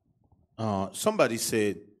 Somebody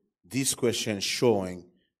said this question showing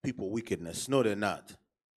people wickedness. No, they're not.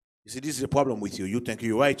 You see, this is a problem with you. You think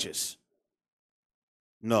you're righteous.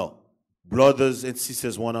 No. Brothers and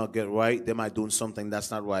sisters want to get right. They might do something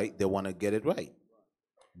that's not right. They want to get it right.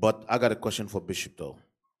 But I got a question for Bishop, though.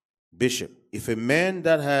 Bishop, if a man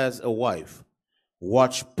that has a wife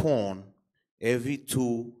watch porn every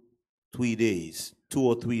 2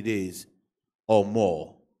 or 3 days or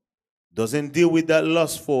more, doesn't deal with that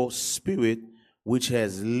lustful spirit which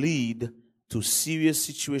has lead to serious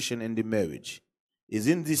situation in the marriage,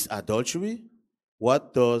 isn't this adultery?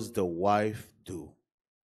 What does the wife do?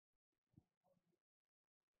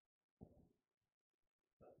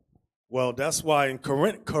 Well, that's why in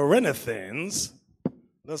Corinthians,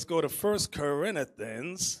 let's go to 1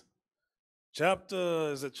 Corinthians,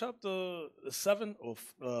 chapter 7 or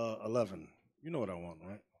 11? You know what I want,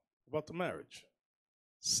 right? About the marriage.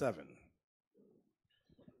 7.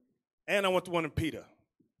 And I want the one in Peter.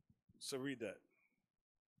 So read that.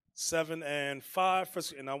 7 and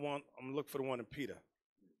 5. And I'm going to look for the one in Peter.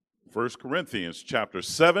 1 Corinthians chapter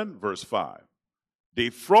 7, verse 5.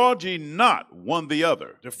 Defraud ye not one the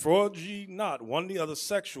other. Defraud ye not one the other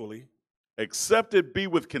sexually. Except it be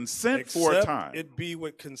with consent for a time. It be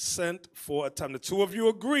with consent for a time. The two of you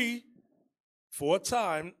agree for a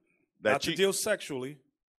time not to deal sexually.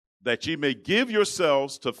 That ye may give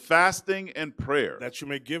yourselves to fasting and prayer. That you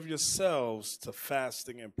may give yourselves to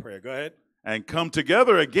fasting and prayer. Go ahead. And come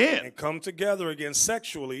together again. And come together again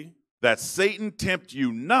sexually. That Satan tempt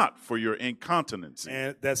you not for your incontinency.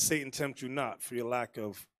 And that Satan tempt you not for your lack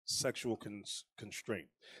of sexual constraint.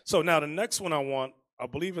 So now the next one I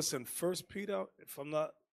believe it's in 1 Peter, if I'm not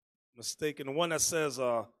mistaken. The one that says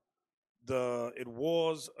it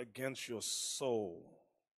wars against your soul.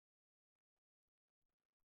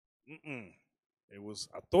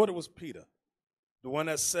 I thought it was Peter. The one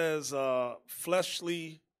that says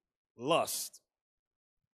fleshly lust.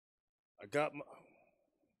 I got my...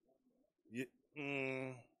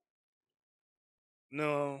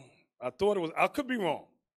 no, I thought it was... I could be wrong.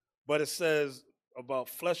 But it says about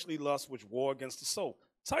fleshly lust which war against the soul.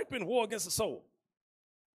 Type in war against the soul.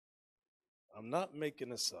 I'm not making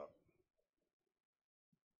this up.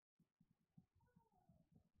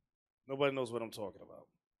 Nobody knows what I'm talking about.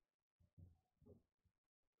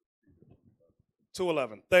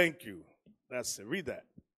 2:11. Thank you. That's it. Read that.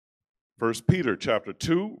 1 Peter chapter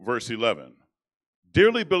 2, verse 11.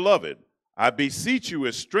 Dearly beloved, I beseech you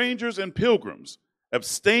as strangers and pilgrims,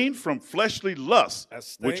 abstain from fleshly lusts,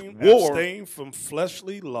 abstain from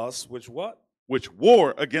fleshly lusts, which what? Which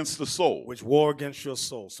war against the soul. Which war against your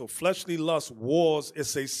soul. So fleshly lust wars,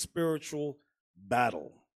 it's a spiritual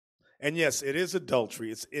battle. And yes, it is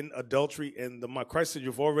adultery. It's in adultery in the mind. Christ said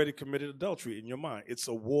you've already committed adultery in your mind. It's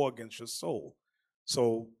a war against your soul.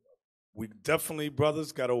 So we definitely,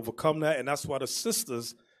 brothers, got to overcome that. And that's why the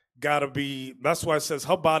sisters got to be, that's why it says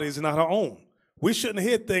her body is not her own. We shouldn't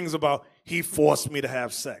hear things about, he forced me to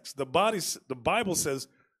have sex. The Bible says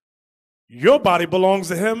your body belongs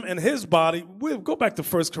to him and his body. We'll go back to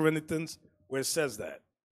 1 Corinthians where it says that.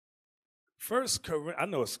 I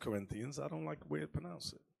know it's Corinthians. I don't like the way it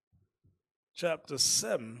pronounces it. Chapter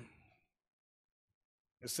 7,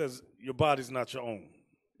 it says your body's not your own.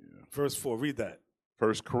 Yeah. Verse 4, read that.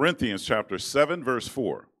 1 Corinthians chapter 7, verse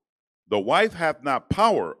 4. The wife hath not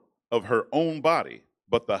power of her own body,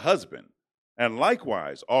 but the husband. And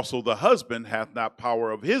likewise, also the husband hath not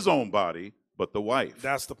power of his own body, but the wife.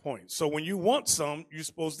 That's the point. So when you want some, you're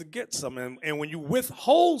supposed to get some. And when you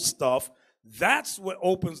withhold stuff, that's what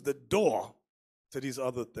opens the door to these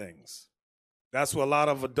other things. That's where a lot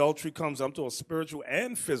of adultery comes. I'm talking spiritual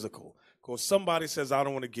and physical. Because somebody says, I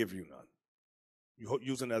don't want to give you none. You're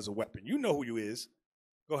using it as a weapon. You know who you is.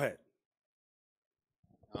 Go ahead.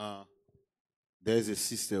 There's a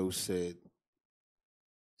sister who said,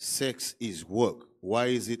 sex is work. Why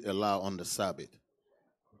is it allowed on the Sabbath?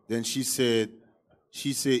 Then she said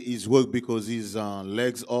it's work because his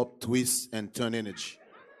legs up, twist, and turn energy.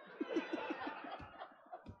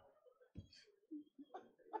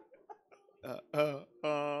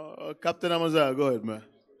 Captain Amazon, go ahead, man.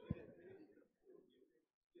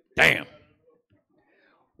 Damn.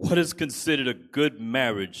 What is considered a good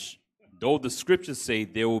marriage? Though the scriptures say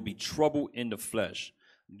there will be trouble in the flesh.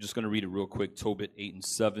 I'm just going to read it real quick. Tobit 8 and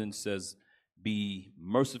 7 says, be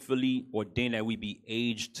mercifully ordained that we be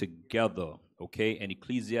aged together. Okay. And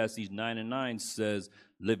Ecclesiastes 9 and 9 says,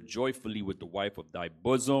 live joyfully with the wife of thy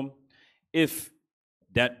bosom. If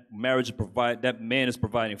that man is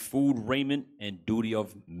providing food, raiment, and duty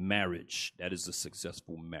of marriage. That is a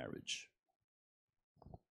successful marriage.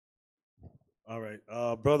 All right.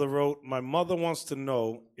 Brother wrote, my mother wants to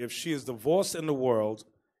know if she is divorced in the world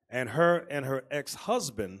and her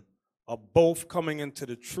ex-husband are both coming into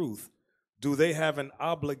the truth, do they have an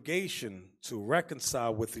obligation to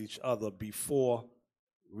reconcile with each other before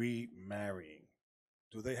remarrying?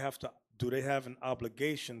 Do they have an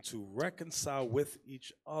obligation to reconcile with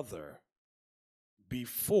each other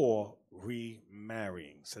before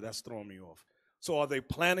remarrying? So that's throwing me off. So are they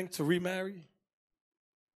planning to remarry?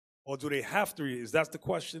 Or do they have to? Is that the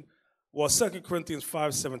question? Well, 2 Corinthians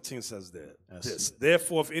 5:17 says this.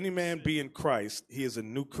 Therefore, if any man be in Christ, he is a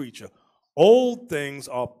new creature. Old things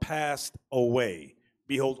are passed away.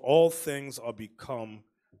 Behold, all things are become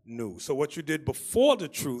new. So what you did before the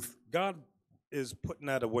truth, God is putting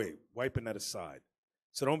that away, wiping that aside.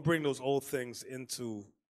 So don't bring those old things into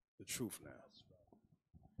the truth now.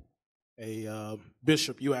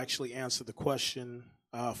 Bishop, you actually answered the question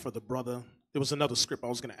for the brother there was another script I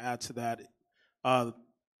was going to add to that.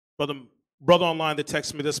 Brother online that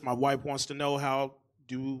texted me this, my wife wants to know how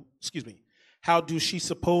do she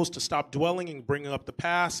suppose to stop dwelling and bringing up the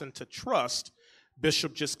past and to trust?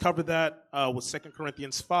 Bishop just covered that with 2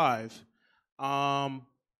 Corinthians 5. What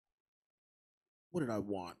did I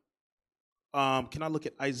want? Can I look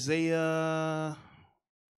at Isaiah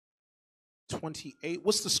 28?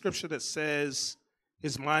 What's the scripture that says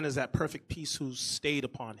his mind is at perfect peace who's stayed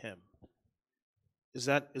upon him? Is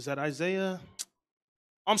that Isaiah?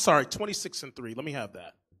 I'm sorry, 26:3. Let me have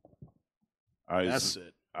that. That's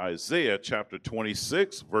it. Isaiah chapter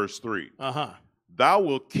 26, verse 3. Uh-huh. Thou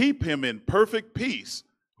wilt keep him in perfect peace,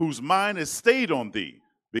 whose mind is stayed on thee,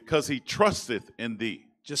 because he trusteth in thee.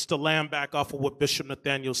 Just to land back off of what Bishop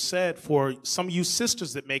Nathanyel said, for some of you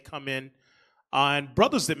sisters that may come in, and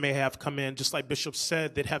brothers that may have come in, just like Bishop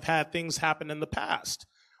said, that have had things happen in the past.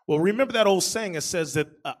 Well, remember that old saying, it says that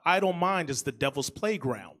idle mind is the devil's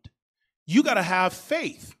playground. You got to have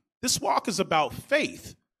faith. This walk is about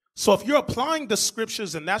faith. So if you're applying the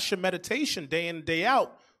scriptures and that's your meditation day in and day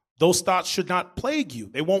out, those thoughts should not plague you.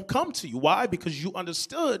 They won't come to you. Why? Because you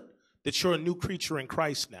understood that you're a new creature in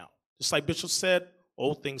Christ now. Just like Bishop said,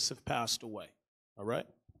 old things have passed away. All right?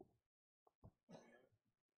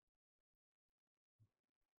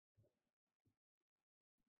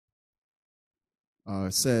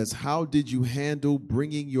 It says, how did you handle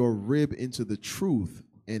bringing your rib into the truth,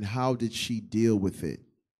 and how did she deal with it?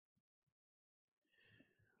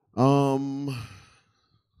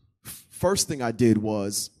 First thing I did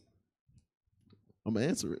was, I'm going to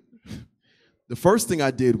answer it. The first thing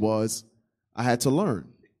I did was I had to learn.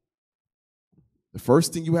 The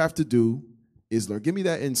first thing you have to do is learn. Give me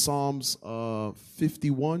that in Psalms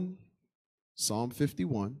 51. Psalm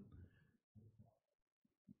 51.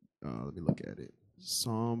 Let me look at it.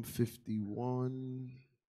 Psalm 51.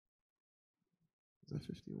 Is that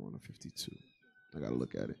 51 or 52? I got to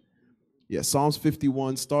look at it. Yeah, Psalms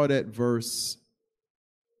 51. Start at verse.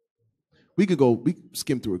 We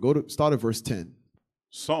skim through it. Start at verse 10.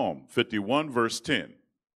 Psalm 51, verse 10.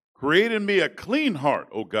 Create in me a clean heart,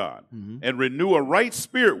 O God, and renew a right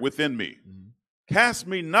spirit within me. Cast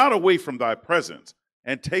me not away from thy presence,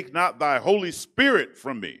 and take not thy Holy Spirit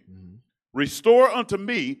from me. Restore unto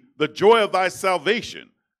me the joy of thy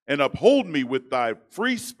salvation, and uphold me with thy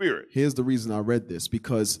free spirit. Here's the reason I read this,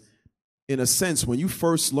 because in a sense, when you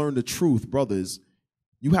first learn the truth, brothers,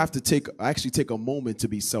 you have to take a moment to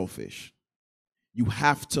be selfish. You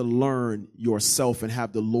have to learn yourself and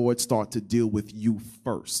have the Lord start to deal with you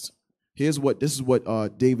first. This is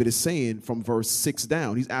what David is saying from verse 6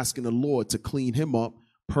 down. He's asking the Lord to clean him up,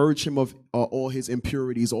 purge him of all his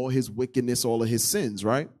impurities, all his wickedness, all of his sins,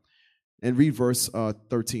 right? And read verse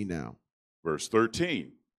 13 now. Verse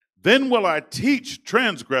 13. Then will I teach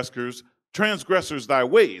transgressors thy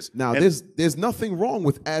ways. Now, there's nothing wrong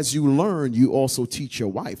with, as you learn, you also teach your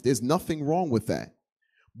wife. There's nothing wrong with that.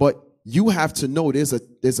 But you have to know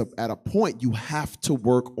at a point you have to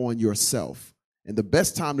work on yourself. And the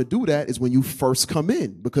best time to do that is when you first come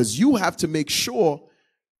in, because you have to make sure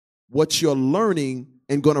what you're learning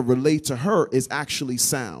and going to relate to her is actually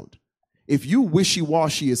sound. If you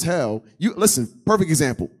wishy-washy as hell, listen, perfect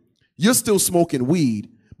example. You're still smoking weed,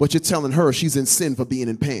 but you're telling her she's in sin for being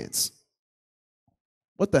in pants.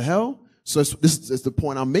 What the hell? So this is the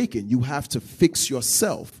point I'm making. You have to fix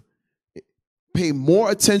yourself. Pay more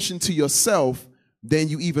attention to yourself than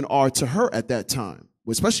you even are to her at that time.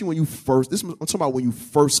 Especially when I'm talking about when you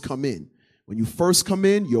first come in. When you first come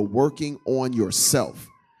in, you're working on yourself.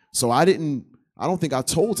 So I don't think I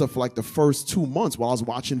told her for like the first 2 months while I was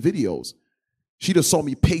watching videos. She just saw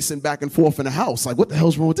me pacing back and forth in the house. Like, what the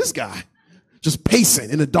hell's wrong with this guy? Just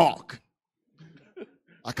pacing in the dark.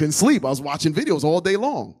 I couldn't sleep. I was watching videos all day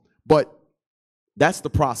long. But that's the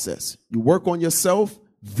process. You work on yourself.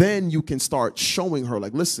 Then you can start showing her,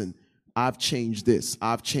 like, listen, I've changed this.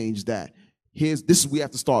 I've changed that. We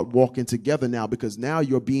have to start walking together now, because now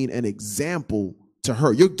you're being an example to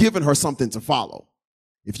her. You're giving her something to follow.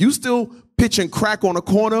 If you still pitching crack on a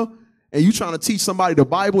corner and you trying to teach somebody the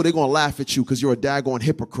Bible, they're going to laugh at you because you're a daggone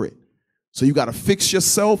hypocrite. So you got to fix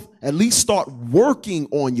yourself. At least start working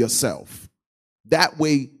on yourself. That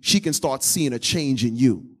way she can start seeing a change in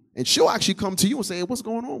you. And she'll actually come to you and say, hey, what's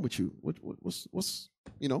going on with you? What's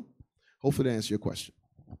hopefully to answer your question.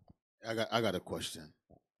 I got a question.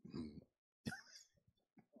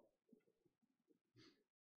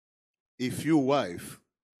 If your wife,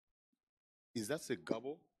 is that a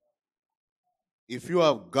gobble? If you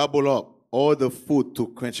have gobbled up all the food to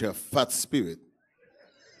quench her fat spirit,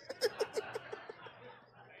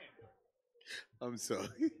 I'm sorry.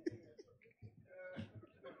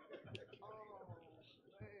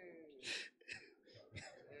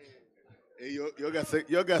 Hey,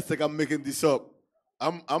 you guys think I'm making this up.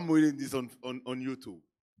 I'm reading this on YouTube.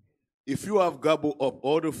 If you have gobbled up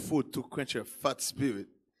all the food to quench your fat spirit,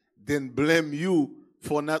 then blame you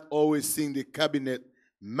for not always seeing the cabinet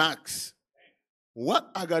max. What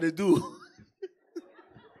I gotta do?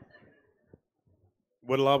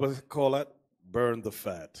 What do I call that? Burn the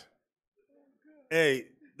fat. Hey,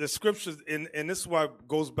 the scriptures, and this is why it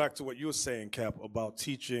goes back to what you were saying, Cap, about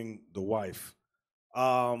teaching the wife.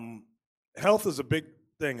 Health is a big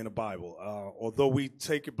thing in the Bible. Although we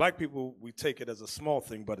take it, black people, we take it as a small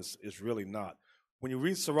thing, but it's really not. When you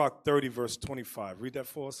read Sirach 30, verse 25, read that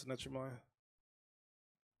for us, Nathanyel.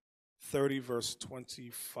 30, verse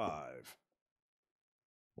 25.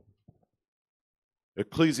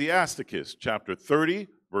 Ecclesiasticus chapter 30,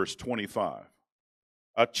 verse 25.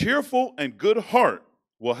 A cheerful and good heart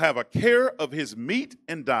will have a care of his meat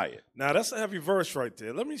and diet. Now, that's a heavy verse right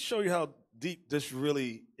there. Let me show you how deep this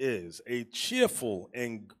really is. A cheerful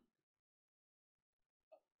and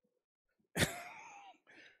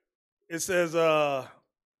it says, a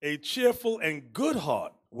cheerful and good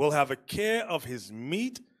heart will have a care of his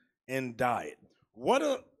meat and diet.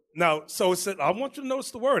 Now, so it said, I want you to notice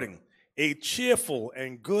the wording. A cheerful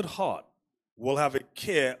and good heart will have a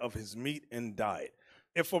care of his meat and diet.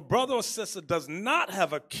 If a brother or sister does not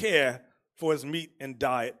have a care for his meat and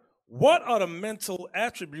diet, what are the mental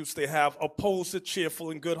attributes they have opposed to cheerful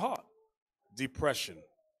and good heart? Depression.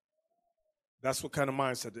 That's what kind of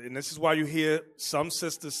mindset. And this is why you hear some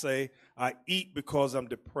sisters say, I eat because I'm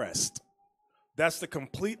depressed. That's the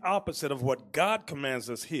complete opposite of what God commands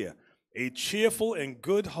us here. A cheerful and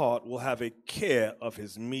good heart will have a care of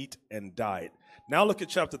his meat and diet. Now look at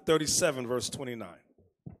chapter 37, verse 29.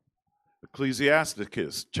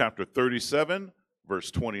 Ecclesiasticus chapter 37,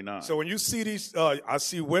 verse 29. So when you see these, I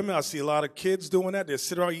see women, I see a lot of kids doing that. They're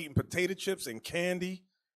sitting around eating potato chips and candy,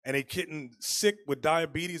 and they're getting sick with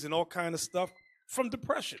diabetes and all kind of stuff from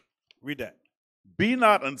depression. Read that. Be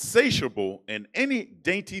not unsatiable in any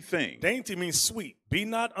dainty thing. Dainty means sweet. Be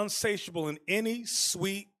not unsatiable in any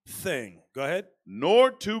sweet thing. Go ahead.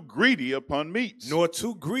 Nor too greedy upon meats. Nor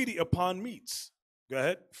too greedy upon meats. Go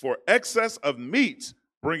ahead. For excess of meats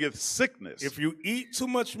bringeth sickness. If you eat too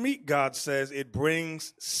much meat, God says, it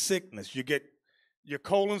brings sickness. You get your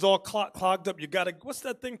colon's all clogged up. You got to, what's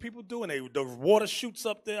that thing people do? And the water shoots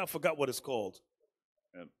up there. I forgot what it's called.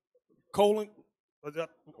 And colon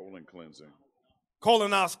cleansing.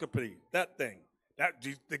 Colonoscopy, that thing.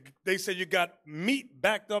 They said you got meat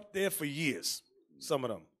backed up there for years, some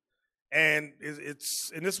of them. And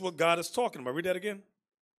and this is what God is talking about. Read that again.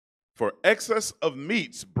 For excess of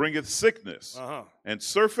meats bringeth sickness, and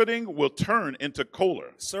surfeiting will turn into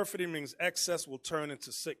choler. Surfeiting means excess will turn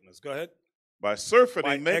into sickness. Go ahead. By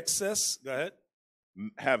surfeiting, excess, go ahead.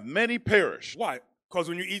 Have many perished. Why? Because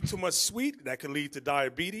when you eat too much sweet, that can lead to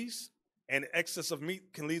diabetes, and excess of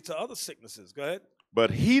meat can lead to other sicknesses. Go ahead.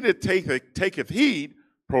 But he that taketh heed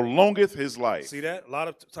prolongeth his life. See that? A lot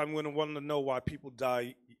of time women want to know why people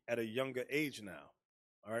die at a younger age now.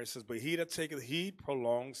 All right, it says, but he that taketh heed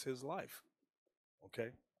prolongs his life. Okay?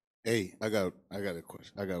 Hey, I got a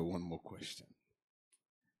question. I got one more question.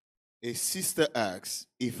 A sister asks,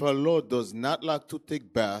 if her Lord does not like to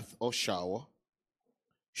take bath or shower,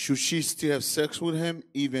 should she still have sex with him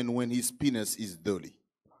even when his penis is dirty?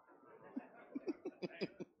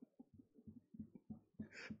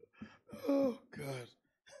 Oh, God.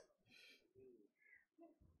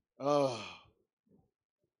 Oh,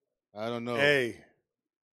 I don't know. Hey.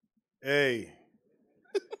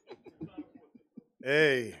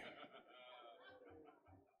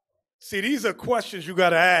 See, these are questions you got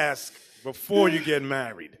to ask before you get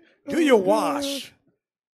married. Do you wash?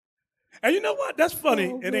 And you know what? That's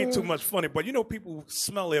funny. It ain't too much funny, but you know people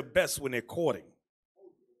smell their best when they're courting.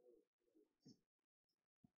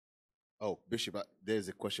 Oh, Bishop, there's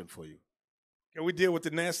a question for you. Can we deal with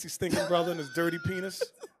the nasty stinking brother and his dirty penis?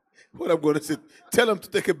 What I'm going to say, tell him to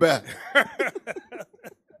take it back.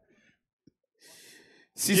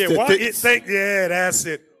 Sister, yeah, that's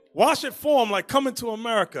it. Wash it for him like Coming to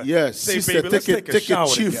America. Yes, say, sister, baby, let's take a shower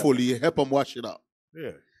it cheerfully. Together. Help him wash it up.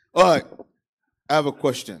 Yeah. All right. I have a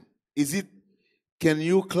question. Can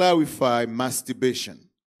you clarify masturbation?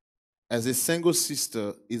 As a single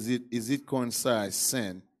sister, is it coincide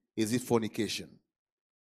sin? Is it fornication?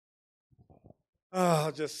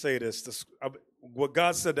 I'll just say this. What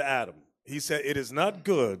God said to Adam, he said, it is not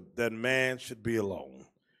good that man should be alone.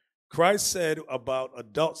 Christ said about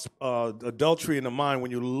adultery in the mind, when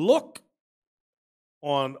you look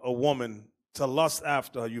on a woman to lust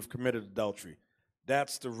after her, you've committed adultery.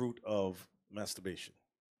 That's the root of masturbation.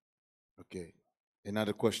 Okay.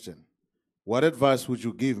 Another question. What advice would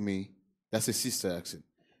you give me That's a sister asking.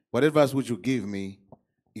 What advice would you give me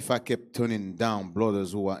if I kept turning down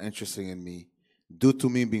brothers who are interested in me, due to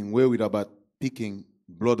me being worried about picking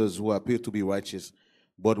brothers who appear to be righteous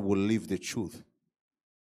but will live the truth?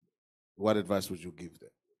 What advice would you give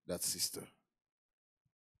that sister?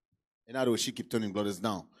 In other words, she keep turning brothers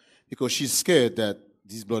down because she's scared that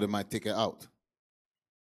this brother might take her out.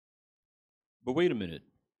 But wait a minute.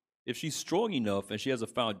 If she's strong enough and she has a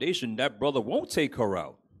foundation, that brother won't take her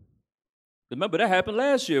out. Remember, that happened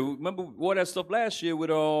last year. Remember all that stuff last year with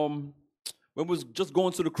when we was just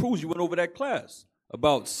going to the cruise, you went over that class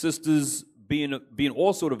about sisters being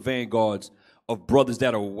all sort of vanguards of brothers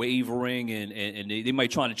that are wavering and they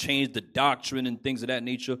might try to change the doctrine and things of that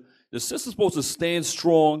nature. The sister's supposed to stand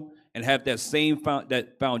strong and have that same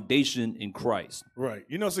that foundation in Christ. Right.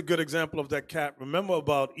 You know, it's a good example of that, Cap. Remember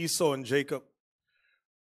about Esau and Jacob?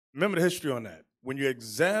 Remember the history on that. When you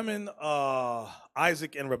examine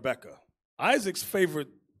Isaac and Rebekah, Isaac's favorite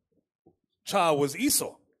child was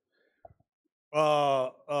Esau. I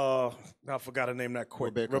forgot her name that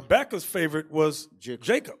quick. Rebekah's favorite was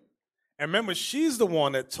Jacob. And remember, she's the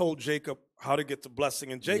one that told Jacob how to get the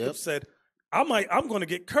blessing. And Jacob said, I'm going to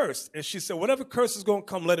get cursed. And she said, whatever curse is going to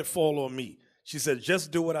come, let it fall on me. She said,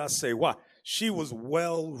 just do what I say. Why? She was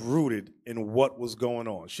well rooted in what was going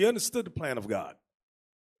on. She understood the plan of God.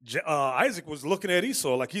 Isaac was looking at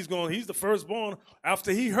Esau like he's the firstborn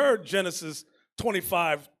after he heard Genesis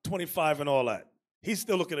 25 and all that. He's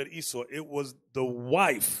still looking at Esau. It was the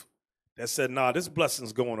wife that said, nah, this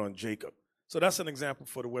blessing's going on Jacob. So that's an example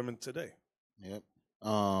for the women today. Yep.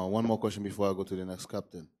 One more question before I go to the next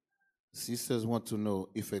captain. Sisters want to know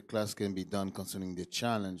if a class can be done concerning the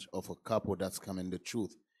challenge of a couple that's coming the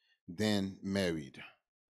truth, then married.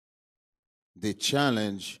 The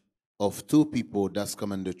challenge of two people that's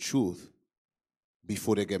coming the truth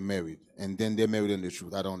before they get married, and then they're married in the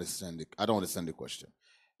truth. I don't understand the question.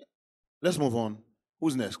 Let's move on.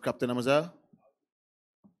 Who's next? Captain Amazar?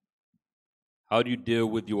 How do you deal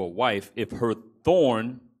with your wife if her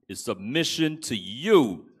thorn is submission to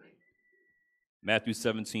you? Matthew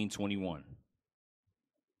 17:21.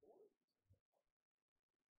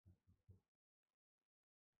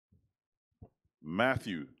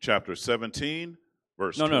 Matthew chapter 17,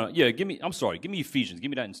 verse 2. No. Yeah, give me Ephesians. Give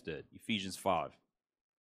me that instead. Ephesians 5.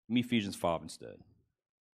 Give me Ephesians 5 instead.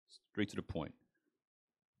 Straight to the point.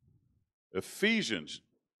 Ephesians,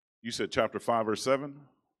 you said chapter 5, verse 7?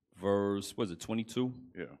 Verse, what is it, 22?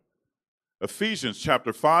 Yeah. Ephesians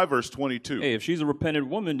chapter 5, verse 22. Hey, if she's a repentant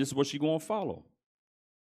woman, this is what she's going to follow.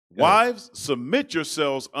 Wives, submit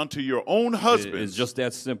yourselves unto your own husbands. It's just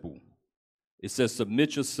that simple. It says,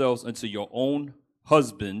 submit yourselves unto your own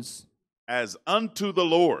husbands. As unto the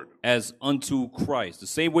Lord. As unto Christ. The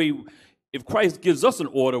same way, if Christ gives us an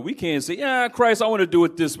order, we can't say, yeah, Christ, I want to do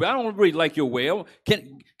it this way. I don't really like your way.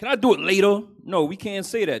 Can I do it later? No, we can't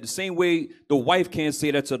say that. The same way the wife can't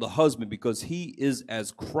say that to the husband because he is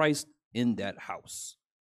as Christ in that house.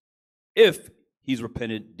 If he's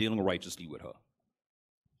repented, dealing righteously with her.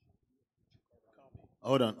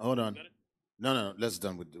 Hold on. No, let's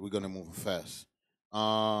done with it. We're going to move fast.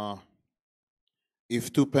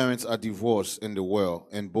 If two parents are divorced in the world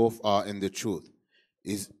and both are in the truth,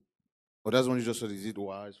 that's what you just said. Is it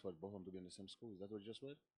wise for both of them to be in the same school? Is that what you just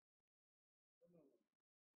read?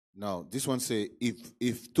 No, this one say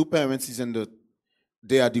if two parents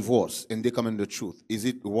they are divorced and they come in the truth, is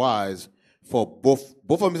it wise for both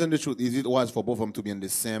of them is in the truth? Is it wise for both of them to be in the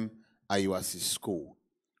same IUIC school?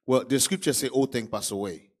 Well, the scriptures say old things pass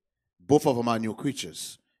away. Both of them are new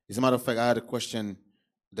creatures. As a matter of fact, I had a question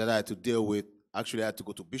that I had to deal with. Actually, I had to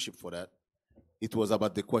go to Bishop for that. It was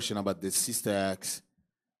about the question about the sister asked,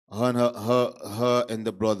 her and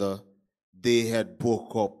the brother, they had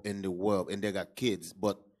broke up in the world and they got kids,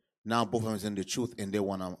 but now both of them is in the truth and they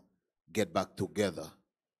want to get back together.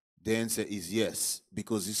 The answer is yes,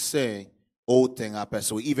 because he's saying old thing are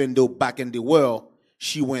passed away. Even though back in the world,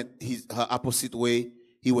 she went her opposite way,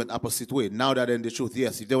 he went opposite way. Now that they're in the truth,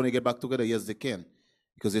 yes, if they want to get back together, yes, they can.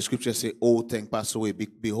 Because the scripture say, old thing pass away,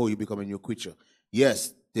 behold, you become a new creature.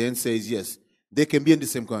 Yes, the answer is yes. They can be in the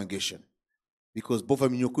same congregation. Because both of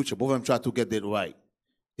them are new creature. Both of them try to get that right.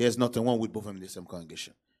 There's nothing wrong with both of them in the same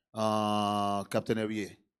congregation. Captain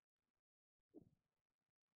Herrier.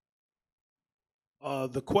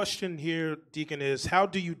 The question here, Deacon, is how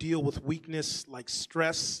do you deal with weakness like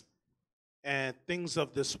stress and things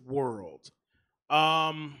of this world?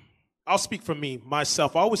 I'll speak for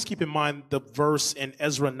myself. I always keep in mind the verse in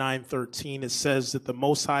Ezra 9:13. It says that the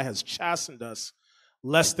Most High has chastened us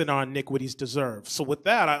less than our iniquities deserve. So with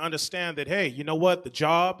that, I understand that, hey, you know what? The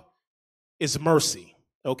job is mercy,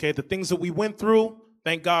 okay? The things that we went through,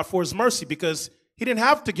 Thank God for his mercy, because he didn't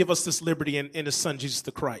have to give us this liberty in his son, Jesus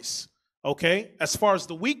the Christ. Okay? As far as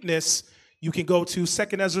the weakness, you can go to 2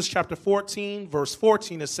 Ezra chapter 14, verse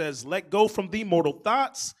 14. It says, let go from thee mortal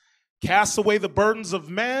thoughts, cast away the burdens of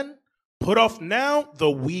man, put off now the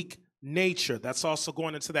weak nature. That's also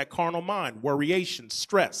going into that carnal mind, worryation,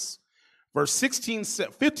 stress. Verse 15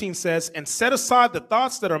 says, and set aside the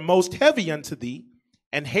thoughts that are most heavy unto thee,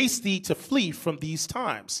 and haste thee to flee from these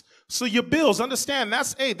times. So your bills, understand,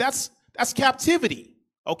 that's captivity,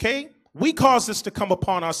 okay? We caused this to come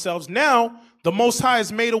upon ourselves. Now, the Most High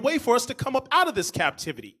has made a way for us to come up out of this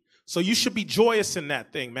captivity. So you should be joyous in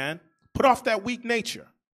that thing, man. Put off that weak nature.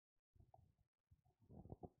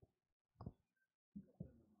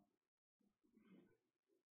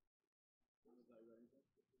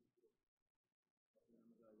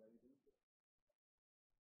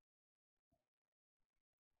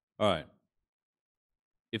 All right.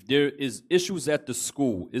 If there is issues at the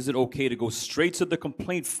school, is it okay to go straight to the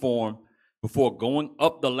complaint form before going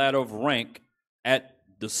up the ladder of rank at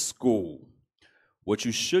the school? What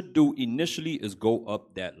you should do initially is go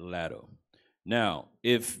up that ladder. Now,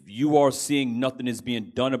 if you are seeing nothing is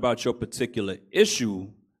being done about your particular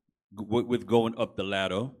issue with going up the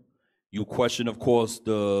ladder, you question, of course,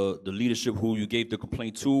 the leadership who you gave the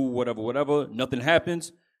complaint to, whatever, nothing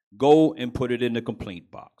happens, go and put it in the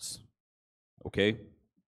complaint box. Okay?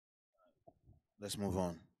 Let's move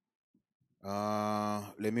on.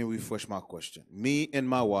 Let me refresh my question. Me and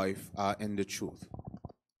my wife are in the truth,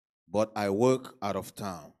 but I work out of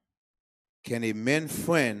town. Can a man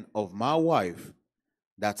friend of my wife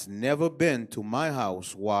that's never been to my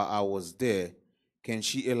house while I was there, can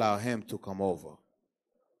she allow him to come over?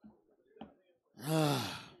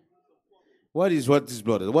 What is this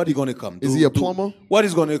brother? What is he gonna come do? Is he a plumber? What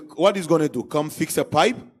is gonna do? Come fix a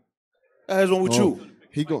pipe? That's wrong with you.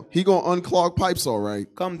 He gonna unclog pipes, all right.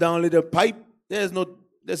 Come down, little pipe. There's no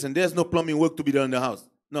plumbing work to be done in the house.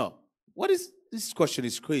 No. This question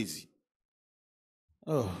is crazy.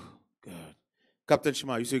 Oh God. Captain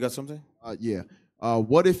Shema, you say you got something? Yeah.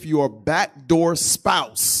 What if your backdoor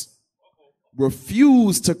spouse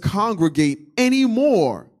refused to congregate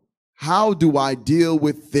anymore? How do I deal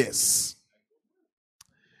with this?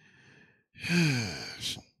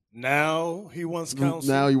 Now he wants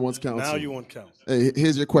counsel. Now you want counsel. Now you want counsel. Hey,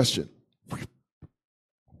 here's your question.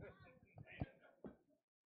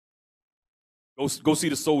 Go see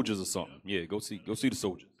the soldiers or something. Yeah, go see the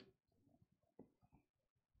soldiers.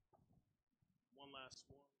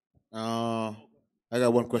 I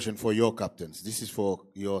got one question for your captains. This is for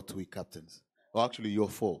your three captains. Or actually your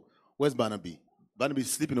four. Where's Barnaby?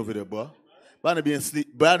 Barnaby's sleeping over there, bro. Barnaby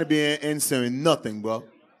ain't answering nothing, bro.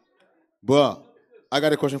 Bro, I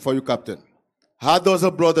got a question for you, Captain. How does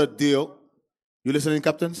a brother deal? You listening,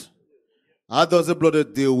 captains? How does a brother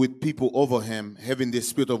deal with people over him having the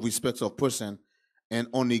spirit of respect of person and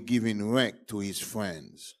only giving rank to his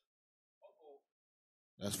friends?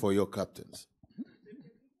 That's for your captains.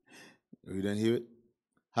 You didn't hear it?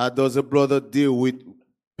 How does a brother deal with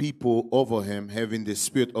people over him having the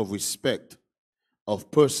spirit of respect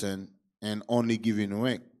of person and only giving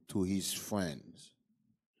rank to his friends?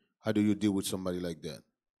 How do you deal with somebody like that?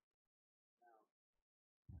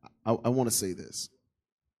 I want to say this.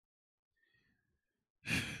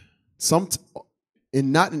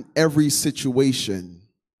 Not in every situation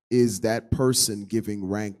is that person giving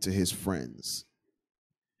rank to his friends.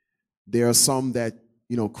 There are some that,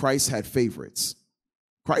 Christ had favorites.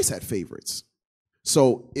 Christ had favorites.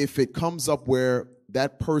 So if it comes up where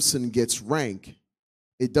that person gets rank,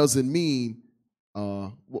 it doesn't mean,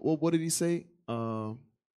 what did he say?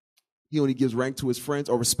 He only gives rank to his friends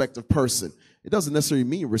or respect of person. It doesn't necessarily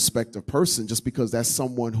mean respect of person just because that's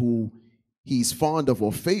someone who he's fond of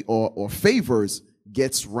or favors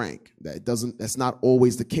gets rank. That's not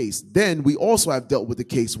always the case. Then we also have dealt with the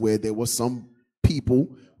case where there was some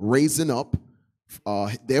people raising up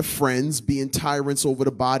their friends, being tyrants over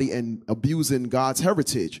the body and abusing God's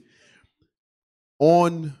heritage.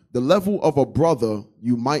 On the level of a brother,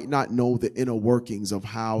 you might not know the inner workings of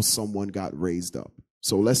how someone got raised up.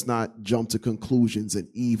 So let's not jump to conclusions and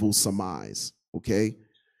evil surmise, okay?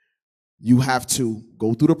 You have to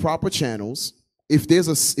go through the proper channels.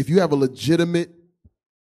 If you have a legitimate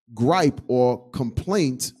gripe or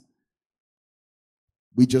complaint,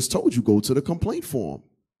 we just told you, go to the complaint form.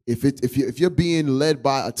 If you're being led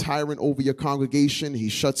by a tyrant over your congregation, he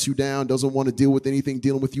shuts you down, doesn't want to deal with anything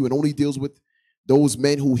dealing with you, and only deals with those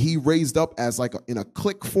men who he raised up as in a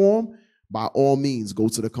clique form, by all means, go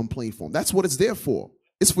to the complaint form. That's what it's there for.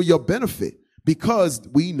 It's for your benefit, because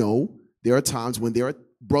we know there are times when there are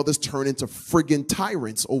brothers turn into friggin'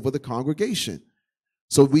 tyrants over the congregation.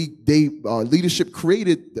 So leadership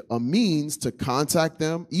created a means to contact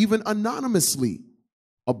them, even anonymously,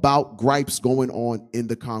 about gripes going on in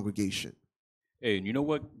the congregation. Hey, and you know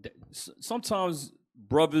what? Sometimes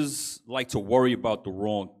brothers like to worry about the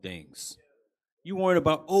wrong things. You worried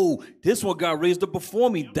about, oh, this one got raised up before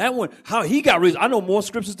me. That one, how he got raised. I know more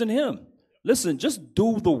scriptures than him. Listen, just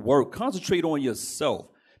do the work. Concentrate on yourself,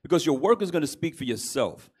 because your work is going to speak for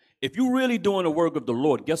yourself. If you're really doing the work of the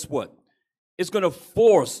Lord, guess what? It's going to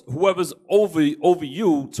force whoever's over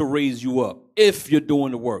you to raise you up. If you're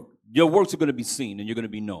doing the work, your works are going to be seen and you're going to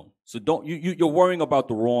be known. So you're worrying about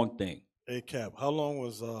the wrong thing. Hey, Cap, how long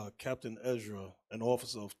was Captain Ezra an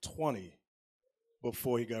officer of 20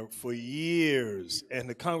 before he got, for years, and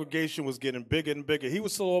the congregation was getting bigger and bigger? He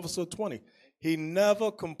was still officer of 20. He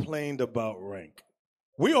never complained about rank.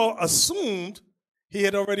 We all assumed he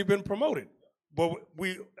had already been promoted, but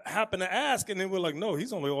we happened to ask, and then we're like, no,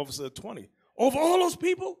 he's only officer of 20. Over all those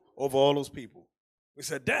people? Over all those people. We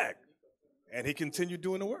said, Dag. And he continued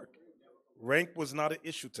doing the work. Rank was not an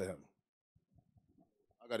issue to him.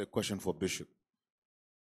 I got a question for Bishop.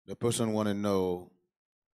 The person want to know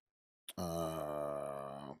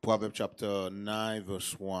Proverbs chapter 9,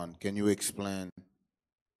 verse 1. Can you explain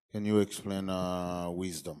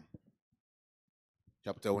wisdom?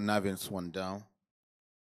 Chapter 9, verse 1 down.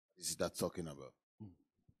 This is that talking about.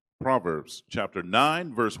 Proverbs chapter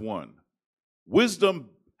 9, verse 1.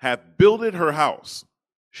 Wisdom hath builded her house.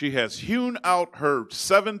 She has hewn out her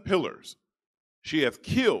 7 pillars. She hath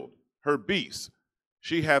killed her beasts.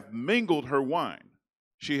 She hath mingled her wine.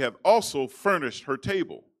 She hath also furnished her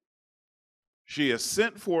table. She has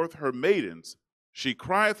sent forth her maidens. She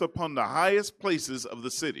crieth upon the highest places of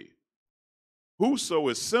the city. Whoso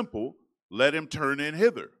is simple, let him turn in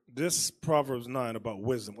hither. This Proverbs 9 about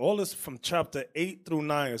wisdom, all this from chapter 8 through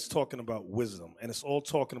 9 is talking about wisdom, and it's all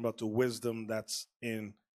talking about the wisdom that's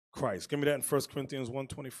in Christ. Give me that in 1 Corinthians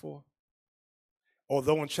 1:24.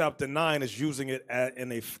 Although in chapter 9 is using it in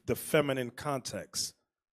the feminine context.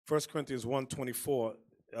 1 Corinthians 1:24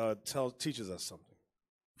 teaches us something.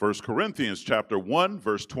 1 Corinthians chapter 1,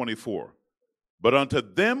 verse 24. But unto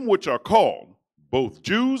them which are called, both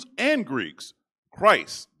Jews and Greeks,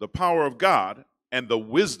 Christ, the power of God, and the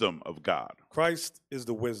wisdom of God. Christ is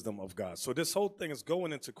the wisdom of God. So this whole thing is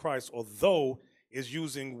going into Christ, although is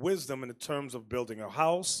using wisdom in the terms of building a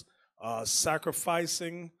house,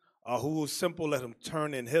 sacrificing, who is simple, let him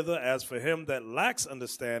turn in hither. As for him that lacks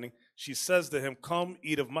understanding, she says to him, come,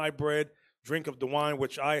 eat of my bread, drink of the wine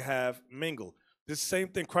which I have mingled. This same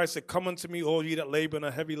thing Christ said, come unto me, all ye that labor and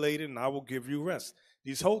are heavy laden, and I will give you rest.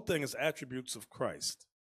 These whole thing is attributes of Christ.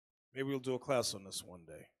 Maybe we'll do a class on this one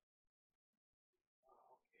day.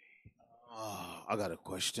 I got a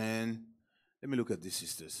question. Let me look at these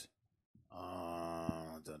sisters.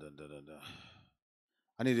 I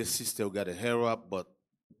need a sister who got a hair up, but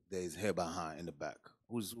there is hair behind in the back.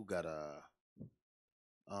 Who got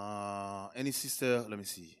any sister? Let me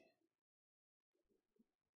see.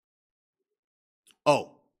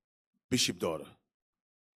 Oh, Bishop daughter.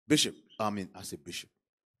 I said Bishop.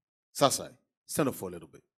 Sasai, stand up for a little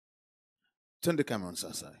bit. Turn the camera on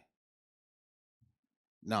Sasai.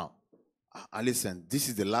 Now, listen, this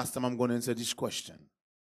is the last time I'm going to answer this question.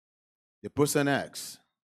 The person asks,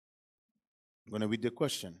 I'm going to read the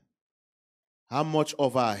question. How much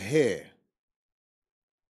of our head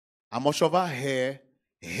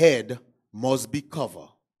head must be covered?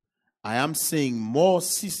 I am seeing more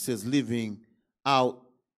sisters leaving out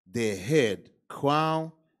their head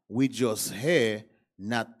crown with just hair,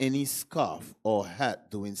 not any scarf or hat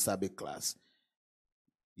during Sabbath class.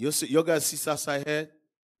 You guys see Sasai's head?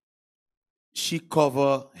 She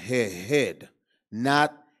cover her head,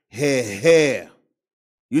 not her hair.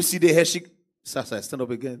 You see the hair Sasai, stand up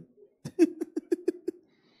again.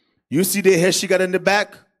 You see the hair she got in the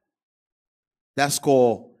back? That's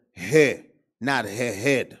called hair, not her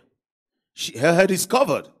head. Her head is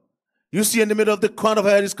covered. You see in the middle of the crown of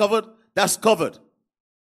her head is covered? That's covered.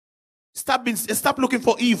 Stop looking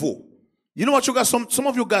for evil. You know what you guys, some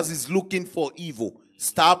of you guys is looking for evil.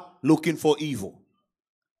 Stop looking for evil.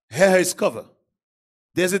 Her hair is covered.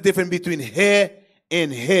 There's a difference between hair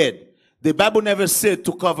and head. The Bible never said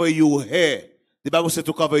to cover your hair. The Bible said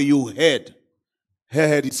to cover your head. Her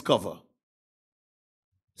head is covered.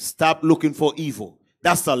 Stop looking for evil.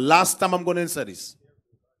 That's the last time I'm going to answer this.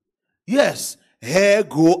 Yes, hair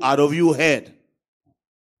grow out of your head.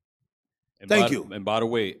 Thank you. And by the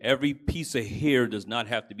way, every piece of hair does not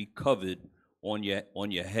have to be covered on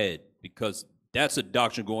your head, because that's a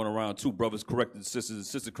doctrine going around too. Brothers correcting sisters and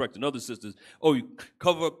sisters correcting other sisters. Oh, you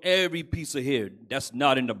cover up every piece of hair. That's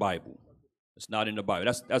not in the Bible. It's not in the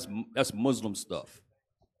Bible. That's Muslim stuff.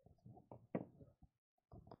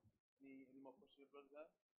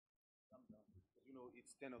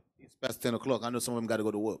 It's past 10 o'clock. I know some of them got to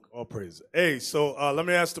go to work. All praise. Hey, so let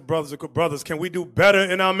me ask the brothers, can we do better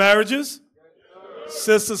in our marriages? Yes,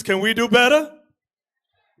 sisters, can we do better?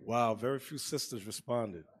 Wow, very few sisters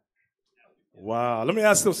responded. Wow, let me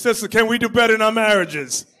ask them, sisters, can we do better in our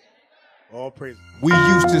marriages? All praise. We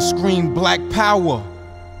used to scream black power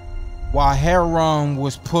while heroin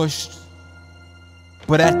was pushed.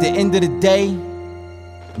 But at the end of the day,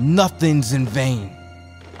 nothing's in vain.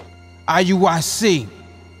 IUIC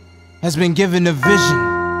has been given a vision.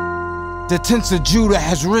 The tents of Judah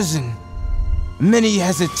has risen. Many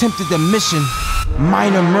has attempted the mission.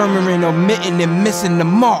 Minor murmuring, omitting, and missing the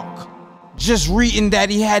mark. Just reading that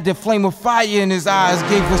he had the flame of fire in his eyes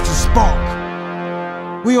gave us the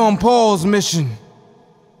spark. We on Paul's mission.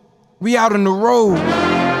 We out on the road,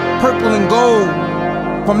 purple and gold.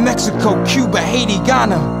 From Mexico, Cuba, Haiti,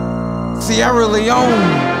 Ghana, Sierra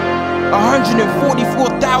Leone.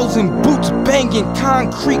 144,000 boots banging,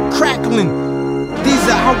 concrete crackling. These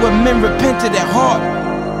are our men repented at heart.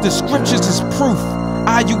 The scriptures is proof.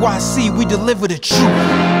 IUIC, we deliver the truth.